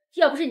事儿，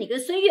要不是你跟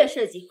孙悦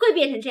设计，会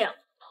变成这样。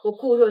我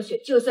顾若雪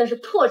就算是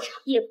破产，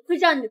也不会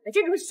让你们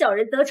这种小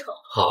人得逞。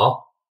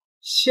好，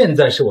现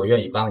在是我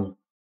愿意帮你。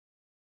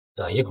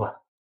等一会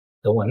儿，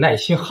等我耐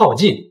心耗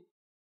尽，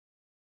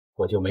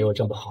我就没有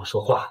这么好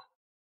说话了。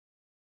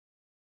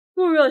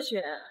顾若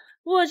雪，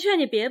我劝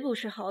你别不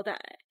识好歹。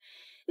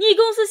你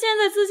公司现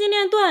在资金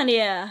链断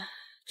裂，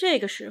这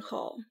个时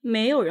候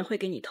没有人会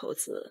给你投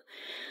资，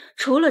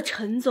除了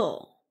陈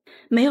总，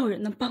没有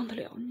人能帮得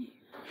了你。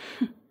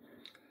哼。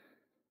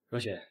若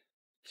雪，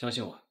相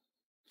信我，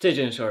这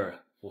件事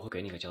儿我会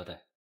给你个交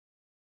代。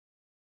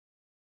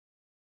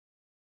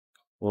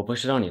我不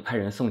是让你派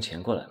人送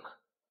钱过来吗？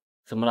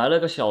怎么来了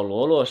个小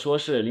喽啰，说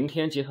是凌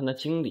天集团的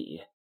经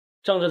理，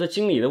仗着这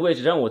经理的位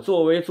置让我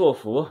作威作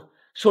福，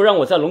说让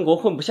我在龙国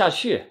混不下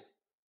去，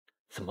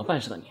怎么办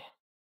事的你？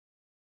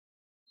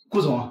顾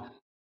总，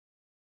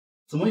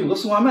怎么有个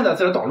送外卖的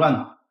在这捣乱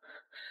呢？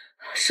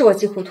是我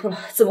记糊涂了，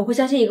怎么会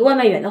相信一个外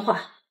卖员的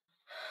话？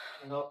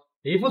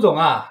李副总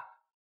啊，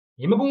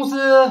你们公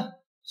司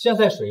现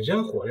在水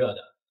深火热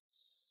的，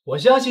我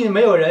相信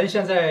没有人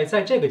现在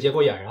在这个节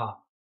骨眼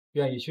上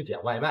愿意去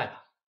点外卖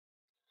吧。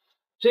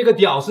这个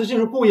屌丝就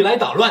是故意来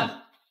捣乱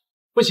的，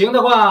不行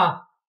的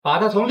话，把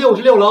他从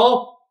66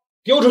楼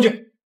丢出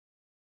去。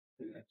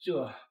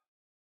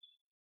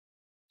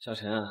小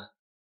陈啊，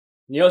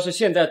你要是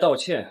现在道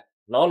歉，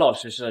老老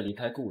实实的离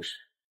开顾氏，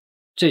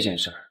这件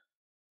事儿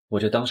我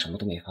就当什么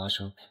都没发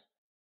生，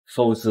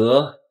否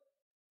则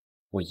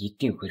我一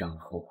定会让你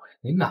后悔。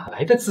你哪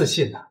来的自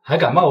信呢？还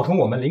敢冒充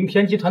我们凌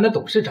天集团的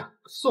董事长，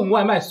送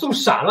外卖送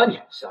傻了你！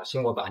小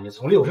心我把你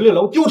从66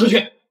楼丢出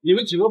去！你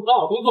们几个不好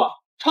好工作，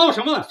吵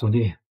什么呢？总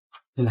经理，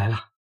您来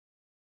了。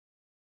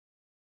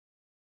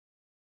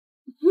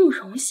慕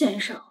容先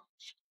生，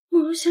慕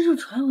容先生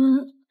传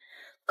闻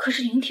可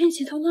是凌天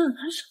集团的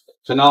暗手。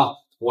陈涛，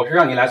我是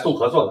让你来送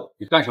合作的，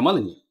你干什么呢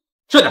你？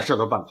这点事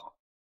都办不好。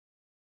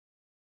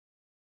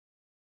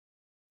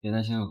别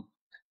担心，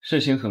事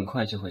情很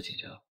快就会解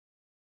决了。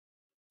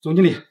总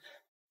经理，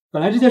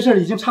本来这件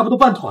事已经差不多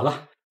办妥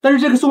了，但是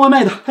这个送外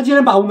卖的他竟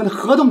然把我们的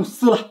合同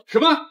撕了。什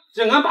么？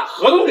竟然把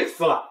合同给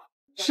撕了？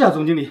是啊，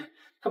总经理，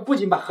他不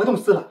仅把合同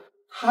撕了，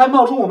他还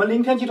冒充我们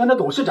凌天集团的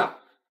董事长。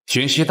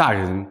天蝎大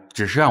人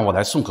只是让我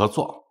来送合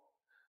作，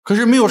可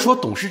是没有说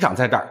董事长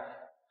在这儿。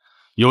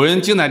有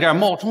人竟在这儿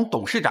冒充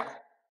董事长，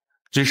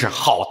真是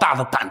好大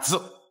的胆子！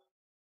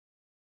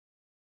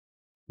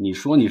你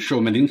说你是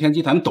我们凌天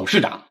集团的董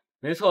事长？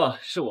没错，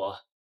是我，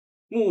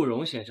慕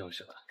容先生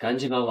是吧？赶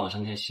紧把网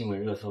上那些新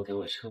闻热搜给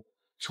我撤，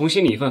重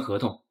新拟一份合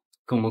同，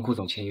跟我们顾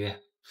总签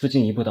约，资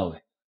金一步到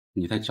位。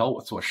你在找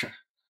我做事？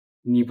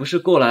你不是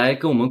过来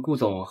跟我们顾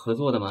总合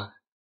作的吗？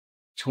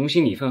重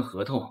新拟份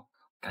合同，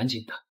赶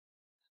紧的。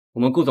我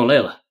们顾总累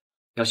了，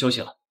要休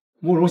息了。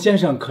慕容先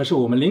生可是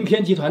我们凌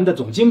天集团的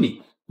总经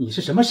理，你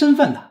是什么身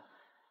份呢？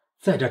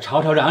在这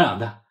吵吵嚷嚷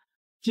的，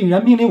竟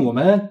然命令我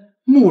们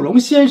慕容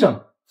先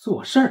生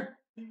做事儿。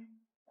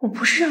我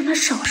不是让他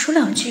少说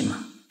两句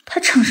吗？他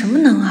逞什么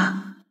能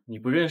啊？你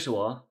不认识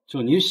我？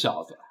就你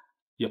小子，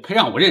也配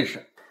让我认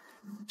识？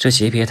这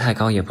级别太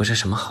高也不是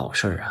什么好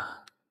事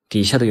啊，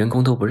底下的员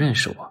工都不认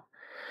识我。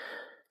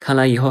看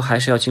来以后还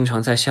是要经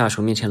常在下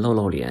属面前露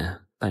露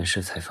脸，办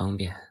事才方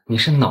便。你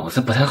是脑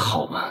子不太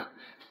好吗？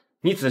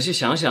你仔细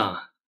想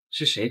想，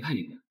是谁派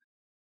你的？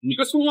你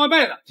个送外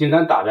卖的，竟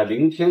然打着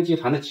凌天集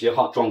团的旗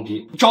号装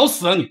逼，你找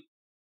死啊你！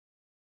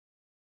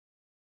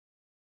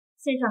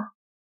先生，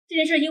这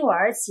件事因我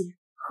而起，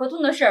合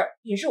同的事儿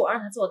也是我让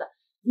他做的，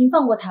您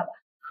放过他吧。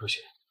若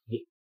雪，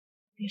你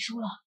别说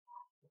了。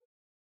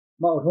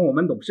冒充我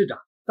们董事长，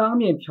当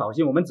面挑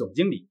衅我们总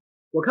经理，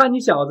我看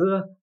你小子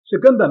是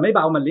根本没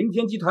把我们凌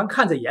天集团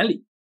看在眼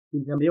里。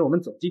今天没有我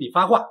们总经理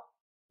发话，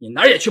你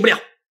哪儿也去不了。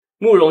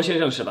慕容先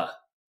生是吧？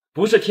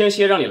不是天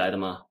蝎让你来的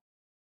吗？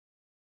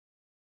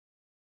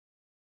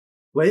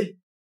喂，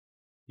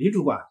林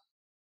主管，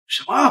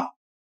什么？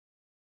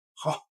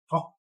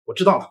好，我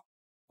知道了。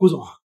顾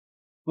总，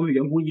我们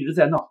员工一直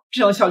在闹，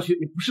这样下去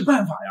也不是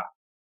办法呀。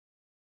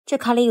这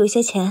卡里有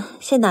些钱，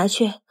先拿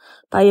去，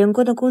把员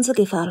工的工资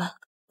给发了，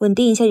稳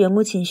定一下员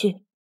工情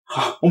绪。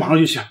好，我马上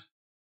就去。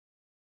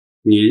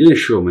你认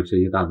识我们这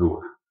些大众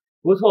啊？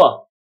不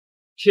错，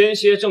天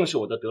蝎正是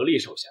我的得力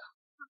手下。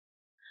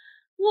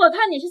我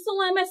看你是送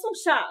外卖送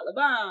傻了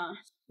吧？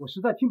我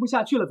实在听不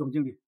下去了，总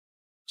经理，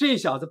这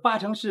小子八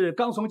成是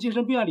刚从精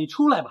神病院里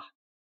出来吧？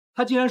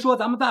他竟然说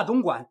咱们大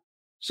总管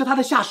是他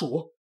的下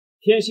属。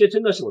天蝎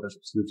真的是我的手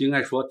下，你应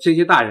该说天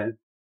蝎大人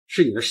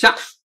是你的下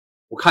属。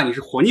我看你是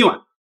活腻歪。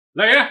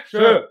来人，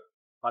是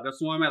把这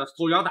送外卖的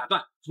手脚打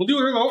断，从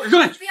6人楼扔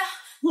下去。不要，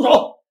住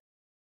手！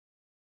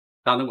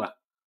大总管，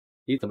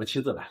你怎么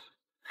亲自来了？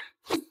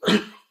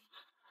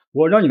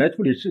我让你来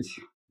处理事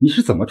情，你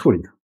是怎么处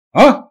理的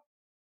啊？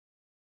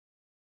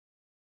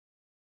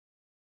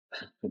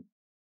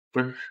不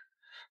是，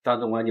大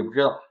总管，你不知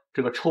道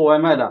这个臭外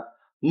卖的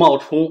冒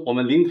充我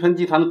们凌天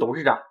集团的董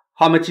事长，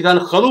把我们集团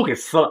的合同给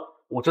撕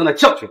了，我正在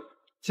教训。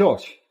教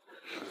训？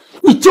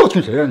你教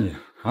训谁啊你？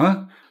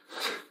啊？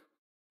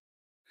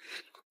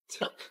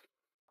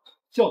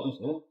教训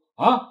谁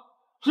啊？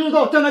知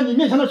道站在你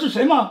面前的是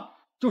谁吗？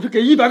就是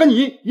给100个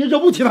你也惹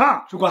不起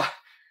他。主管，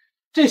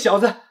这小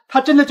子他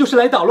真的就是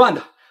来捣乱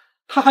的，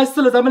他还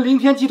撕了咱们凌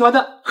天集团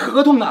的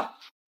合同呢。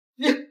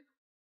你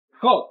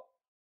告诉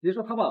别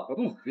说他把合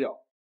同撕掉，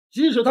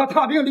即使他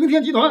踏并凌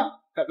天集团，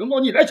还轮到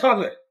你来插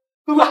嘴。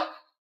主管，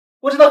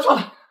我知道错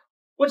了，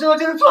我知道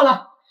真的错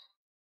了。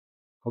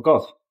我告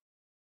诉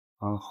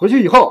你啊，回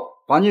去以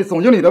后把你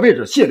总经理的位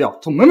置卸掉，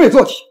从门卫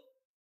做起。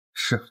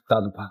是，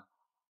大总管，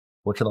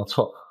我知道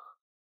错了。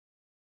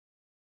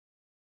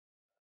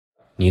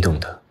你懂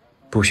的，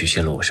不许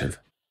泄露我身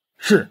份。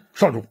是，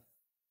少主。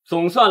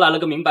总算来了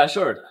个明白事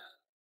儿的。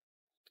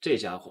这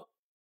家伙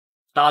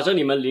打着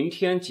你们凌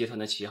天集团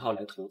的旗号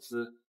来投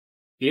资，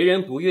别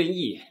人不愿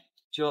意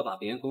就要把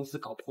别人公司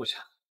搞破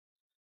产，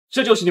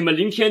这就是你们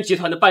凌天集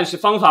团的办事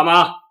方法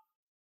吗？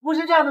不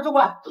是这样的，主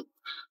管。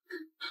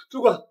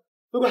主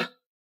管，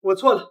我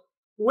错了，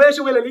我也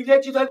是为了凌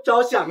天集团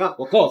着想啊。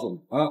我告诉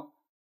你啊，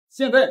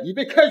现在你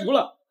被开除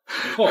了，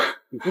以后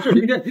你不是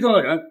凌天集团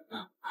的人。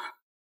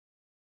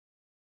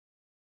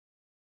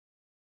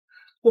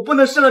我不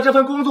能失了这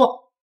份工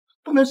作，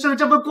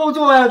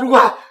啊，主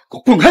管！给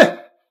我滚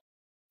开！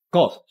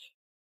告诉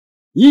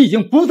你，你已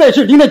经不再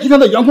是凌天集团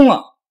的员工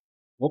了。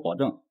我保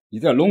证你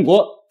在龙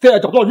国再也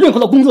找不到任何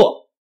的工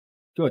作，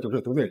这就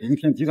是得罪凌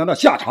天集团的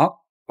下场。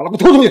把他给我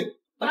拖出去！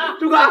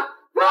主管！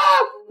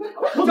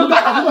主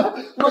管！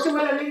我是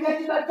为了凌天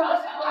集团着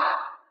想啊！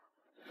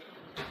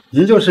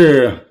您就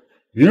是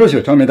云若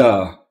雪传媒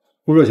的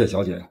顾若雪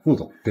小姐，顾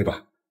总对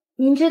吧？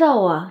您知道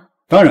我？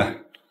当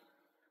然，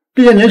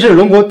毕竟您是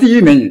龙国第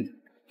1美女，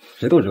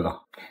谁都知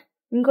道。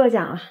您过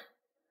奖了。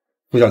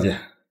顾小姐，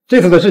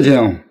这次的事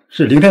情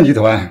是凌天集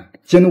团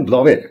监督不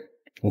到位，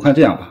我看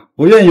这样吧，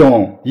我愿意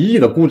用1亿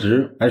的估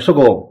值来收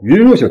购云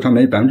若雪传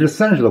媒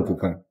30%的股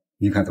份，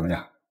您看怎么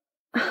样？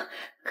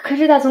可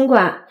是大总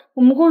管，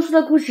我们公司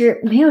的估值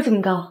没有这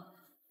么高。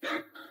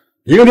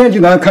凌天集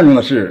团看重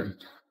的是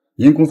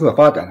您公司的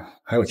发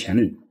展还有潜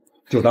力，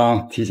就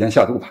当提前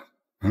下注吧。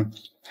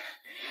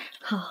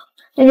好，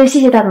那就谢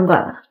谢大总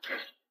管了。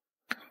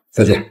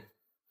再见。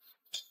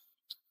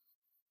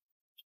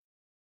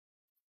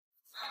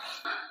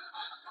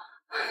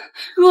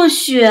若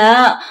雪，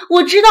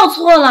我知道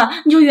错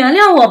了，你就原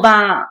谅我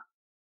吧。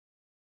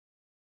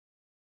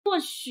若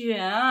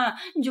雪，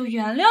你就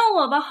原谅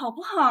我吧，好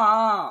不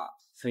好？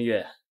孙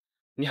悦，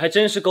你还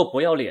真是够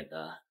不要脸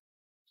的。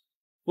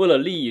为了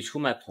利益出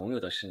卖朋友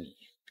的是你，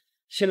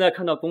现在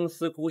看到公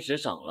司估值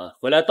涨了，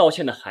回来道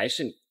歉的还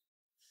是你，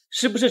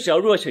是不是只要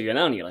若雪原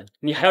谅你了，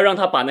你还要让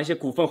她把那些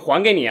股份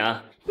还给你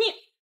啊？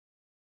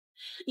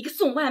你个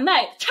送外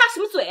卖插什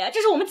么嘴啊？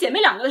这是我们姐妹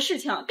两个的事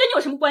情，跟你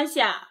有什么关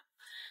系啊？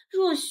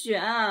若雪，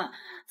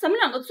咱们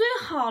两个最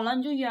好了，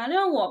你就原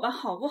谅我吧，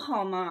好不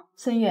好嘛？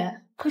孙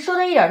悦，他说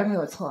的一点都没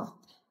有错，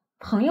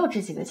朋友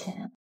值几个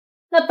钱？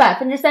那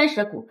30%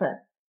的股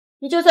份，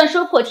你就算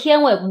说破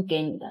天，我也不会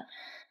给你的。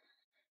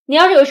你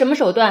要是有什么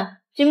手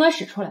段，尽管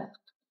使出来。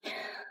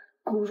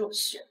顾若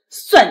雪，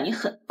算你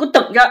狠，给我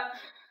等着！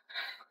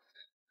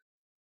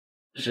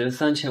值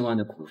3000万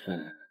的股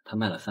份，他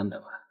卖了300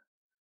万，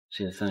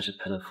这也算是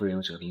赔了夫人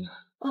又折兵啊。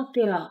哦，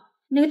对了，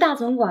那个大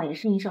总管也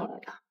是你找来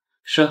的。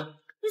是啊。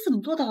你怎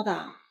么做到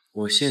的？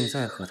我现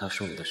在和他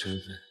说我的身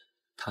份，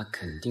他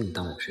肯定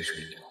当我是水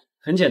牛。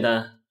很简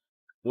单，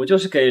我就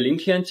是给凌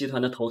天集团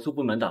的投诉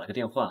部门打了个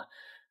电话，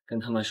跟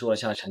他们说了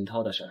下陈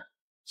涛的事儿。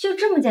就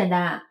这么简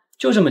单？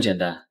就这么简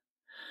单。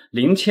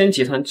凌天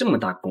集团这么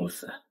大公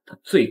司，他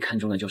最看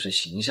重的就是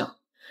形象。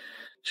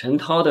陈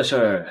涛的事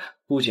儿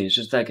不仅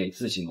是在给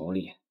自己谋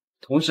利，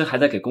同时还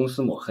在给公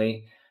司抹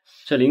黑。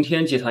这凌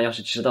天集团要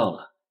是知道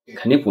了，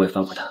肯定不会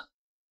放过他。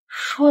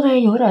说的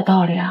也有点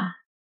道理啊。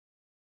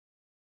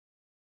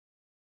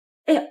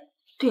哎呀，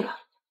对了，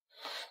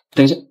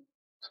等一下，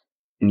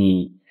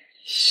你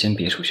先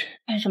别出去。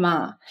干什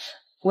么？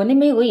我那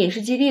边有个影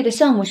视基地的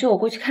项目，需要我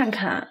过去看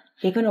看，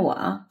别跟着我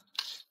啊。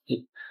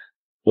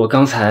我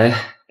刚才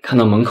看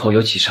到门口有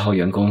几十号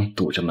员工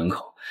堵着门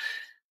口，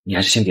你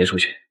还是先别出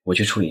去，我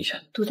去处理一下。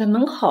堵在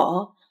门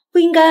口？不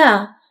应该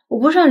啊！我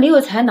不是让李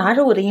有才拿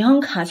着我的银行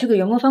卡去给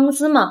员工发工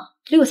资吗？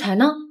李有才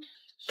呢？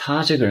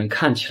他这个人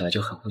看起来就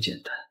很不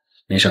简单。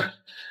没事儿，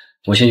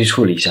我先去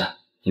处理一下，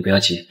你不要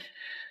急。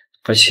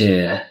而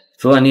且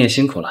昨晚你也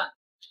辛苦了，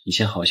你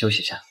先好好休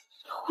息一下。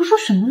胡说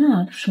什么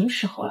呢？都什么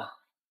时候了？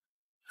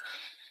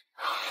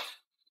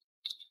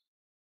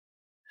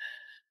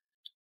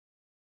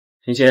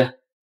婷姐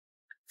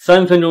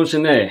，3分钟之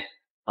内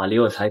把李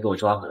有才给我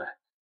抓回来。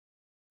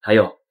还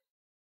有，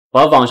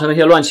把网上那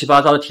些乱七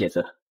八糟的帖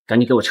子赶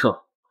紧给我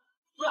撤。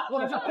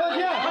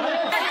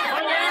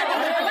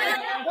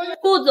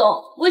顾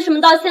总，为什么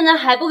到现在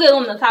还不给我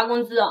们发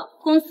工资？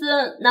公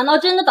司难道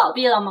真的倒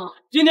闭了吗？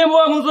今天不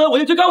发工资，我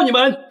就去告你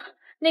们！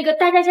那个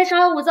大家先稍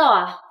安勿躁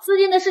啊，资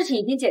金的事情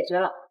已经解决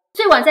了，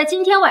最晚在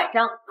今天晚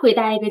上会给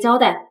大家一个交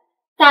代。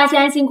大家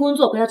先安心工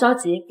作，不要着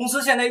急。公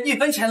司现在1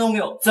分钱都没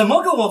有，怎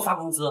么给我们发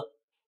工资？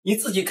你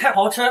自己开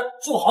豪车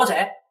住豪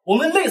宅，我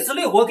们累死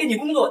累活给你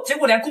工作，结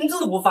果连工资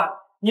都不发，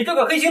你这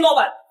个黑心老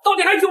板到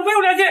底还有没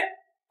有良心？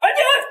安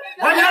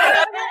静！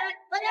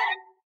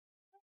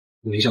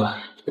你没事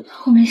吧？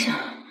我没事。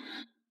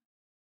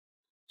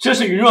这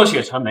是云若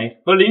雪传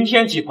媒和凌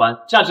天集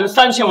团价值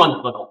3000万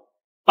的合同，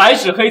白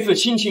纸黑字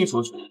清清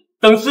楚楚。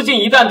等资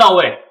金一旦到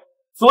位，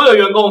所有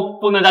员工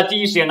都能在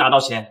第一时间拿到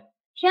钱。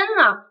天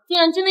哪，竟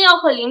然真的要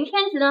和凌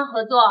天集团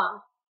合作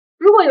啊！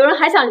如果有人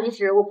还想离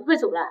职，我不会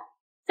阻拦。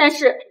但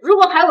是如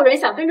果还有人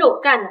想跟着我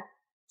干呢，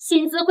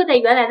薪资会在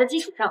原来的基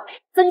础上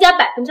增加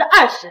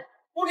20%。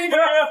不离职，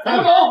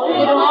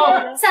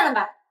散了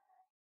吧。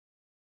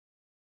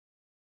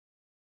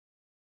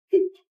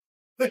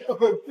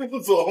顾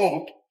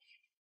总，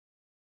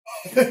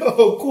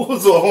顾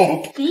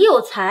总，李有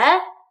才，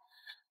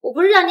我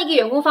不是让你给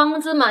员工发工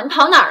资吗？你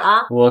跑哪儿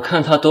了？我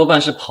看他多半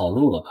是跑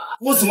路了吧。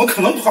我怎么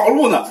可能跑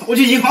路呢？我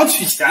去银行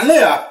取钱了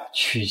呀。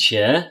取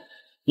钱？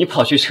你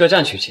跑去车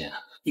站取钱啊？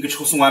你个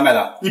臭送外卖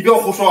的，你不要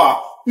胡说啊！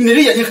你哪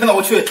只眼睛看到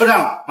我去车站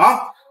了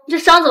啊？你这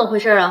伤怎么回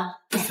事啊？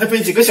刚才被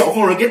几个小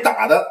混混给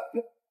打的。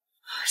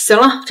行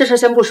了，这事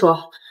先不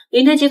说。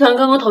凌天集团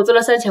刚刚投资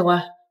了3000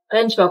万，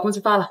赶紧去把工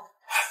资发了。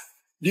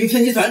凌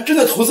天集团真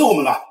的投资我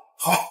们了，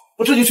好，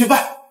我这就去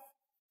办。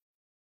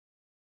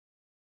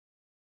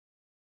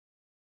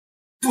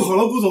不好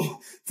了，顾总，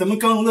咱们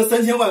刚融的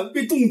3000万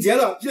被冻结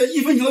了，现在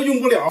1分钱都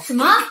用不了。什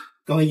么？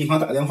刚刚银行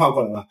打电话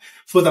过来了，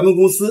说咱们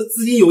公司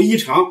资金有异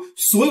常，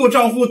所有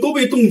账户都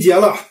被冻结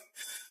了。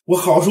我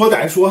好说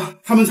歹说，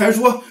他们才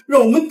说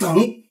让我们等，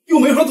又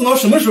没说等到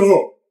什么时候。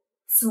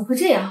怎么会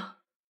这样？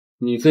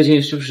你最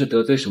近是不是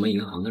得罪什么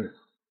银行的人？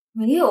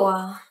没有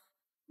啊，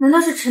难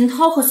道是陈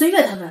涛和孙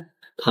悦他们？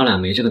他俩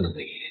没这个能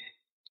力。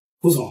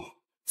顾总，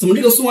怎么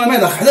这个送外卖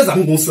的还在咱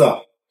们公司啊？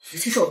这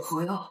是我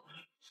朋友，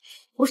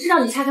不是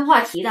让你岔开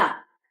话题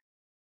的。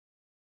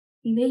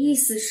你的意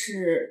思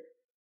是，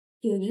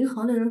有银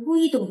行的人故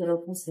意冻结了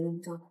公司的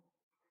账户？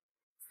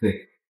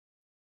对。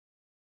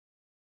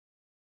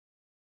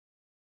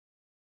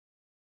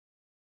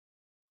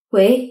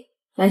喂，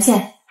蓝倩。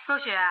若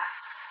雪，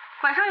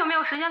晚上有没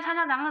有时间参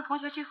加咱们的同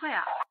学聚会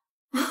啊？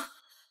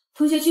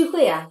同学聚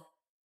会啊？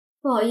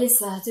不好意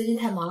思啊，最近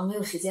太忙了，没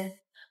有时间。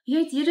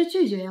别急着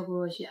拒绝呀，顾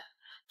若雪。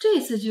这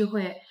次聚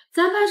会，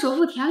咱班首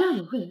富田亮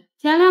也会来。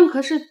田亮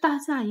可是大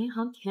夏银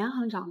行田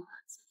行长的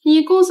儿子，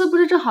你公司不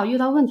是正好遇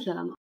到问题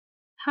了吗？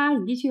他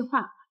一句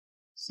话，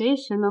随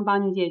时能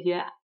帮你解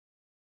决。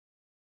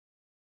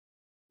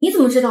你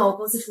怎么知道我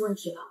公司出问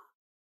题了？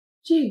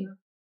这个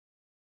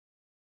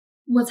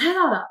我猜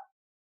到的，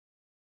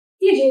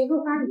地址也给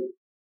我发你，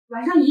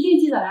晚上一定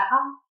记得来啊。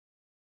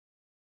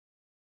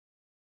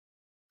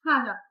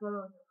看着，哥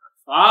哥。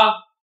罚，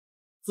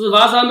自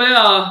罚3杯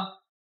啊！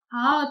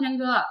好，天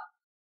哥。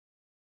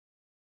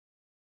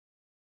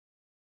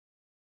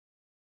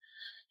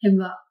天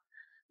哥，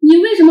你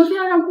为什么非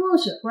要让顾若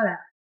雪过来？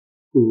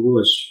顾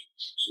若雪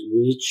是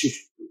一句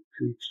不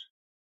吭。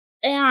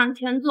哎呀，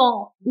田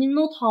总，您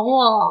都疼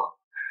我了。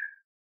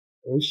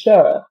没事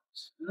儿。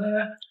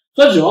来，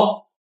喝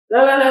酒。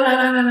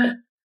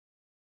来。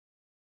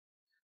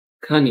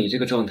看你这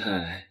个状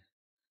态，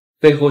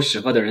背后使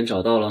坏的人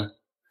找到了。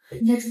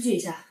你先出去一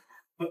下。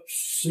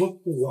什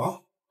么？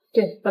我？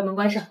对，把门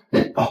关上。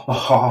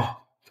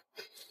好。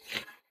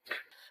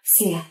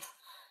四爷，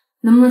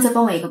能不能再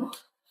帮我一个忙？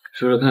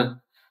说说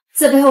看。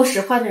在背后使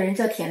坏的人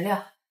叫田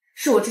亮，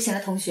是我之前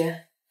的同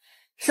学，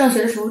上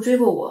学的时候追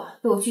过我，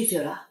被我拒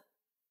绝了，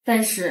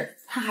但是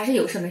他还是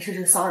有事没事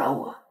就骚扰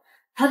我。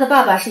他的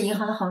爸爸是银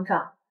行的行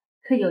长，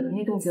可以有能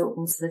力冻结我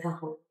公司的账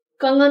户。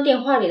刚刚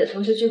电话里的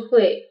同学聚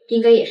会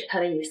应该也是他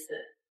的意思，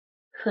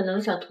可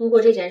能想通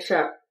过这件事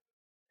儿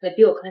来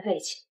逼我和他在一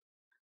起。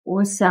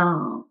我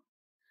想，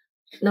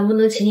能不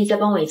能请你再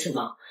帮我一次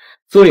忙？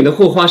做你的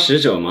护花使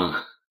者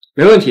嘛，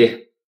没问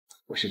题，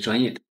我是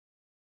专业的。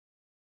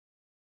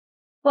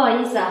不好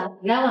意思啊，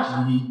你来晚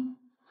了。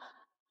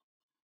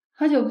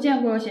好久不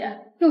见，顾若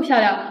雪，又漂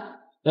亮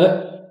了。哎，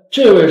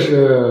这位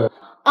是？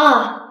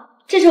啊，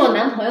这是我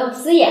男朋友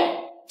思妍，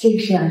这个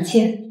是杨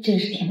倩，这个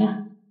是田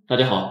亮。大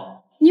家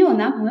好。你有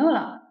男朋友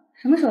了？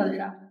什么时候的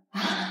事儿？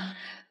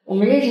我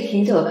们认识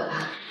挺久的了。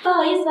不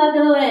好意思啊，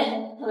各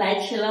位，我来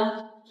迟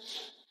了。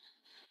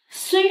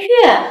孙悦，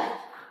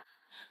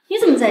你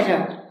怎么在这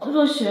儿？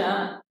若雪，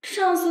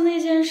上次那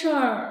件事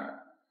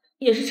儿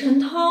也是陈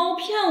涛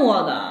骗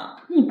我的，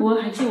你不会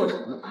还记我仇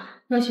了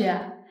吧？若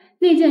雪，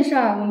那件事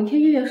儿我们听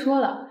月月说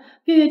了，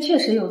月月确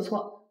实有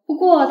错，不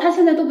过他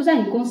现在都不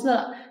在你公司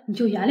了，你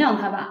就原谅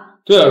他吧。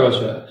对啊，若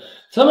雪，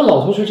咱们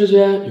老同学之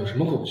间有什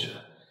么过不去？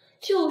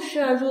就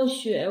是啊，若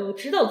雪，我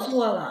知道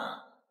错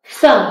了。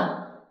算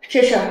了，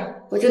这事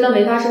儿我就当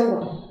没发生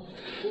过。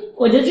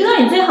我就知道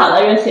你最好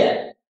了，若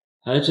雪。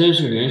还真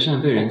是人善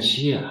被人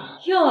欺啊！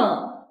哟，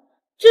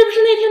这不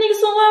是那天那个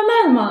送外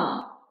卖的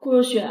吗？顾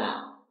若雪，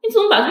你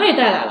怎么把他也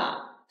带来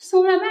了？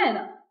送外卖的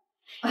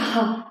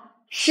啊，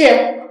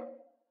是，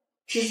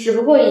只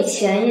不过以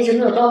前一直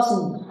没有告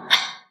诉你。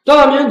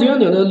大名鼎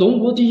鼎的龙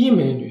国第一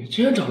美女，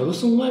竟然找了个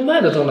送外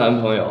卖的当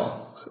男朋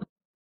友。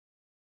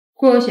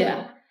顾若雪，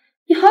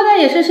你好歹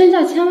也是身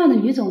价1000万的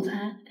女总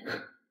裁，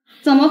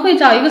怎么会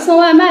找一个送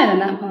外卖的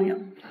男朋友？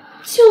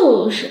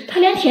就是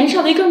他连田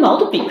少的一根毛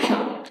都比不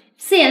上。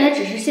思妍他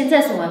只是现在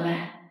送外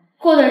卖，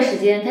过段时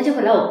间他就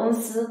会来我公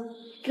司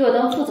给我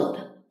当副总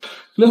的。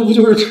那不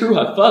就是吃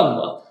软饭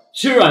吗？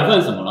吃软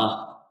饭怎么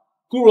了？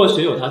顾若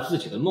雪有她自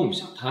己的梦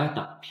想，她还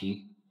打拼，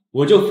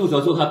我就负责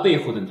做她背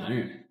后的男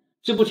人，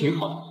这不挺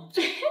好的吗？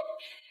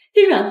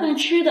这软饭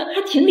吃的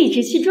还挺理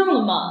直气壮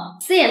的嘛。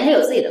思妍他有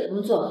自己的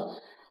工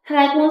作，他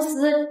来公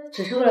司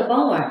只是为了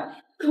帮我而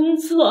已。工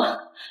作？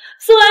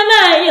送外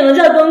卖也能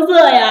叫工作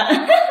呀？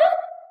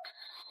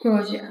顾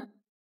若雪，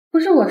不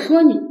是我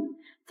说你，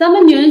咱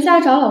们女人家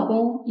找老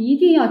公一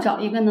定要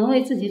找一个能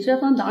为自己遮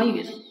风挡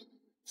雨的，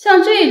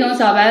像这种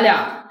小白脸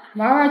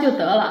玩玩就得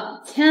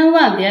了，千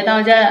万别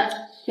当真。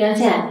袁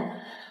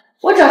倩，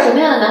我找什么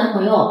样的男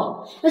朋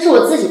友那是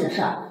我自己的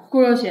事儿。顾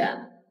若雪，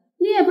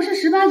你也不是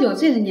18、19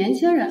岁的年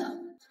轻人了，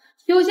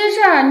有些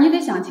事儿你得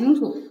想清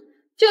楚。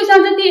就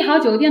像这帝豪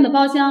酒店的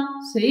包厢，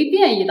随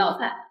便一道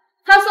菜，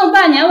他送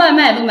半年外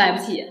卖都买不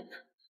起，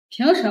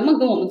凭什么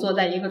跟我们坐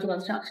在一个桌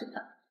子上吃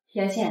饭？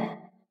袁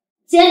倩，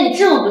既然你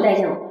这么不待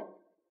见我，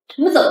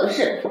我们走就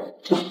是。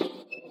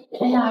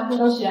哎呀，顾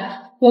若雪，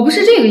我不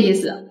是这个意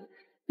思。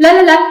来，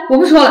我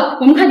不说了，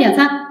我们快点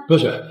餐。若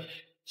雪，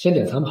先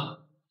点餐吧。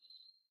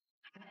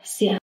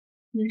行，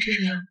您吃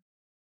什么？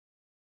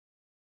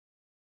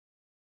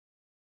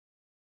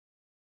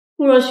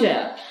顾若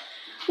雪，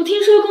我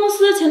听说公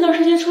司前段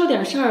时间出了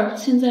点事儿，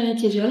现在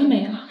解决了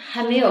没啊？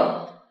还没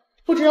有，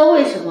不知道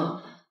为什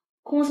么，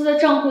公司的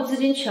账户资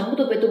金全部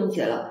都被冻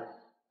结了。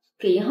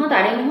给银行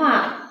打电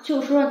话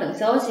就说让等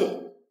消息，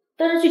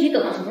但是具体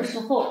等到什么时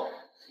候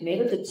没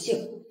个准信。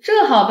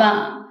这好办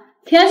啊，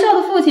田少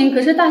的父亲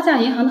可是大夏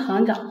银行的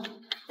行长，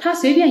他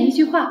随便一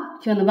句话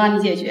就能帮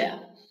你解决。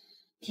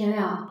田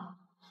亮，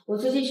我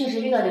最近确实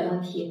遇到点问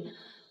题，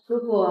如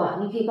果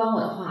你可以帮我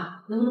的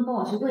话，能不能帮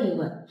我去问一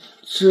问？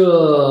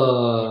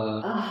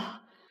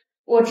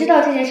我知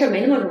道这件事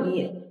没那么容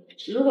易，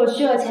如果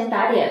需要钱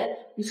打点，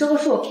你说个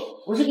数，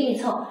我去给你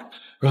凑。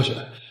若雪，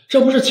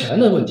这不是钱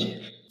的问题，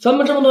咱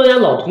们这么多年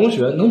老同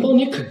学，能帮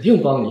你肯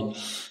定帮你，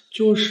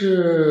就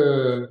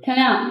是天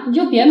亮，你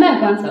就别卖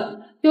关子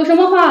了，有什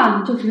么话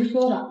你就直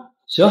说吧。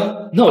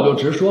行，那我就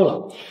直说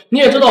了。你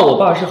也知道我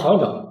爸是行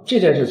长，这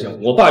件事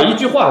情我爸一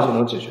句话就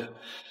能解决。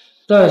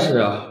但是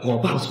啊，我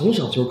爸从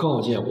小就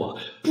告诫我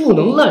不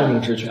能滥用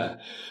职权。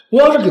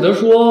我要是给他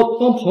说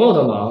帮朋友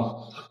的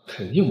忙，他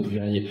肯定不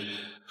愿意，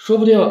说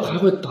不定还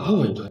会打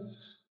我一顿。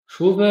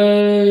除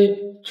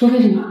非什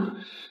么？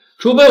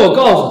除非我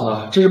告诉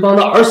他这是帮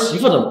他儿媳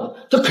妇的忙，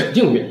他肯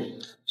定愿意。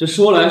这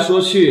说来说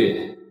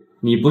去，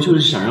你不就是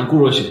想让顾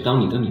若雪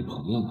当你的女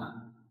朋友吗？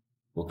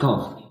我告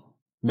诉你，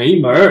没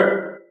门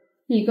儿！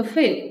你个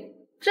废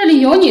物，这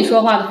里有你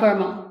说话的份儿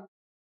吗？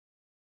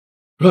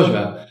若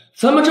雪，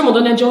咱们这么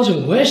多年交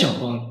情，我也想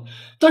帮你，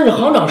但是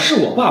行长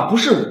是我爸，不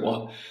是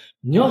我。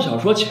你要想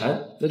说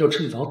钱，那就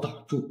趁早打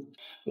住。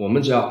我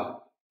们家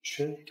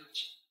缺那点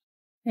钱。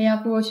哎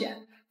呀，顾若雪，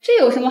这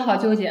有什么好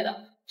纠结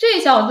的？这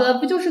小子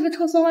不就是个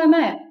臭送外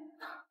卖的？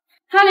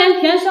他连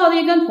田少的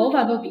一根头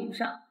发都比不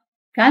上，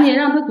赶紧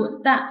让他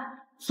滚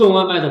蛋！送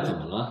外卖的怎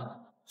么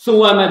了？送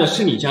外卖的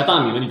是你家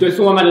大女儿，你对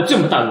送外卖的这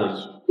么大恶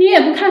意？你也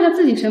不看看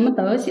自己什么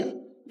德行，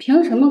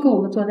凭什么跟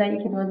我们坐在一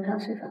个轮子上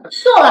吃饭？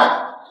够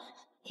了，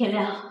天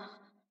亮，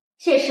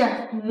这事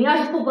儿你们要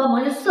是不帮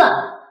忙就算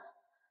了，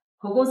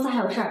我公司还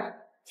有事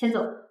儿，先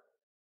走。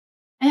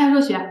哎呀，若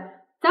雪，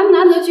咱们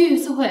难得聚一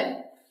次会。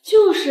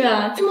就是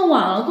啊，这么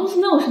晚了，公司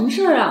能有什么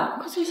事儿啊？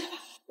快坐下吧。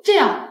这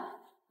样，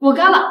我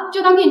干了，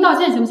就当给你道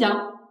歉，行不行？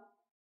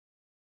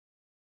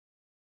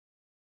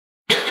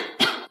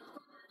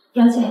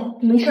杨姐，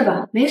你没事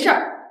吧？没事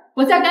儿，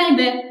我再干一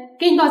杯，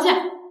给你道歉。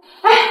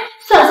哎，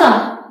算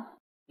了，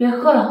别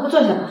喝了，快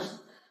坐下吧。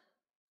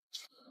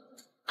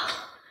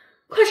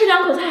快吃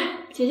2口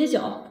菜，解解酒。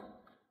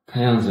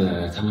看样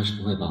子他们是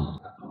不会帮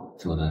忙的，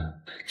怎么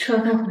办？吃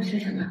完饭回去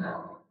想办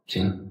法。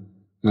行，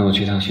那我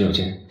去趟洗手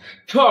间。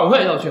春儿，我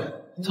也要去。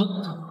走，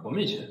我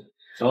们一起。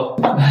走。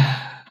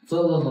走。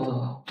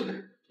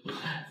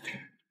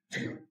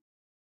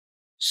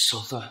小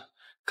三，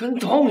敢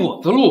挡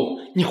我的路，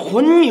你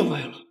混腻歪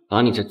了！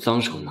把你这脏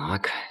手拿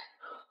开，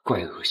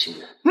怪恶心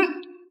的。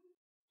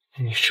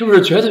你是不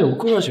是觉得有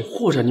顾若雪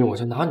护着你，我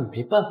就拿你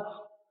没办法？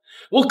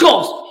我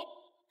告诉你，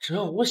只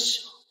要我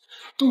想，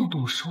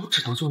动手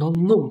指头就能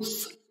弄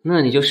死你。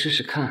那你就试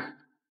试看，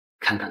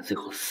看看最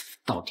后死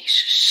到底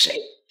是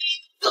谁。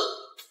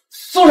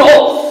松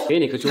手！给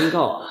你个忠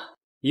告啊，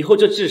以后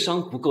这智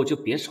商不够就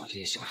别耍这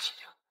些小伎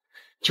俩。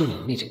就你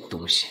那种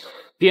东西，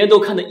别人都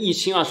看得一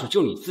清二楚，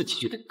就你自己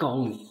觉得高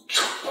明。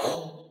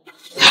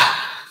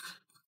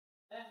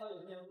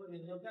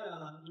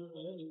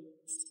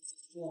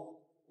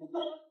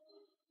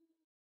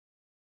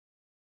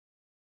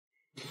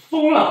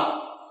疯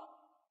了！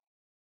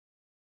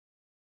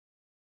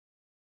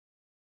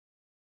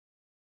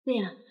对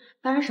呀，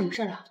发生什么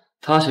事了？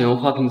他想用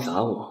花瓶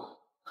砸我，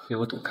给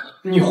我躲开了。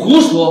你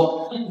胡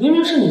说！明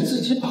明是你自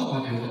己把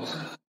花瓶弄碎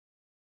了。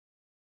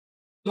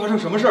发生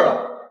什么事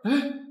了？哎，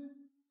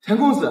田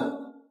公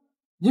子，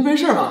您没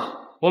事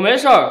吧？我没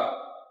事儿。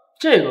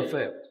这个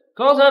废物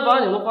刚才把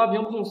你们花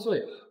瓶碰碎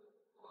了，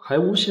还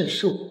诬陷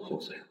是我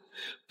碰碎了，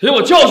给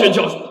我教训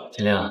教训他！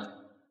田亮，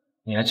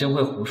你还真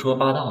会胡说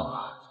八道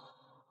啊！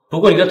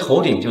不过你的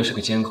头顶就是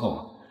个监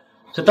控，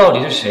这到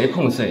底是谁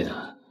碰碎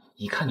的，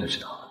一看就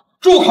知道了。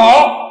住口！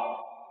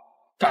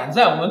敢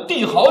在我们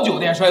帝豪酒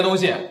店摔东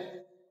西，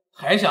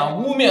还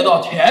想污蔑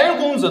到田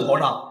公子头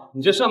上？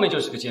你这上面就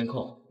是个监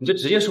控，你就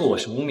直接说我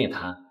是污蔑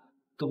他，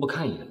都不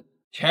看一眼。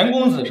田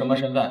公子什么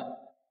身份？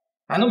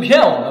还能骗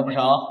我们不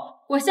成？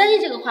我相信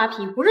这个花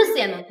瓶不是4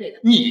眼能碎的。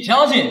你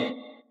相信？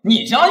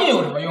你相信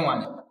有什么用啊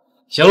你？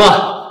行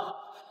了，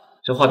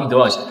这花瓶多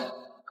少钱？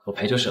我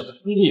赔就是了。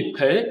你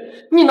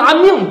赔？你拿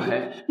命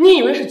赔？你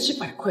以为是几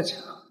百块钱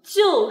啊？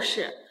就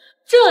是，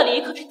这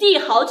里可是帝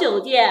豪酒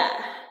店，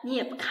你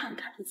也不看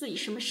看你自己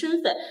什么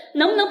身份，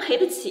能不能赔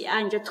得起啊？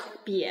你这土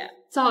鳖！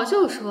早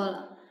就说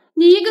了，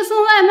你一个送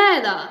外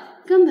卖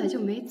的，根本就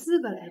没资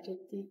格来这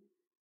店。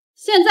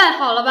现在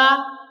好了吧？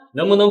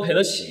能不能赔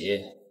得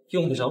起，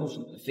用不着你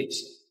们费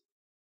心。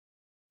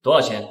多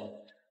少钱？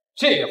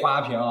这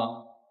花瓶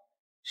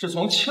是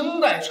从清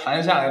代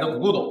传下来的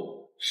古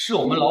董，是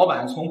我们老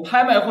板从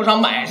拍卖会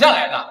上买下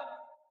来的，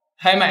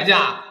拍卖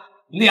价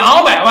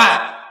200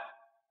万。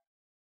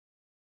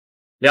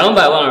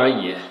200万而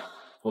已，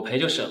我赔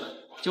就是了，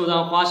就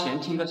当花钱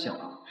听个响。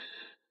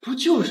不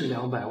就是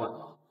200万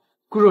吗？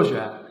顾若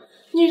雪，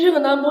你这个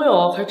男朋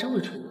友还真会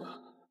吹牛啊！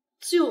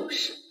就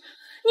是，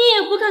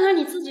你也不看看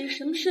你自己是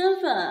什么身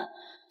份，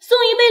送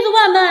一辈子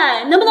外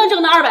卖能不能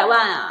挣到200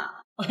万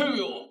啊？哎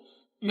呦，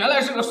原来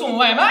是个送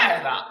外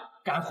卖的，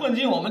敢混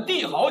进我们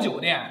帝豪酒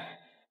店，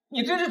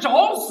你真是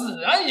找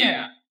死啊你！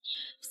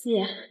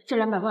姐，这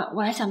200万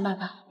我来想办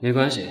法。没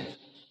关系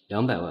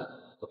，200万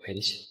我赔得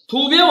起。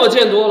土鳖我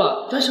见多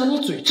了，但像你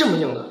嘴这么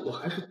硬的，我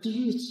还是第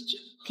一次见。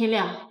天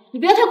亮，你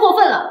不要太过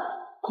分了。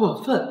过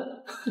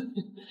分？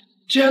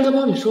既然他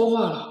帮你说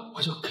话了，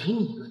我就给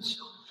你一个机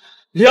会。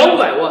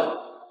200万，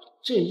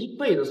这一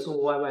辈子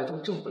送外卖都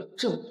挣不了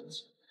这么多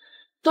钱，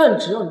但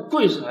只要你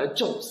跪下来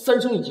叫我3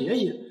声爷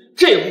爷，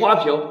这花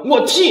瓶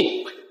我替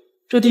你赔。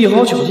这帝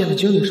豪酒店的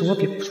经理是我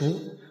表叔，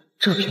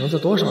这瓶子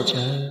多少钱，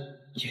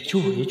也就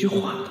我一句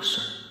话的事。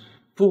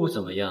不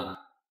怎么样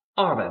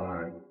，200万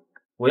而已。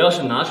我要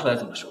是拿出来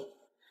怎么收？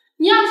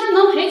你要是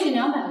能赔起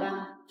200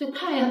万，这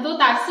太阳都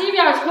打西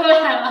边出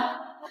来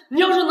了。你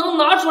要是能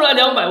拿出来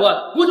200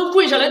万，我就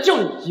跪下来叫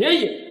你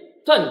爷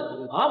爷。但你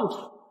拿不出，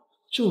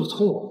就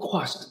从我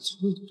胯下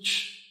钻过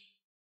去。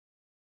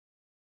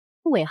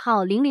尾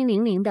号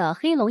0000的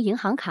黑龙银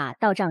行卡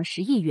到账10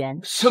亿元。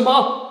什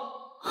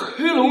么？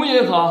黑龙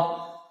银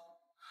行？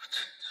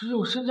只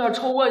有身价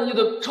超万亿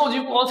的超级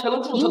富豪才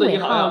能注册的银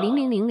行啊！您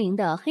尾号0000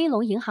的黑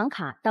龙银行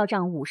卡到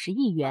账50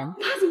亿元。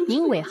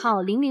您尾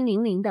号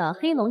0000的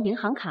黑龙银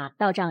行卡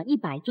到账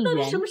100亿元。到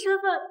底什么身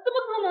份？怎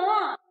么可能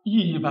啊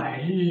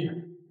？100亿，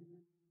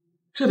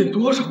这得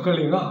多少个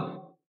零啊？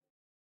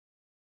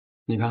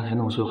你刚才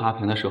弄碎花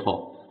瓶的时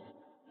候，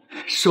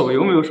手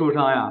有没有受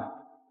伤呀？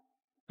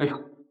哎呦，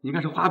你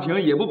看这花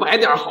瓶也不摆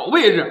点好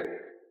位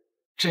置，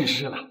真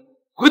是的，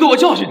回头我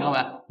教训他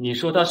们。你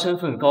说他身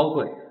份高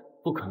贵，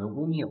不可能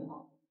污蔑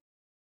我。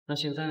那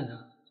现在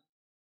呢？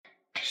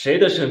谁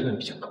的身份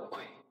比较高贵？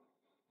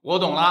我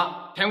懂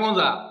了，田公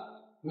子，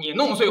你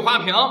弄碎花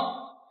瓶，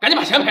赶紧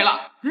把钱赔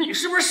了。你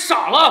是不是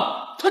傻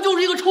了？他就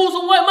是一个抽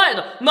送外卖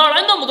的，哪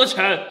来那么多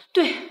钱？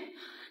对，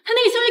他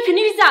那个消息肯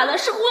定是假的，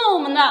是糊弄我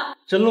们的。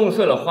这弄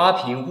碎了花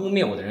瓶污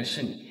蔑我的人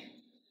是你，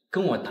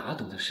跟我打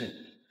赌的是你，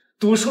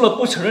赌输了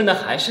不承认的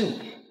还是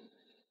你。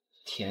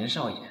田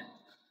少爷，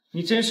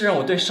你真是让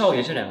我对少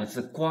爷这2个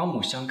字刮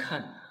目相看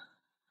啊！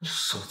你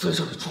少在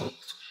这里装嘴！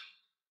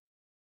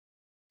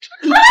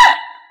我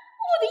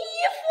的衣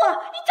服，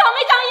你长没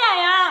长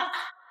眼呀？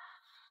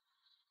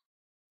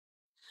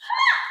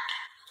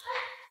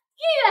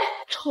月月，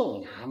臭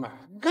娘们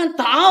儿，你敢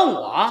打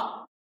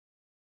我？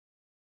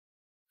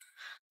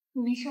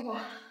你没事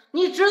吧？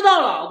你知道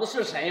老子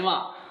是谁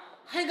吗？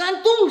还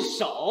敢动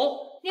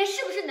手？你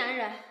是不是男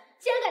人？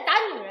竟然敢打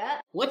女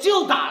人！我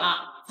就打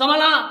了，怎么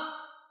了？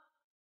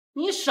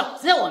你少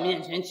在我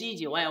面前唧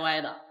唧歪歪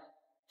的，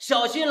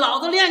小心老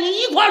子连你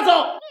一块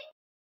走！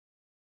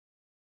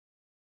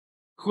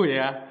虎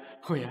爷，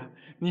虎爷，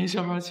您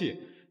消消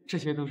气，这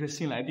些都是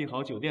新来帝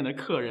豪酒店的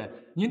客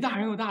人，您大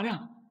人有大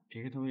量，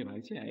别跟他们一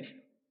般见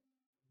识。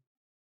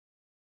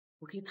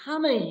我给他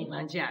们一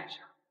般见识，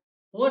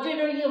我这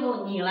身衣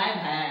服你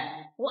来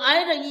赔，我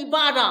挨着一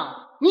巴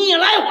掌，你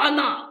来还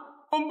呐！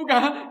我不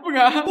敢，不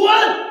敢，滚！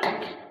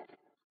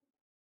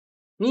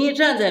你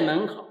站在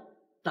门口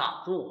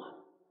挡住我，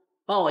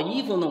把我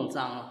衣服弄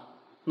脏了，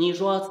你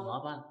说怎么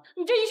办？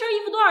你这一身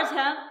衣服多少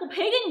钱？我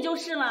赔给你就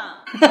是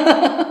了。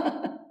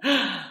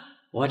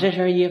我这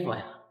身衣服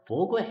呀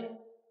不贵，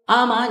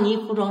阿玛尼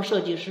服装设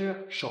计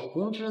师手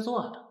工制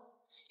作的，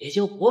也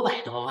就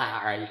500多万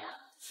而已。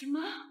什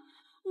么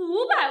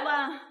？500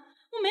万？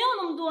我没有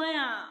那么多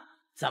呀。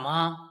怎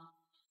么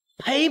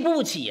赔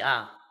不起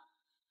啊？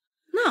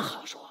那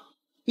好说，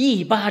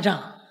一巴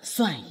掌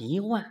算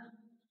1万，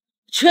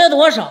缺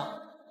多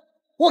少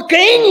我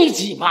给你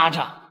几巴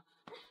掌。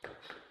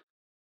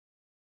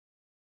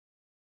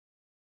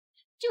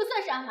就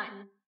算是阿玛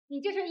尼，你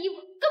这身衣服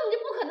根本就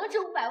不可能值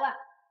500万，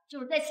就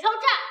是在敲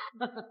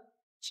诈。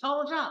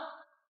敲诈？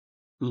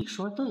你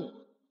说对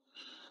了，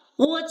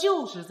我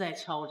就是在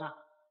敲诈。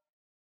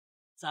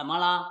怎么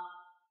了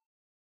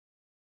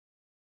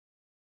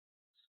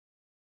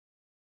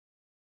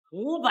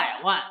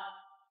？500万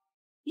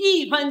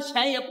，1分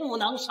钱也不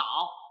能少，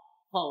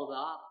否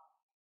则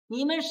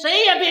你们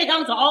谁也别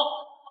想走。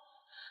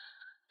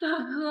大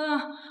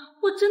哥，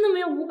我真的没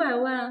有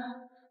500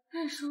万。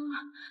再说，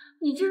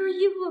你这身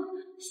衣服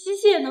洗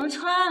洗也能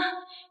穿，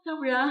要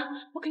不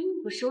然我给你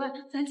50万，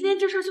咱今天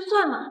这事儿就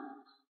算了。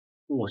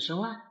50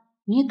万？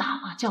你打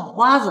发叫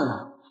花子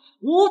呢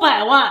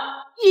？500万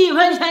，1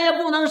分钱也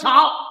不能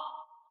少。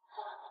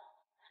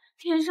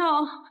田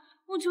少，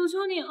我求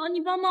求你了，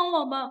你帮帮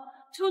我吧，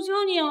求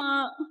求你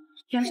了。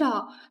田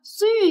少，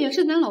孙悦也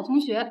是咱老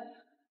同学，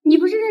你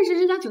不是认识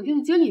这家酒店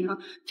的经理吗？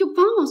就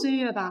帮帮孙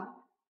悦吧。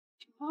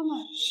帮帮。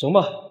行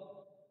吧。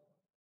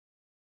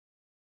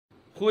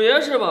虎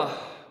爷是吧？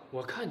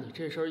我看你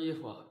这身衣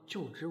服啊，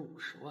就值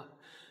50万，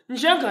你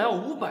竟然敢要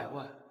500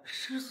万，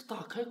狮子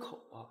大开口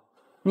啊！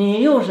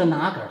你又是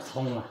哪根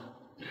葱啊？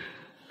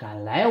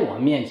敢来我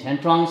面前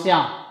装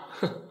像？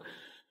哼，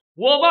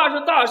我爸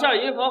是大夏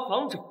银行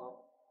行长，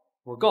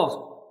我告诉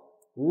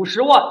你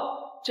，50万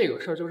这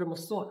个事儿就这么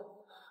算，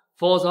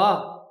否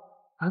则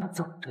咱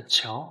等着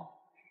瞧。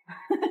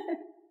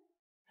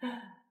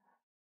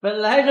本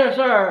来这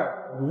事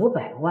儿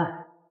500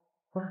万，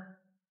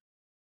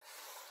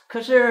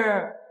可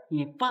是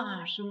你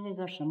爸是那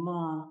个什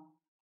么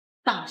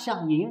大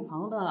夏银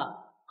行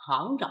的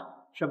行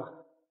长是吧？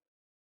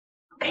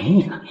给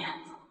你个面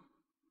子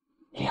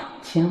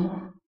，2000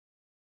万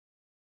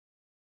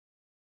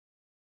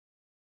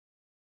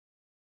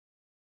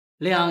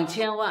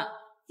，2000万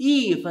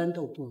1分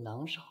都不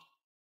能少，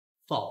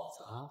否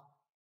则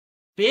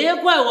别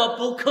怪我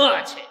不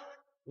客气。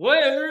我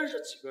也是认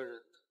识几个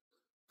人，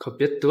可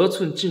别得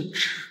寸进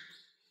尺。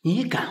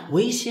你敢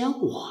威胁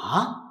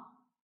我？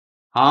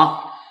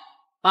好，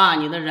把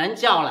你的人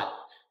叫来，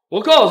我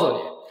告诉你，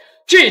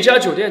这家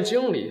酒店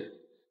经理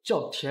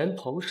叫田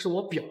鹏，是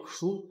我表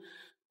叔。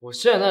我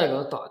现在给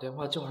他打电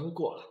话叫人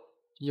过来，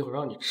一会儿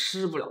让你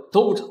吃不了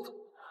兜着走。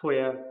虎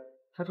爷，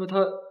他说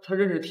他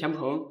认识田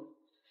鹏，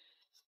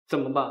怎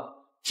么办？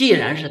既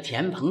然是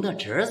田鹏的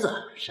侄子，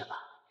是吧？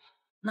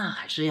那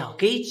还是要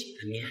给几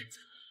个面子。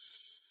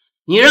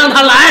你让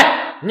他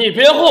来，你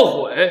别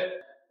后悔。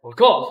我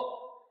告诉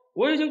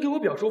你，我已经给我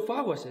表叔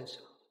发过信息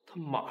了，他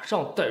马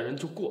上带人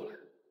就过来。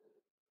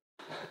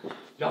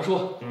表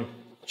叔，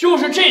就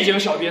是这几个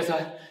小瘪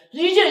三，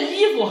一件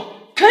衣服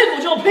开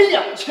口就要赔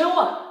2000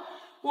万，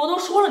我都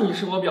说了你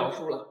是我表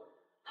叔了，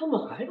他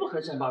们还不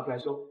肯善罢甘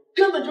休，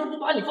根本就是不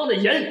把你放在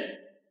眼里。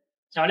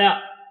小亮，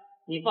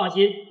你放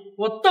心，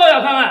我倒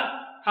要看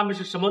看他们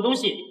是什么东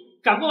西，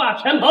敢不把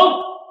田鹏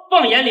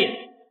放眼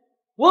里。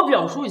我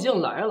表叔已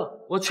经来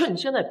了，我劝你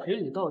现在赔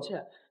礼道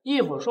歉，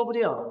一会儿说不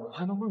定我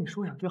还能帮你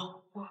说2句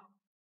好话。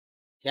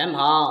田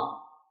鹏，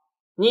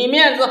你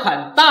面子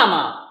很大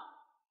嘛，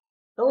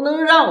都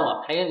能让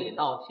我赔礼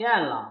道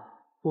歉了。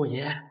虎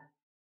爷，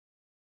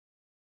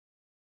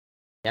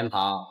田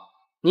鹏，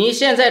你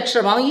现在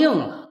翅膀硬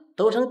了，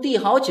都成帝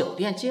豪酒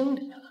店经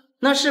理了，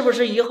那是不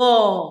是以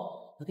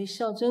后我得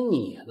孝敬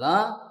你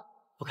了？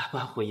不敢不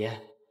敢，虎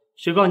爷，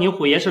谁报你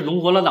虎爷是龙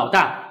国的老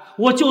大，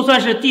我就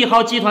算是帝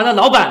豪集团的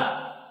老板，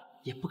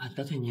也不敢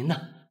得罪您呢。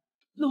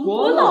龙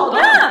国老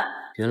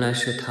大，原来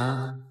是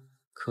他，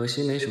可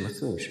惜没什么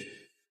素质，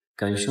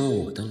敢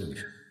凶我的女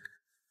人。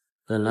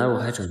本来我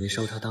还准备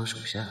收他当手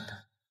下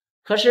的，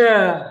可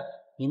是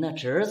你那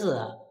侄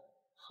子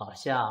好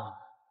像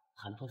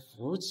很不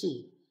服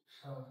气。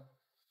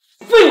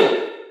废物！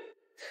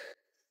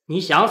你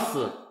想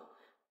死，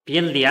别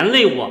连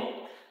累我，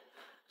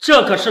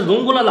这可是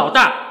龙国的老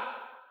大，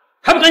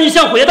还不赶紧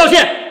向虎爷道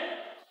歉！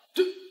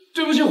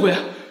对不起，虎爷，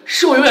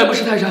是我有眼不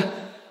识泰山。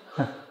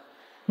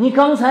你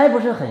刚才不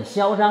是很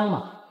嚣张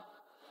吗？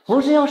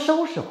不是要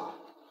收拾我？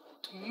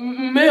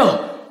没有，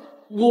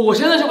我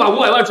现在就把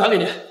500万转给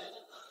你。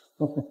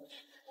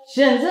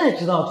现在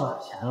知道转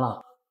钱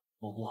了，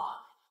不过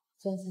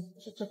现在不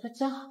是这个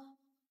价。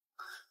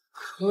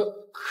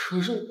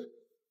可是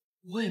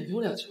我也没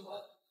有2000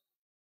万。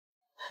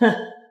哼，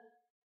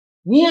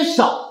你也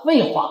少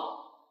废话，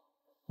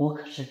我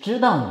可是知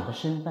道你的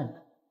身份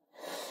的。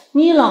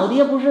你老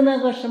爹不是那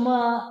个什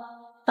么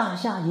大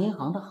夏银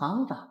行的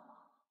行长吗？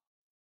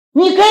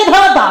你给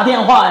他打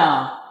电话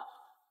呀！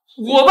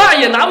我爸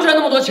也拿不出来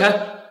那么多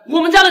钱，我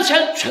们家的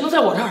钱全都在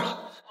我这儿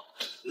了。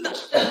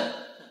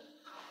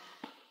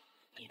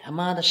你他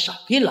妈的少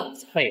给老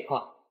子废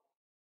话，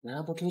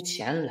拿不出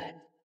钱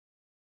来，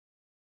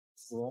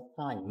只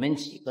怕你们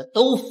几个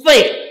都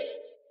废。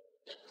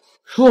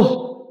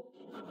叔，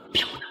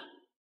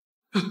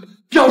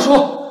表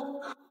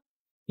叔，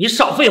你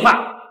少废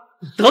话，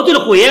得罪了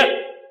虎爷，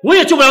我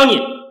也救不了你，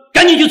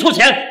赶紧去凑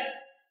钱。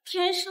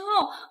田少，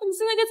我们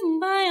现在该怎么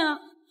办呀？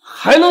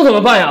还能怎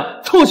么办呀？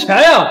凑钱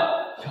呀！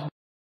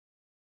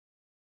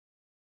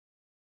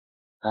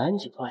赶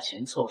紧把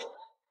钱凑出来，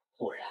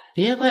不然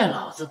别怪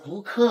老子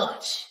不客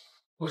气。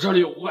我这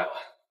里有500万，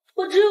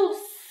我只有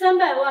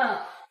300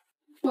万，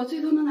我最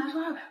多能拿出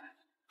200万。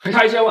赔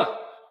他1000万。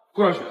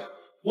顾少雪，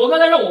我刚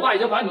才让我爸已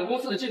经把你们公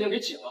司的鉴定给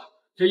请了，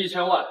这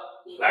1000万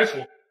你来出。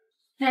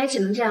那也只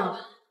能这样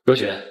了。若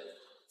雪，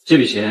这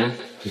笔钱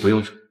你不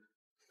用出。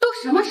都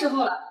什么时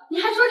候了，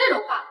你还说这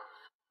种话？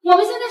我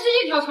们现在是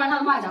一条船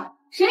上的蚂蚱，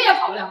谁也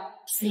跑不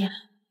了。思妍，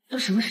都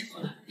什么时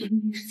候了，别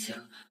明事情。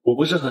我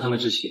不是和他们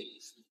置气，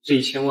这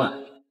1000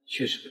万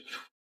确实不用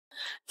出。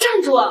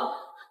站住！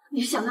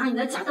你是想拿你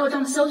的假到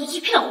账的消息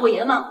去骗虎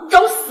爷吗？你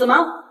找死吗？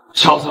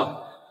小子，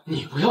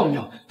你不要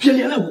命，别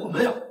连累我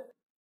们呀！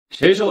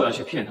谁说我要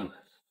去骗他们？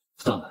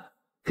算了，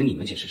跟你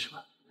们解释什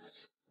么？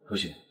若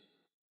雪，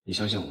你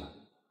相信我吗？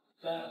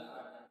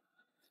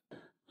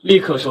立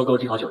刻收购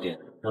帝豪酒店，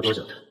要多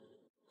久的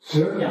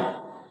？10秒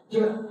，8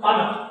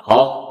秒。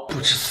好，不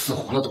知死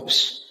活的东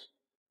西。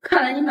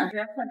看来你们俩是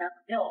要换男朋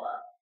友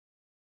了。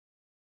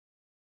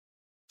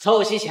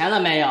凑齐钱了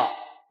没有？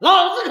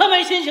老子可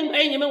没心情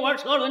陪你们玩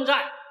车轮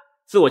战。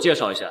自我介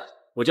绍一下，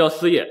我叫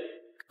思叶，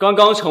刚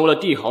刚成为了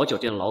帝豪酒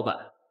店的老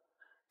板。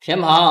田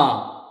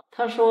鹏，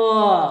他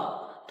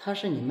说他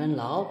是你们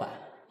老板，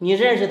你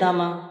认识他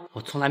吗？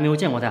我从来没有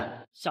见过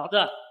他。小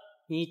子，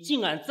你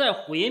竟敢在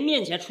虎爷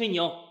面前吹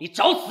牛，你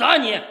找死啊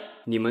你！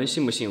你们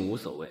信不信无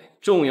所谓，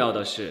重要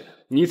的是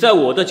你在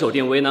我的酒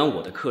店为难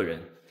我的客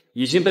人，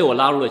已经被我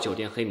拉入了酒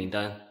店黑名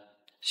单。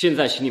现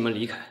在请你们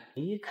离开。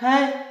离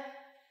开？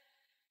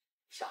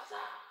小子，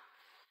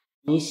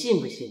你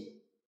信不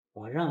信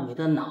我让你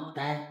的脑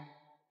袋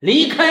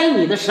离开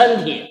你的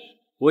身体？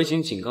我已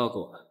经警告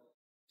过了，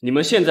你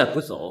们现在不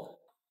走，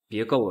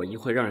别怪我一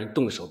会让人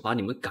动手把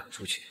你们赶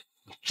出去。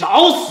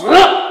找死！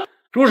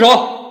住手！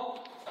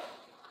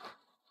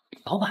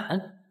老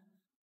板，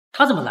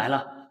他怎么来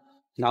了？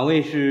哪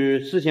位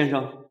是施先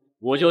生？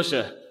我就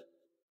是。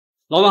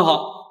老板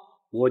好，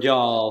我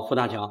叫付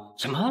大强。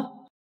什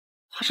么？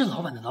他是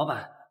老板的老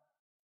板？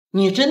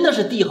你真的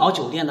是帝豪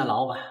酒店的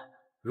老板？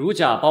如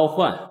假包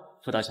换，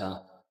付大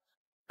强。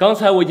刚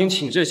才我已经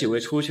请这几位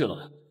出去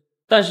了，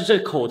但是这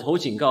口头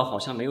警告好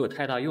像没有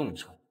太大用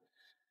处，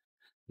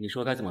你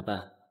说该怎么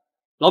办？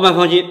老板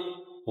放心，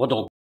我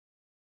懂。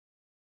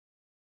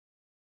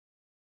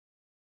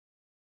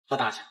何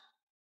大强，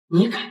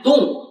你敢动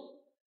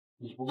我？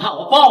你不怕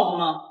我报复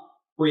吗？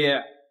胡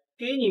爷，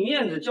给你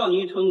面子叫你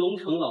一声龙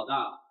城老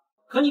大，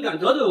可你敢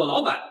得罪我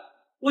老板，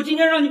我今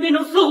天让你变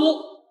成死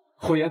虎！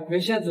胡爷，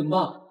现在怎么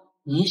办？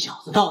你小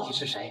子到底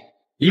是谁？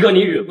一个你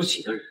惹不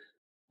起的人。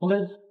我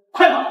们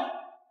快跑！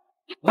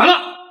完了，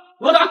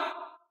老大！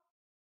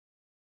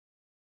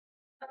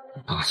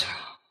大强，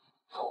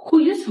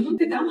胡爷怎么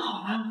被赶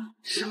跑了？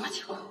什么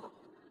情况？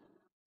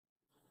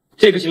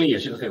这个经理也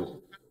是个废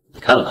物，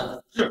开了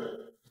吧。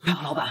是，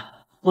老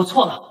板，我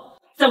错了，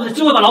再给我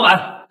机会吧，老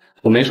板。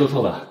我没说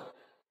错吧？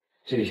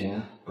这笔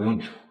钱不用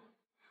你出。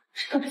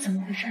这到底怎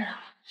么回事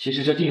啊？其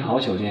实这帝豪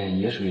酒店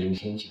也属于林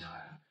天集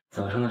团。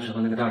早上的时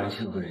候那个大人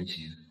欠了个人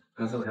情，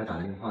刚才我给他打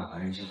了电话，把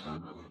人情还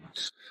了。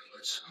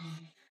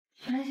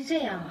原来是这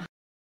样啊！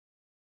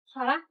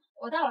好了，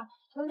我到了，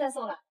不用再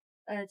送了。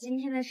今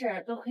天的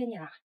事多亏你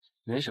了。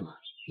没什么，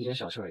一点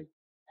小事而已。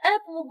哎，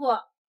不，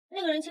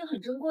那个人情很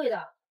珍贵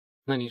的。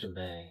那你准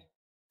备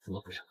怎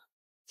么补偿？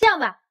这样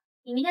吧，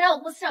你明天来我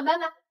公司上班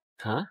吧。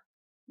啊？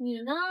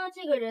你呢，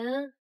这个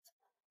人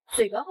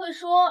嘴巴会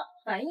说，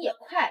反应也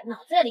快，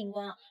脑子也灵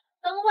光，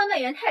当个外卖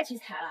员太屈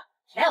才了。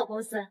来我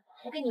公司，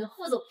我给你个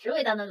副总职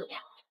位当当怎么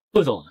样？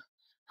副总。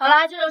好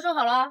啦，就这么说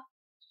好了，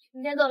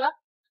明天走了。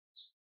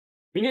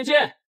明天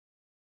见。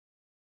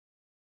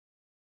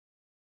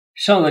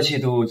上个季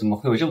度怎么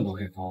会有这么多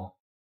亏空？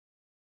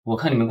我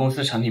看你们公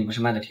司产品不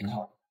是卖的挺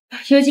好的。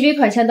有几笔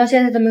款项到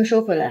现在都没有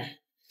收回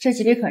来，这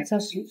几笔款项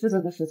是负责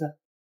的负责。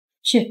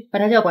去，把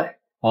他叫过来。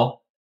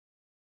好。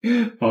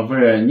宝贝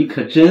儿，你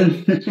可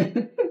真……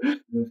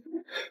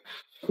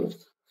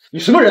你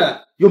什么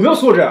人？有没有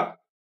素质？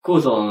顾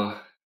总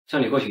叫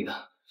你过去一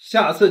趟。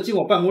下次进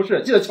我办公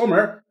室记得敲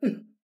门。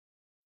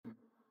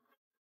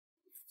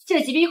这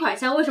几笔款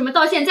项为什么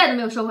到现在都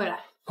没有收回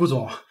来？顾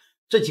总，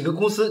这几个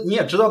公司你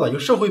也知道的，有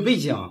社会背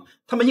景，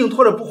他们硬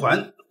拖着不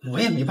还，我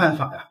也没办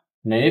法呀。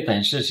没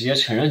本事直接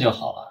承认就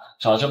好了，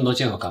找这么多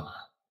借口干嘛？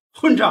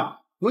混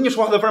账，有你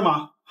说话的份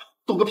吗？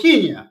懂个屁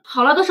你！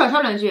好了，都少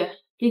说两句。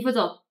李副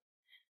总，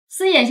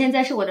思妍现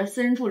在是我的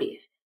私人助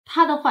理，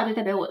他的话就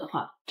代表我的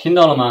话。听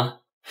到了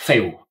吗？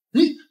废物！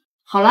你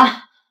好了，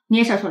你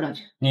也少说两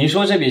句。你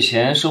说这笔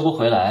钱收不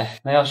回来，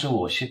那要是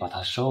我去把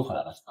它收回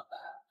来了怎么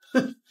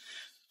办？哼，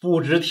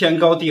不知天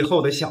高地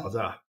厚的小子，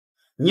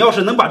你要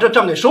是能把这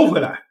账给收回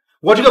来，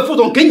我这个副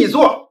总给你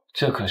做。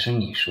这可是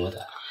你说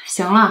的。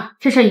行了，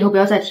这事以后不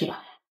要再提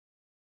了。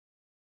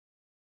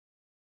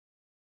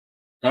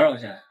打扰一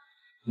下，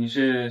你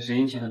是神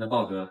鹰集团的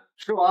豹哥？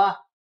是我，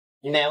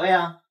你哪位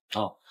啊？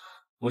哦，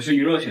我是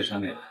余若雪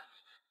传媒的，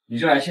你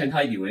这还欠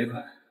他一笔尾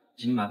款，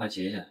请你麻烦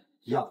结一下。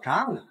要账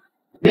啊？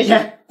没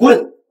钱，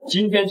滚！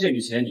今天这笔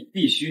钱你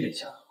必须得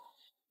交，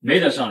没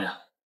得商量。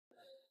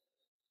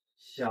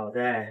小子，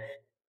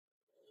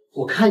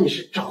我看你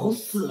是找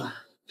死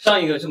啊！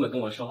上一个这么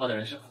跟我说话的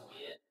人是虎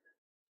爷，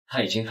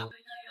他已经躺在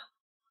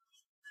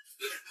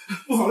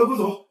不好了，顾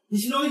总，你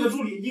新招那个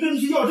助理一个人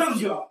去要账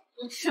去了。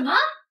什么？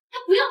他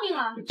不要命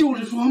了？就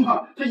是说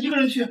嘛，他一个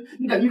人去，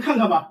你赶紧去看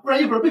看吧，不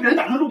然一会儿被别人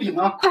打成肉饼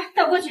了。快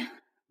带我过去。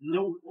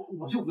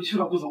我就不去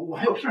了，顾总，我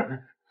还有事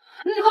儿。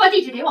你快把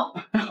地址给我。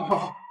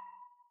好。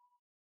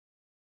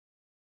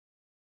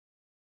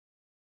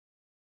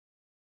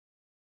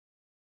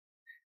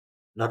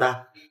老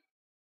大，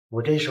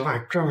我这手法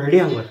专门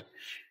练过的，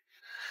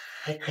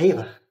还可以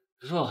吧？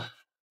不错，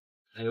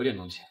还有点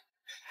东西。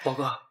宝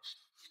哥，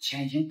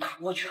钱已经打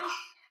过去了。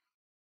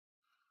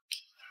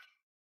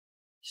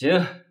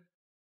行，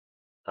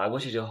打过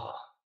去就好。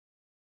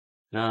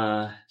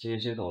那今天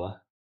先走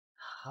了。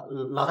好，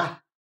老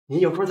大，您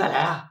有空再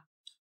来啊。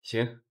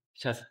行，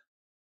下次。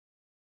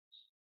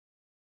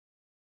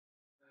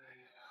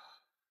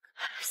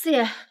四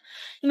爷，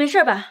你没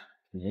事吧？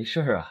没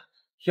事啊，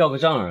要个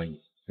账而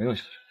已，没有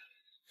啥事。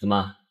怎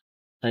么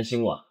担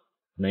心我？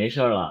没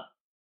事了，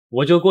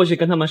我就过去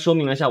跟他们说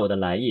明了下我的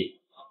来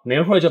意，没一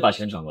会儿就把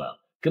钱转过来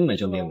了，根本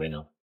就没有为难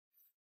我。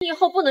你以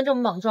后不能这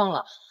么莽撞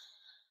了，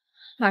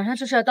马上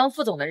就是要当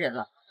副总的人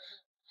了，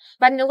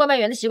把你的外卖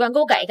员的习惯给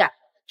我改一改，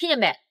听见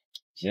没？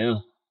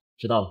行，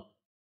知道了。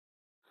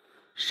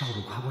少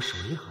主夸我手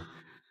艺好，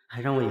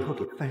还让我以后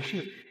给他办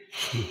事。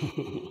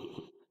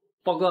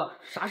豹哥，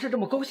啥事这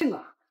么高兴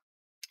啊？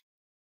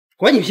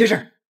管你屁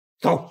事！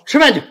走，吃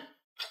饭去。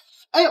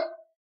哎呦，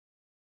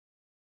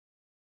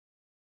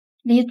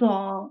李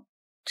总，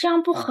这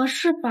样不合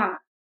适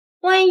吧？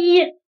万一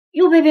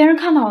又被别人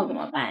看到了怎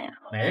么办呀？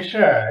没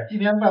事，今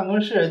天办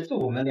公室就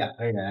我们两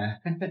个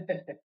人。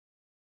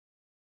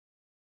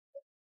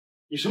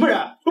你什么人？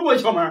会不会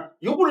敲门？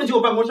有不准进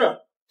我办公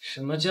室。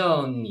什么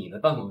叫你的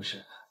办公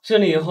室？这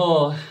里以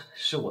后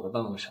是我的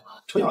办公室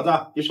了。臭小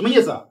子，你什么意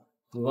思？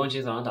你忘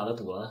记早上打的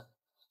赌了？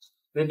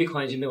那笔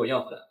款已经被我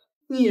要回来了。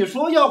你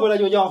说要回来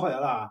就要回来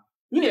了，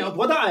你脸有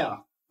多大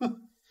呀？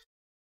哼！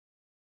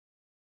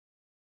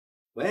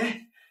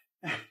喂，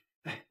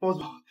包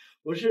总，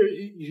我是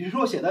云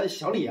若雪的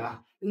小李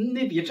啊，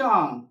那笔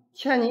账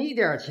欠你一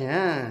点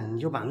钱，你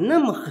就把那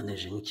么狠的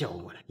人叫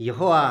过来，以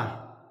后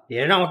啊，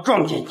别让我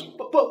撞见你。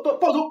暴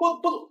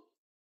总，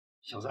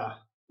小子，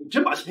你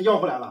真把钱要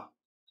回来了？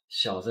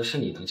小子是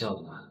你能叫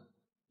的吗？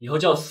以后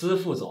叫司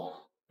副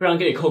总，不然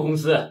给你扣工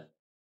资。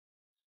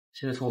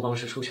现在从我办公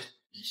室出去。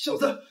小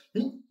子，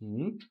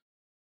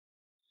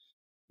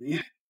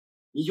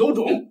你有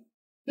种！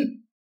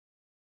哼！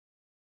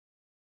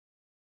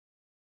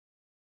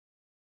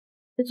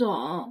李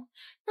总，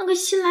那个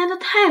新来的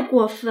太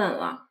过分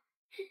了，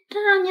他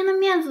让您的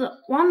面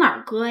子往哪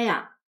儿搁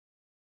呀？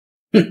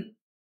哼，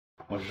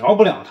我饶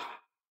不了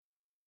他。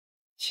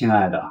亲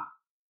爱的，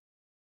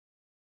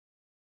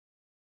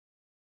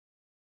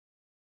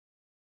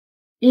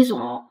李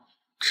总，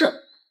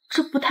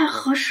这不太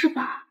合适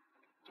吧？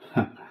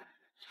哼，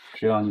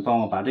只要你帮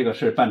我把这个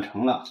事办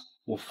成了，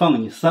我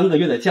放你3个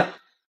月的假，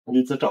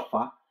工资照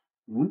发。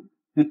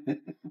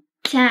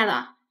亲爱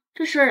的，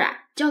这事儿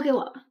啊，交给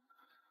我吧。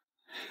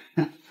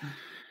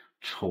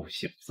臭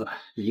小子，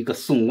一个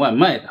送外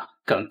卖的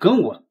敢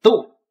跟我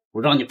斗，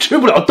我让你吃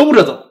不了兜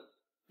着走！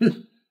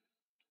哼！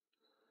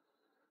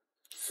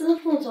司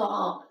副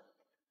总，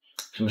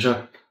什么事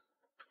儿？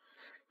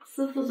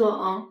司副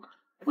总，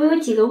我有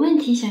几个问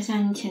题想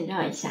向你请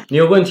教一下。你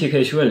有问题可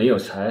以去问李有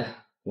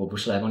才，我不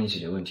是来帮你解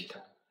决问题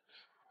的。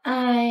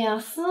哎呀，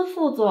司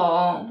副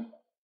总，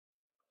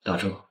打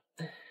住！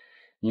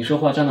你说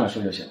话站那儿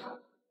说就行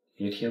了，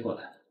别贴过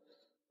来。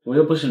我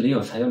又不是李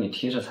有才，要你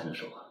贴着才能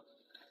说话。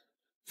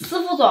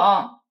司副总，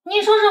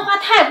您说这话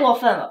太过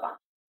分了吧？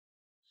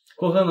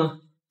过分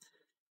吗？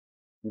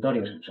你到底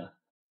有什么事？哎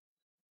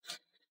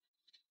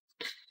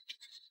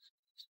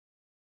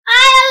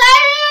呀，来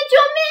人呀！救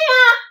命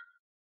啊！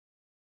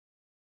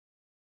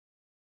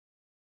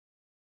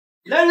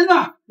来人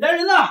呐！来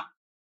人呐！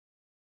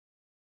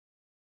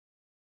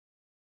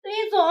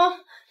李总，他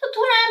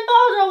突然抱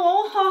着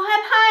我，我好害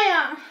怕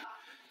呀！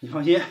你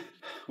放心，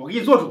我给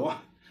你做主。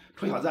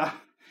臭小子，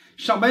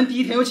上班第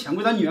一天有潜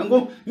规则女员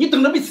工，你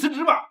等着被辞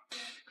职吧！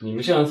你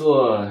们这样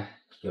做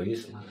有意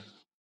思吗？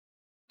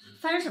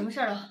发生什么事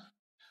了？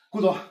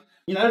顾总，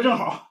你来的正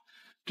好。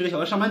这个小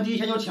子上班第一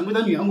天就潜规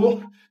则女员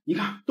工，你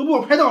看都被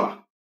我拍到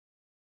了。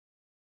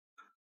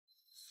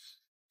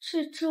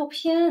这照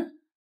片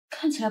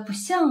看起来不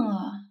像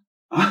啊！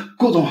啊，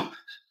顾总，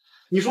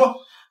你说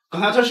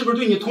刚才他是不是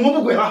对你图谋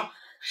不轨了？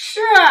是。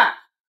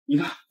你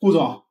看，顾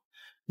总，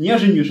你要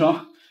是女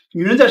生，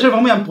女人在这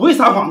方面不会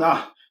撒谎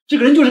的。这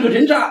个人就是个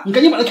人渣，你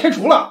赶紧把他开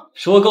除了。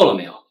说够了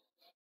没有？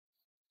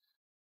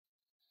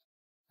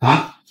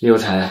啊，李有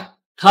才，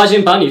他已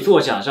经把你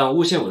做假账、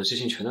诬陷我的事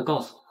情全都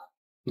告诉我了，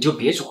你就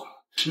别装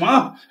了。什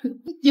么？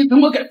你怎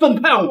么敢背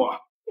叛我？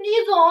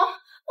李总，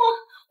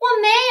我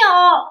没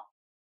有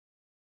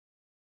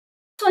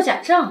做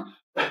假账。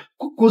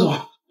顾总，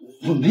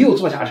我没有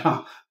做假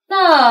账。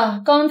那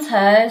刚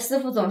才司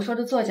副总说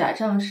的做假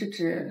账是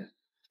指？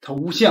他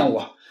诬陷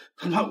我，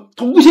他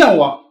诬陷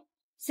我。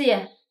四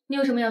爷，你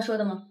有什么要说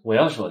的吗？我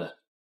要说的，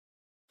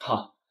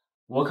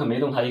我可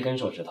没动他一根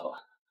手指头啊！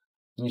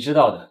你知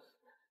道的，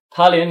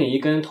他连你一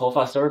根头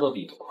发丝儿都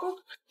比不过。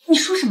你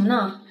说什么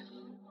呢？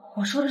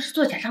我说的是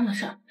做假账的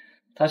事儿。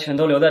他全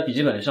都留在笔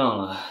记本上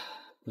了，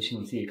不信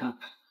你自己看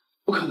看。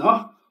不可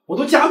能，我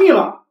都加密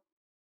了。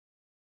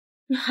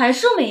你还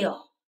说没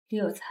有？李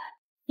有才，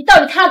你到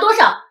底贪了多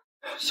少？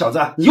小子，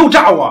你又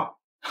诈我！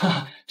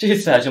这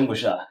次还真不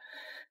是啊，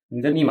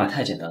你的密码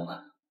太简单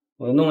了，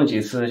我弄了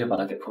几次就把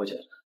它给破解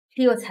了。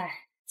李有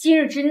才，今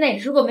日之内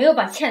如果没有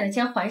把欠的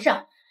钱还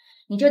上，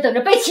你就等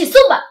着被起诉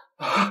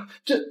吧！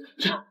这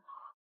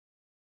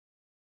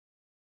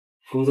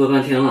工作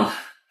半天了，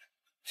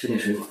吃点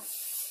水果。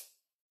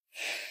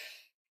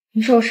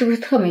你说我是不是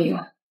特没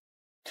用？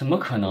怎么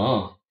可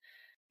能？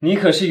你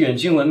可是远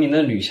近闻名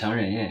的女强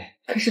人哎！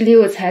可是李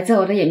有才在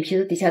我的眼皮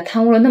子底下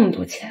贪污了那么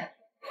多钱，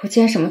我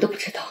竟然什么都不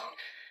知道。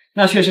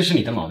那确实是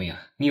你的毛病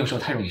啊！你有时候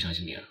太容易相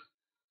信别人了。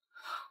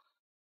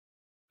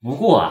不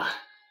过啊，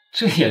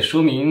这也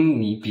说明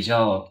你比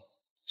较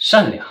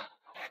善良，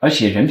而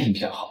且人品比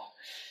较好。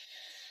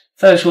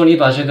再说你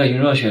把这个云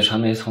若雪传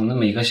媒从那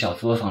么一个小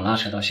作坊拉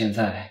扯到现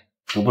在，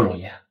多不容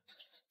易啊！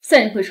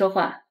算你会说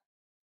话。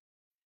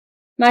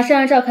马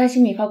上要召开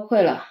新品发布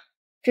会了，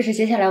这是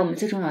接下来我们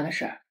最重要的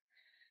事儿，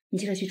你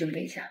记得去准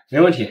备一下。没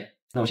问题，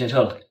那我先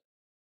撤了。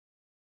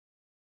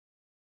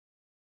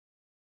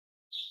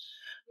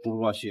吴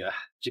若雪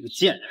这个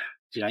贱人，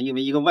竟然因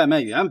为一个外卖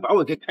员把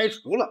我给开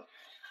除了，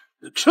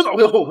迟早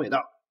会后悔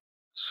的。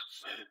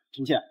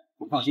陈倩，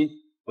你放心，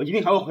我一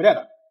定还会回来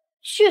的。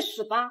去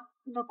死吧，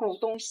你个狗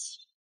东西！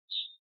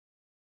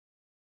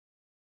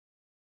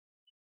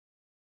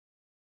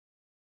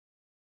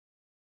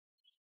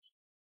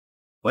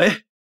喂，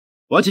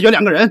我要解决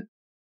2个人。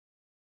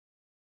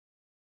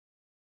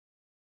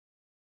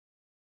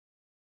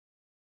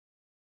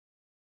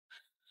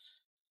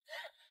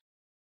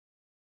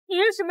你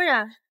是什么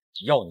人？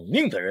要你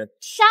命的人！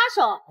杀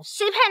手？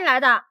谁派你来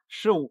的？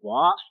是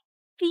我。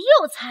李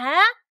有才？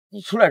你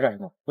出来干什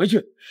么？回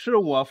去！是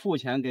我付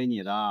钱给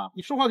你的，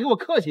你说话给我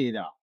客气一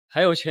点。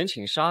还有钱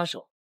请杀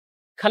手，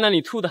看来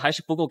你吐的还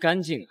是不够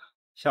干净啊。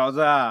小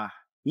子，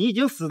你已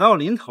经死到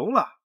临头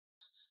了，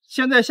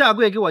现在下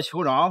跪给我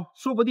求饶，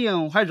说不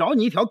定我还饶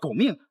你一条狗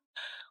命。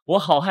我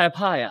好害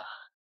怕呀。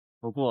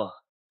不过，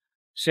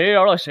谁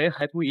饶了谁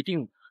还不一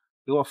定呢。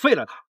给我废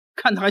了他，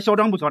看他还嚣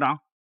张不嚣张？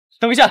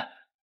等一下，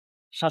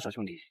杀手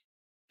兄弟，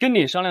跟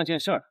你商量件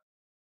事儿，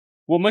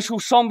我们出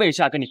双倍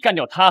价跟你干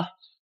掉他，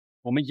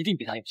我们一定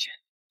比他有钱。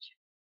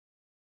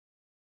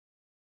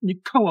你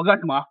看我干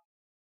什么？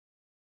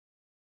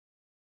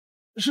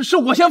是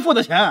我先付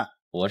的钱。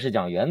我是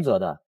讲原则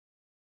的，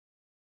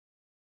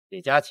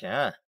得加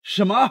钱。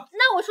什么？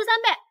那我出3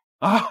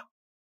倍。啊！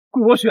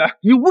顾若雪，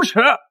你无耻！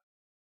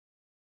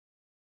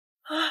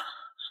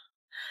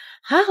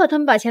还好他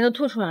们把钱都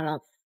吐出来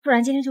了，不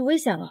然今天就危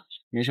险了。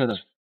没事的，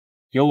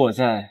有我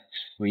在，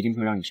我一定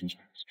会让你生气。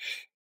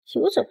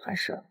有怎么回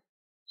事？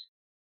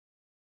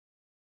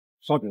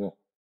少主，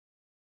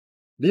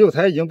李有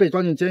才已经被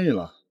抓进监狱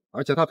了，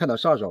而且他派的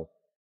杀手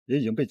也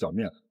已经被剿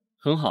灭了。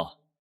很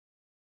好，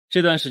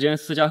这段时间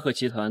私家和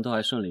集团都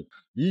还顺利，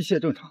一切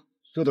正常，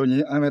这都是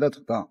您安排的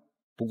妥当。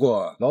不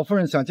过老夫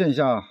人想见一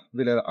下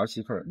未来的儿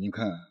媳妇儿，您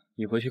看，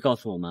你回去告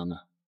诉我妈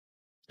妈，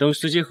等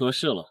时机合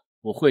适了，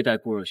我会带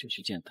顾若雪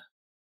去见她。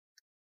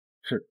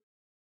是。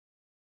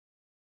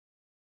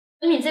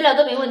产品资料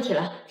都没问题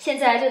了，现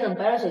在就等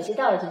白若雪寄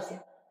到了就行。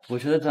我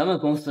觉得咱们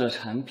公司的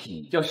产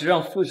品要是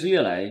让傅之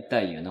月来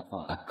代言的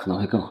话，可能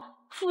会更好。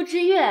傅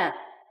之月，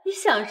你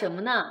想什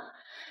么呢？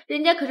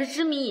人家可是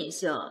知名影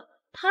星，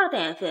他的代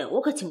言费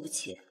我可请不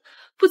起。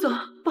傅总，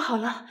不好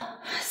了！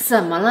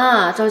怎么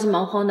了？着急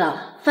忙慌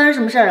的，发生什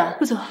么事了？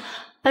傅总，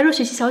白若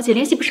雪溪小姐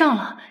联系不上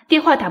了，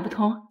电话打不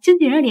通，经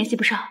纪人联系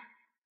不上。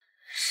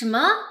什么？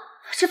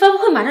这发布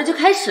会马上就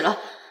开始了，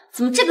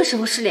怎么这个时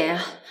候失联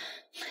啊？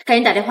赶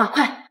紧打电话，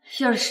快！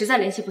要是实在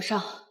联系不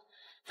上，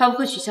发布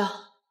会取消。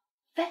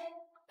哎，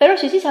白若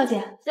雪溪小姐，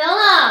行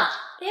了，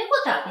别给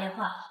我打电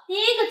话，一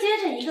个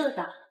接着一个的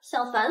打，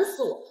想烦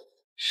死我。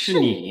是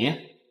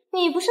你？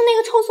你不是那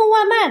个臭送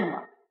外卖的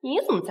吗？你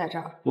怎么在这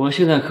儿？我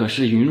现在可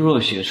是云若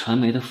雪传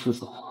媒的副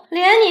总，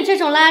连你这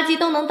种垃圾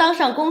都能当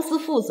上公司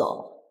副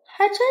总，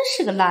还真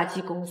是个垃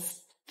圾公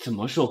司。怎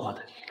么说话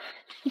的你？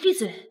你闭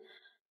嘴！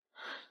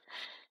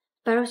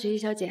白若雪溪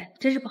小姐，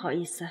真是不好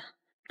意思，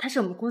她是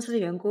我们公司的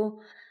员工，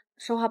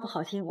说话不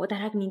好听，我代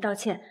她跟您道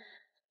歉。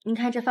您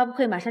看这发布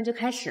会马上就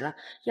开始了，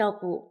要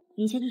不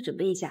您先去准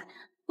备一下。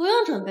不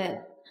用准备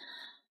了，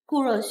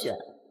顾若雪，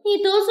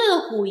你得罪了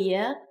虎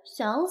爷，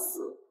想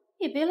死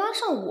也别拉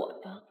上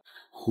我呀。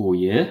虎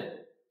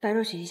爷？白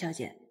若雪溪小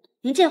姐，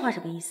您这话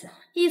什么意思？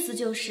意思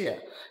就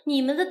是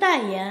你们的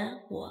代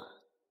言我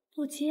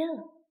不接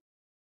了。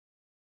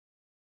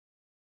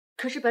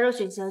可是白若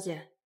雪溪小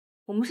姐，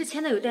我们是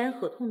签的有代言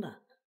合同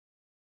的。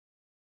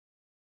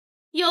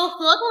有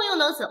合同又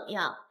能怎么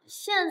样？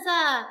现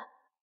在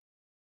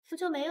不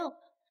就没有？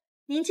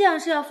您这样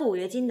是要付违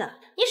约金的。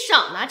你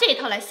少拿这一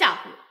套来吓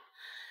唬我！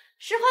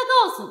实话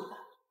告诉你吧，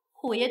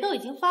虎爷都已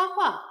经发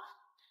话了，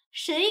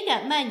谁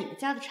敢卖你们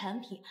家的产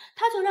品，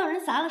他就让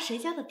人砸了谁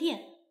家的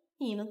店，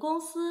你们公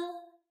司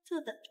就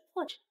等着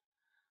破产。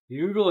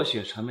云若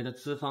雪传媒的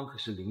资方可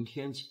是凌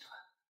天集团，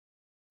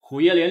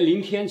虎爷连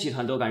凌天集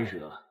团都敢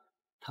惹，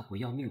他不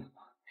要命了吗？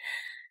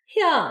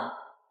呀，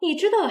你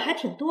知道的还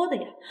挺多的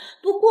呀。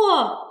不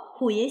过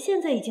虎爷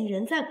现在已经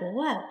人在国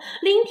外了，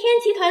凌天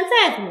集团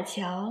再怎么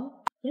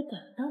强，也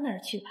管不到那儿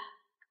去吧？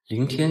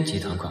凌天集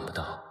团管不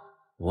到，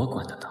我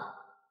管得到。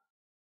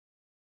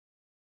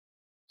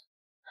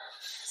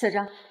小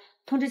张，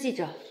通知记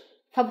者，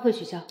发布会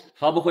取消。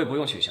发布会不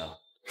用取消。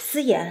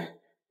思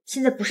妍，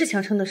现在不是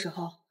强撑的时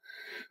候，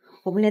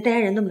我们连代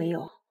言人都没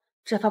有，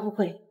这发布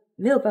会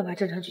没有办法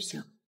正常举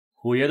行。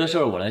虎爷的事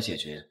儿我来解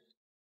决，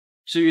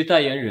至于代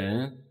言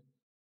人，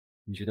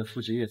你觉得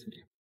傅之月怎么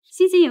样？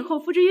新晋影后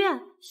傅之月，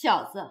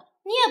小子，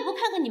你也不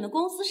看看你们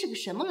公司是个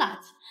什么垃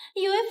圾，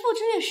以为傅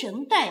之月什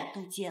么代言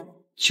都接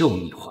了？就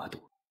你话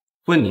多，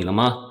问你了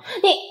吗？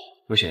你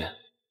若雪，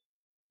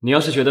你要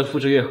是觉得傅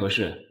之月合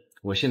适，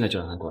我现在就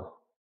让他过来。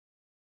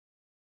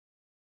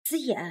思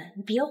妍，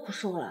你别胡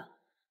说了，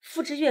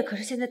傅之月可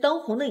是现在当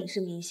红的影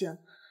视明星，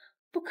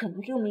不可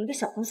能给我们一个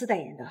小公司代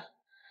言的。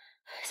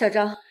小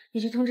张，你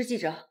去通知记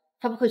者，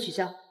发布会取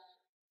消。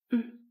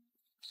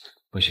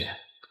若雪，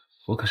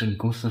我可是你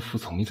公司的副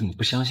总，你怎么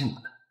不相信我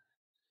呢？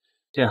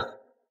这样，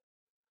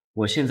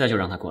我现在就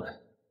让他过来。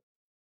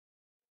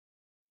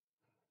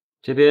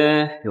这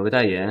边有个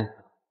代言，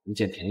你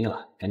捡便宜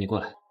了，赶紧过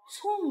来。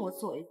装模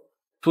作样。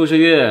傅之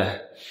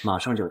月马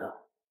上就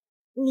到。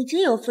你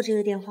真有傅之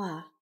月电话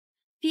啊？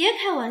别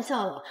开玩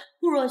笑了，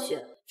顾若雪，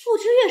傅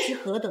之月是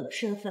何等的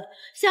身份，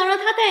想让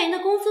他代言的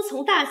公司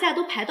从大夏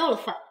都排到了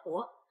法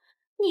国，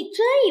你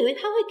真以为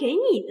他会给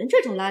你们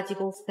这种垃圾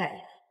公司代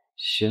言？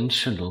先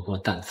吃萝卜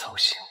淡操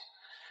心，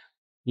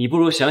你不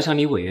如想想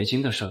你违约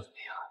金的事儿怎么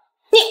样？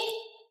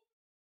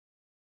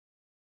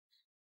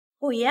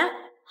虎爷，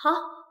好，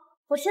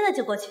我现在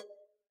就过去。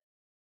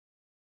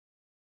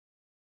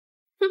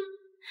哼，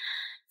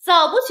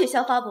早不取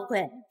消发布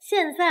会，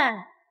现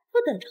在不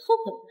等着后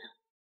悔呢。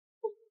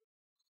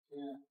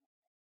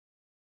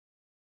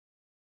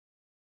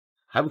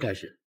还不开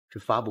始？这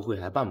发布会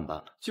还办不办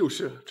了？就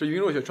是这云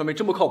若雪传媒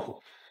真不靠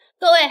谱。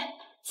各位，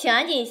请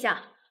安静一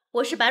下，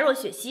我是白若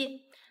雪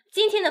溪。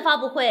今天的发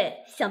布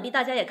会，想必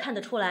大家也看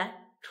得出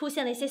来，出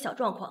现了一些小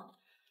状况。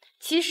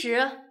其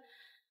实，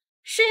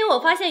是因为我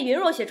发现云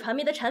若雪传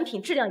媒的产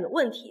品质量有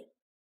问题，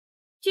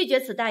拒绝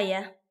此代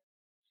言。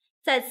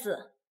在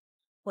此，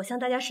我向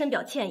大家深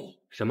表歉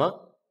意。什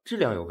么？质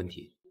量有问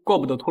题？怪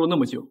不得拖了那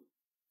么久。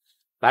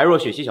白若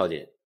雪溪小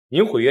姐，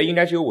您毁约应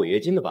该是有违约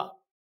金的吧？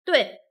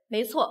对，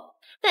没错。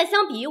但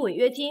相比于违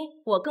约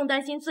金，我更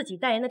担心自己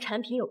代言的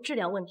产品有质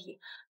量问题，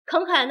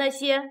慷慨那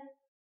些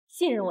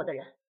信任我的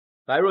人。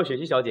白若雪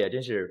溪小姐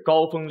真是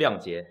高风亮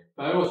节。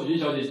白若雪溪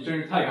小姐真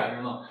是太感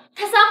人了。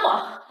他撒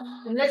谎，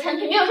我们的产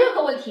品没有任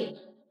何问题。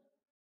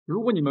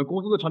如果你们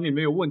公司的产品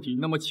没有问题，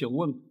那么请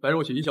问白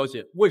若雪溪小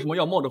姐为什么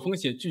要冒着风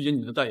险拒绝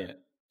你的代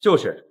言？就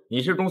是，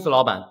你是公司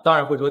老板，当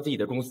然会说自己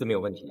的公司没有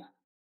问题。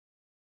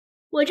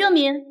我证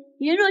明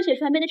云若雪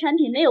传媒的产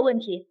品没有问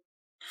题。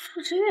傅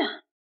之月，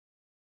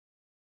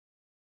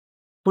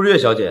傅之月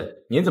小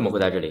姐，您怎么会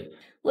在这里？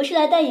我是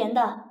来代言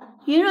的。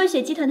云若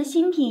雪集团的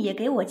新品也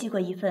给我寄过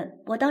一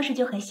份，我当时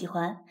就很喜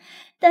欢，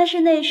但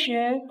是那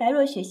时白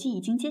若雪溪已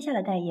经接下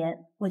了代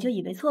言，我就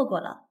以为错过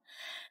了，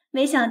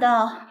没想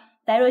到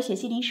白若雪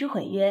溪临时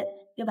毁约，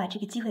又把这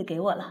个机会给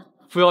我了。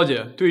傅小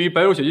姐，对于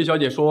白若雪溪小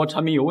姐说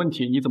产品有问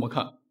题，你怎么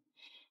看？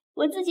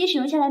我自己使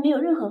用下来没有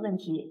任何问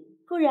题，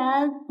不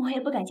然我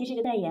也不敢接这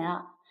个代言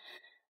啊。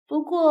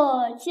不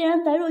过既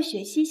然白若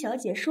雪溪小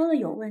姐说了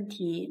有问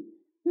题，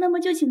那么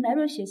就请白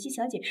若雪溪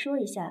小姐说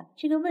一下，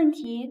这个问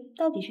题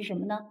到底是什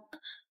么呢？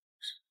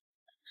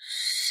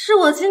是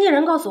我经纪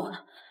人告诉我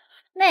的。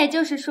那也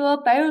就是说，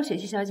白若雪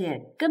溪小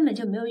姐根本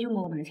就没有用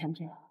过我们的产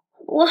品。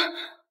我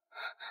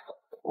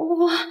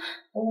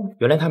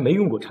原来她没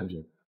用过产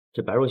品，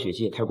这白若雪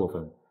溪也太过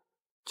分了。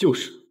就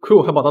是，亏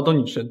我还把她当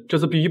女神，这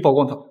次必须曝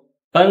光她。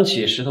搬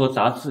起石头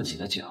砸自己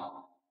的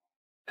脚，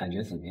感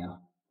觉怎么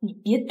样？你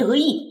别得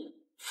意，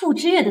傅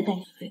之月的代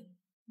言费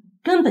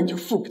根本就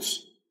付不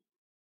起。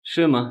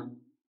是吗？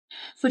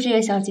傅之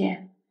月小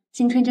姐，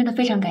今天真的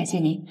非常感谢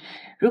您，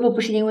如果不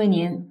是因为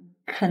您，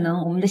可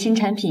能我们的新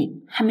产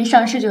品还没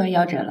上市就要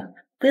夭折了。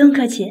不用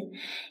客气，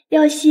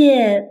要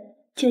谢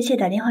就谢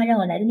打电话让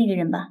我来的那个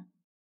人吧。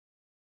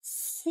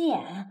谢。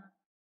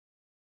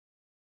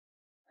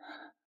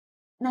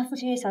那傅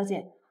之月小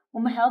姐，我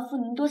们还要付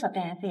您多少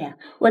代言费啊？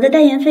我的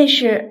代言费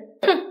是……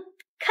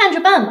看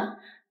着办吧。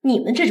你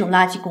们这种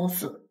垃圾公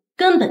司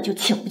根本就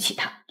请不起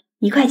他。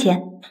1块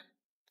钱。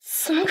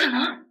怎么可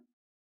能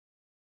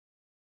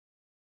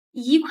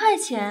？1块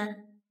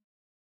钱？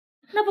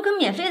那不跟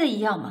免费的一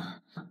样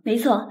吗？没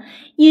错，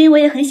因为我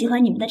也很喜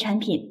欢你们的产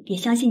品，也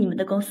相信你们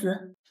的公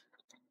司。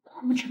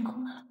我们成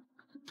功了，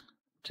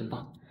真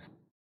棒！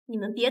你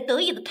们别得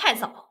意的太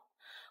早。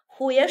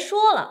虎爷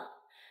说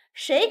了，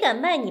谁敢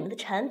卖你们的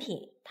产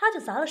品，他就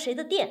砸了谁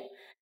的店。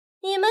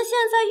你们现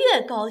在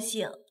越高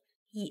兴，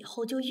以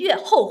后就越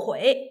后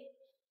悔。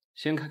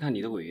先看看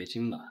你的违约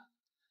金吧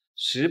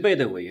，10倍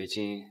的违约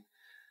金，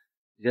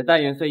你的代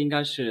言费应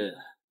该是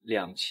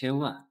2000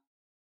万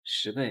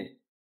，10倍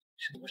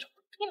是多少？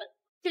你们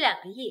这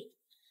2个亿，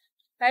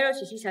白若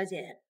雪溪小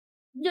姐，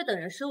你就等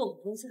着收我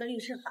们公司的律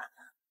师法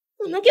吧。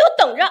你们给我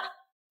等着！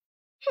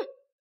哼！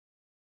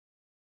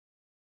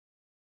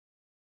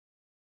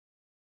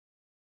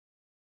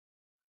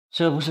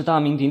这不是大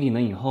名鼎鼎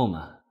的影后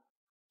吗？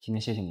今天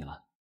谢谢你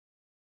了。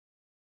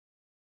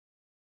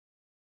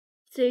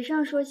嘴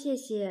上说谢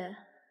谢，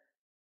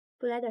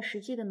不来点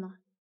实际的吗？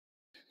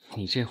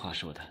你这话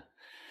说的，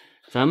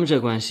咱们这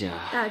关系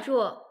啊……打住！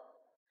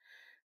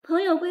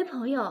朋友归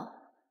朋友，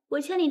我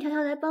千里迢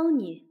迢来帮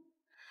你，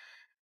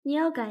你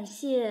要感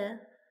谢，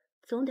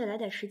总得来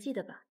点实际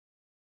的吧。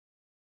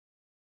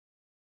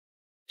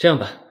这样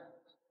吧，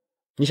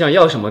你想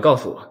要什么告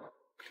诉我，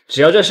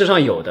只要这世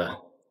上有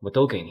的，我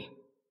都给你，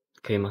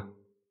可以吗？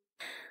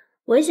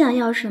我想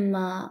要什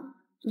么，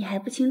你还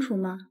不清楚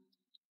吗？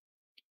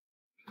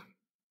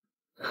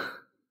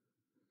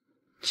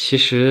其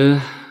实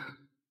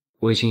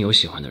我已经有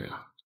喜欢的人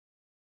了。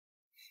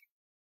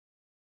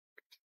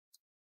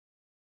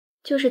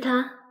就是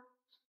他。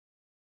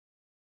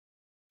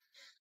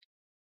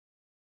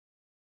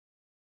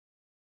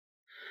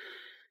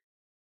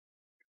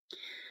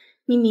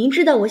你明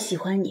知道我喜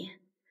欢你，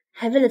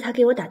还为了他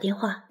给我打电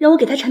话，让我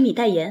给他产品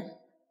代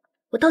言，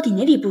我到底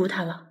哪里不如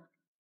他了？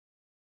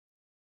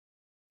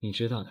你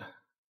知道的，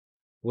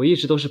我一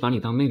直都是把你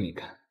当妹妹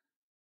看。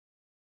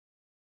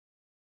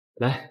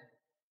来，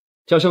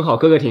叫声好，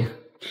哥哥听。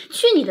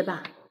去你的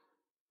吧！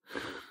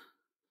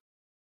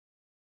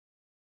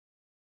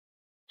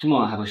这么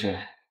晚还不睡，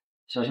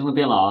小心会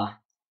变老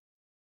啊！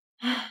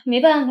唉，没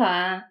办法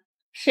啊，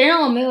谁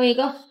让我没有一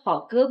个好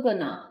哥哥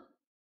呢？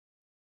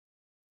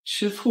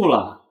吃醋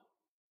了？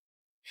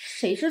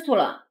谁吃醋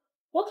了？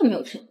我可没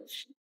有吃醋。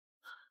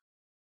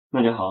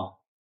那就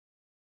好，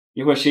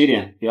一会儿11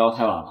点，别熬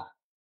太晚了。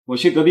我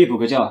去隔壁补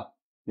个觉，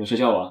有事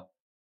叫我。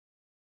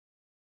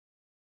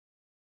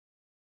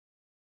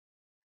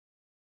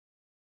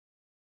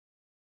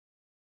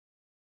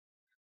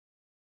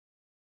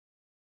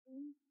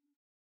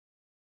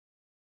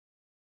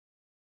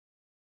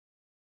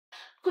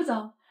顾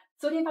总，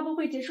昨天发布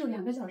会结束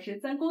2个小时，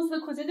咱公司的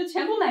库存就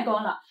全部卖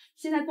光了。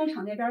现在工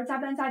厂那边加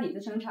班加点的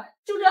生产，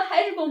就这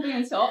还是供不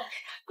应求。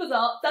顾总，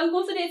咱们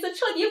公司这次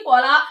彻底火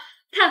了，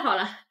太好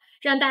了，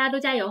让大家都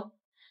加油。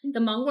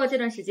等忙过了这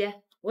段时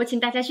间，我请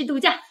大家去度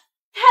假。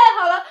太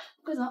好了，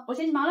顾总，我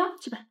先去忙了，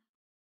去吧。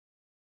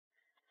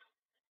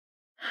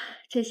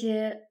这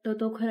些都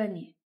多亏了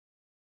你，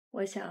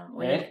我想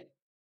我也……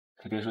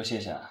可别说谢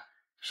谢啊，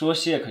说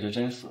谢可就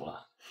真俗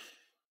了。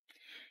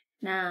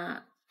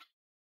那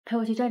陪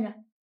我去转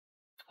转。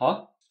好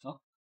啊，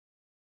走。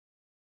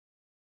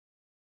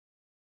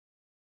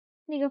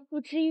那个付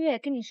之月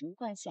跟你什么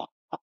关系啊？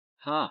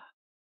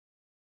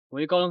我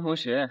一高中同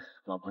学，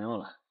老朋友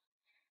了。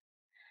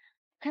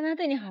看他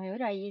对你好像有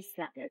点意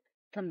思啊，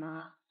怎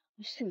么？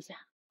你试一下。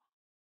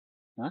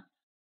啊？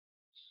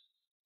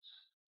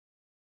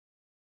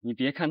你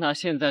别看她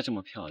现在这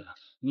么漂亮，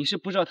你是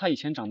不知道她以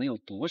前长得有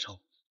多丑。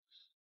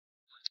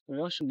我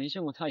要是没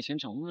见过她以前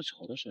长那么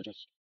丑的时候，就……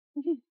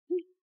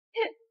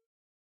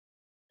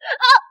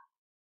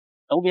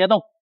都别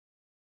动！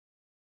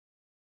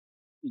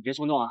你别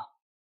冲动啊！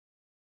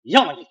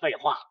要你废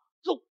话，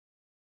走！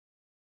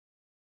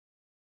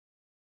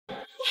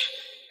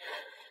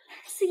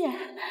思妍，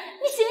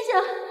你醒醒！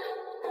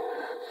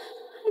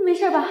你没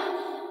事吧？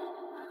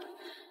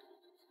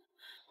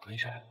我没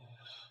事。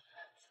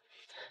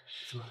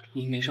怎么？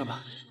你没事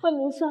吧？我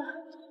没事，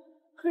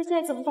可是现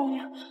在怎么办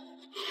呀？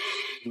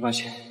没关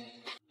系，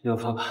有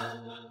方法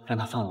让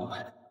他放我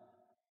们。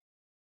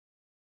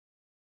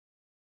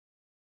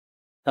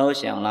都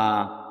醒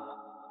了，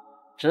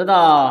知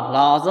道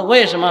老子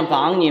为什么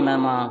绑你们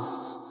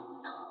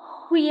吗？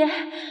胡爷，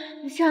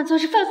你这样做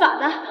是犯法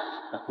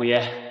的。胡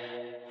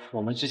爷，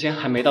我们之间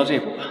还没到这一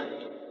步吧？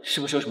是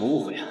不是有什么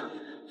误会啊？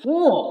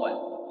误会？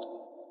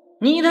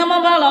你他妈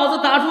把老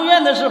子打住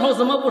院的时候，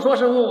怎么不说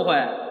是误会？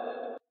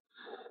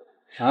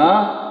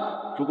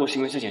啊！如果是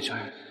因为这件事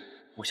儿，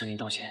我向您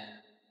道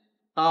歉。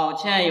道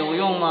歉有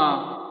用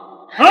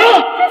吗？先生，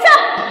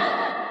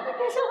你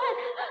别伤害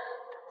他。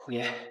胡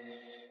爷，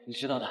你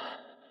知道的，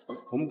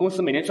我们公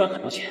司每年赚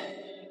很多钱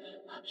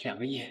，2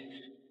个亿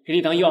给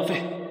你当医药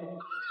费。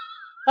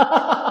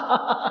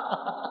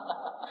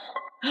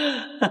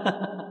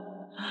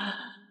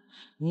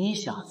你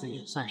小子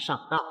也算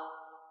上当，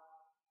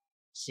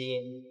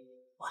心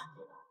完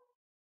了。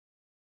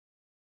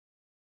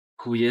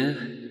虎爷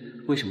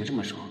为什么这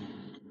么说？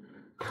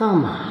他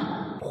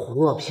妈，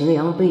霍平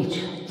阳被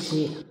拳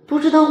击，不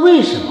知道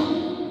为什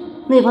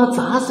么那帮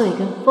杂碎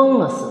跟疯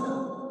了似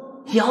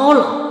的咬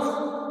老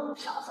子。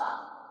小子，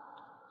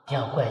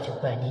要怪就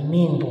怪你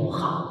命不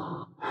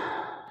好。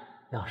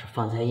要是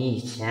放在以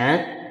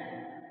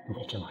前，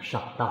你这么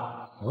上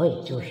当，我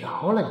也就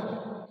饶了你。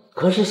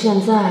可是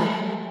现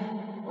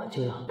在，我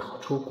就要逃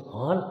出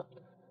国了。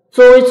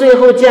作为最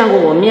后见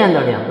过我面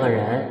的2个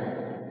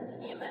人，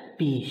你们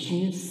必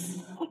须死。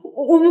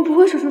我们不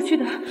会说出去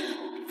的，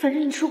反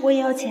正你出国也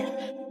要钱。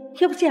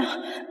要不这样，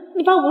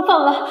你把我们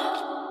放了，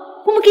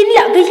我们给你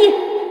2个亿。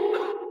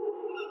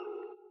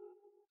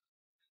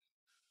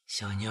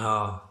小妞，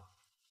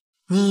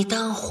你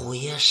当虎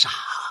爷傻？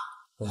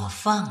我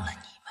放了你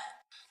们，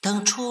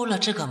等出了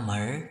这个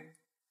门，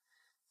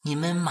你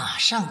们马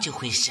上就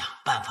会想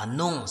办法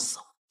弄死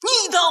我。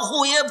你当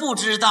虎爷不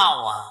知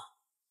道啊？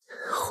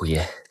虎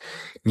爷，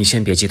你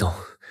先别激动，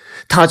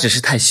他只是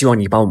太希望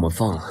你把我们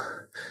放了。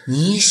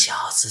你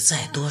小子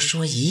再多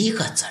说1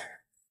个字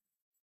儿，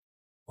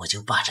我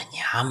就把这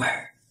娘们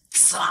儿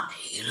宰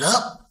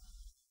了。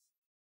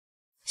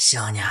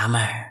小娘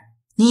们儿，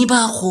你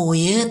把虎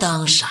爷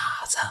当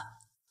傻子，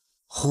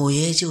虎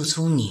爷就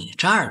从你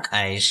这儿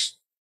开始。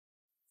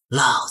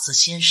老子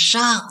先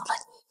上了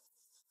你，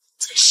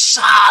再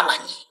杀了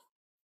你。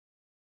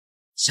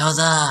小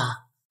子，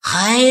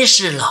还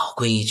是老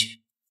规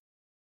矩，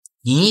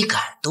你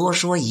敢多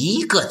说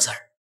1个字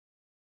儿，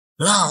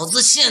老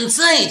子现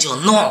在就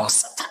弄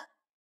死他！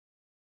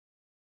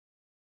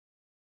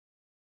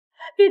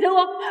别等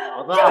我，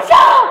老子住手！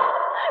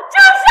住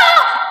手！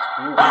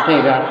你往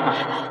这边看，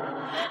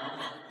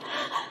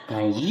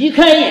敢移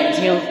开眼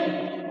睛，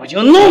我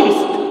就弄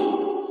死他！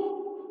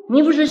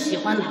你不是喜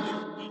欢他，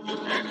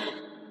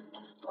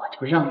我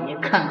就让你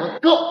看个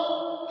够！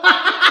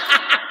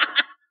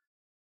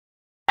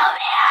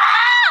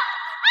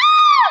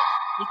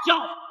你叫，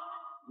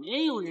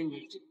没有人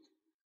理你。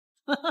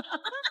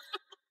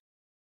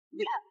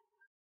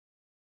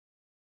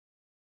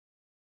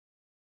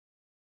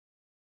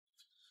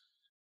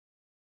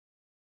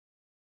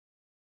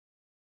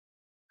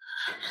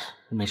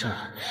我没事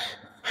儿。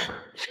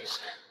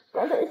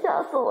刚才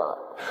吓死我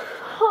了，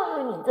好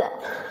有你在。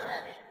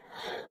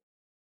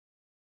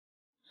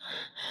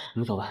我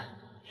们走吧。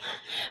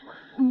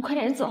我们快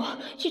点走，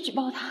去举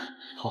报他。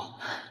好。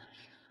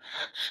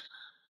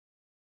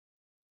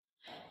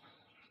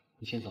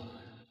你先走，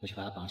我去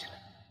把他绑起来。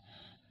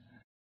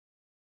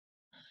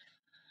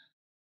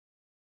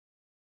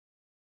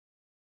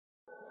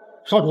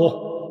少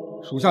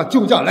主，属下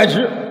救驾来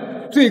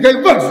迟，罪该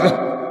万死。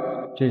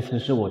这次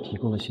是我提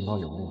供的情报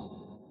有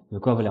误，也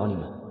怪不了你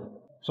们。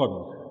少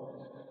主，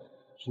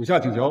属下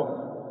请求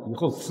以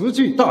后辞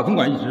去大总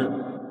管一职，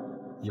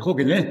以后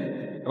给您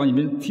当你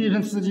们贴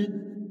身司机，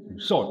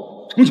少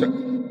主成全。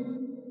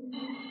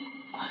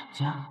管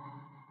家，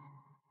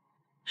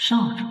少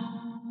主，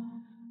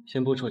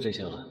先不说这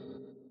些了，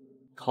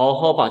好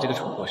好把这个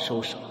蠢货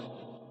收拾了。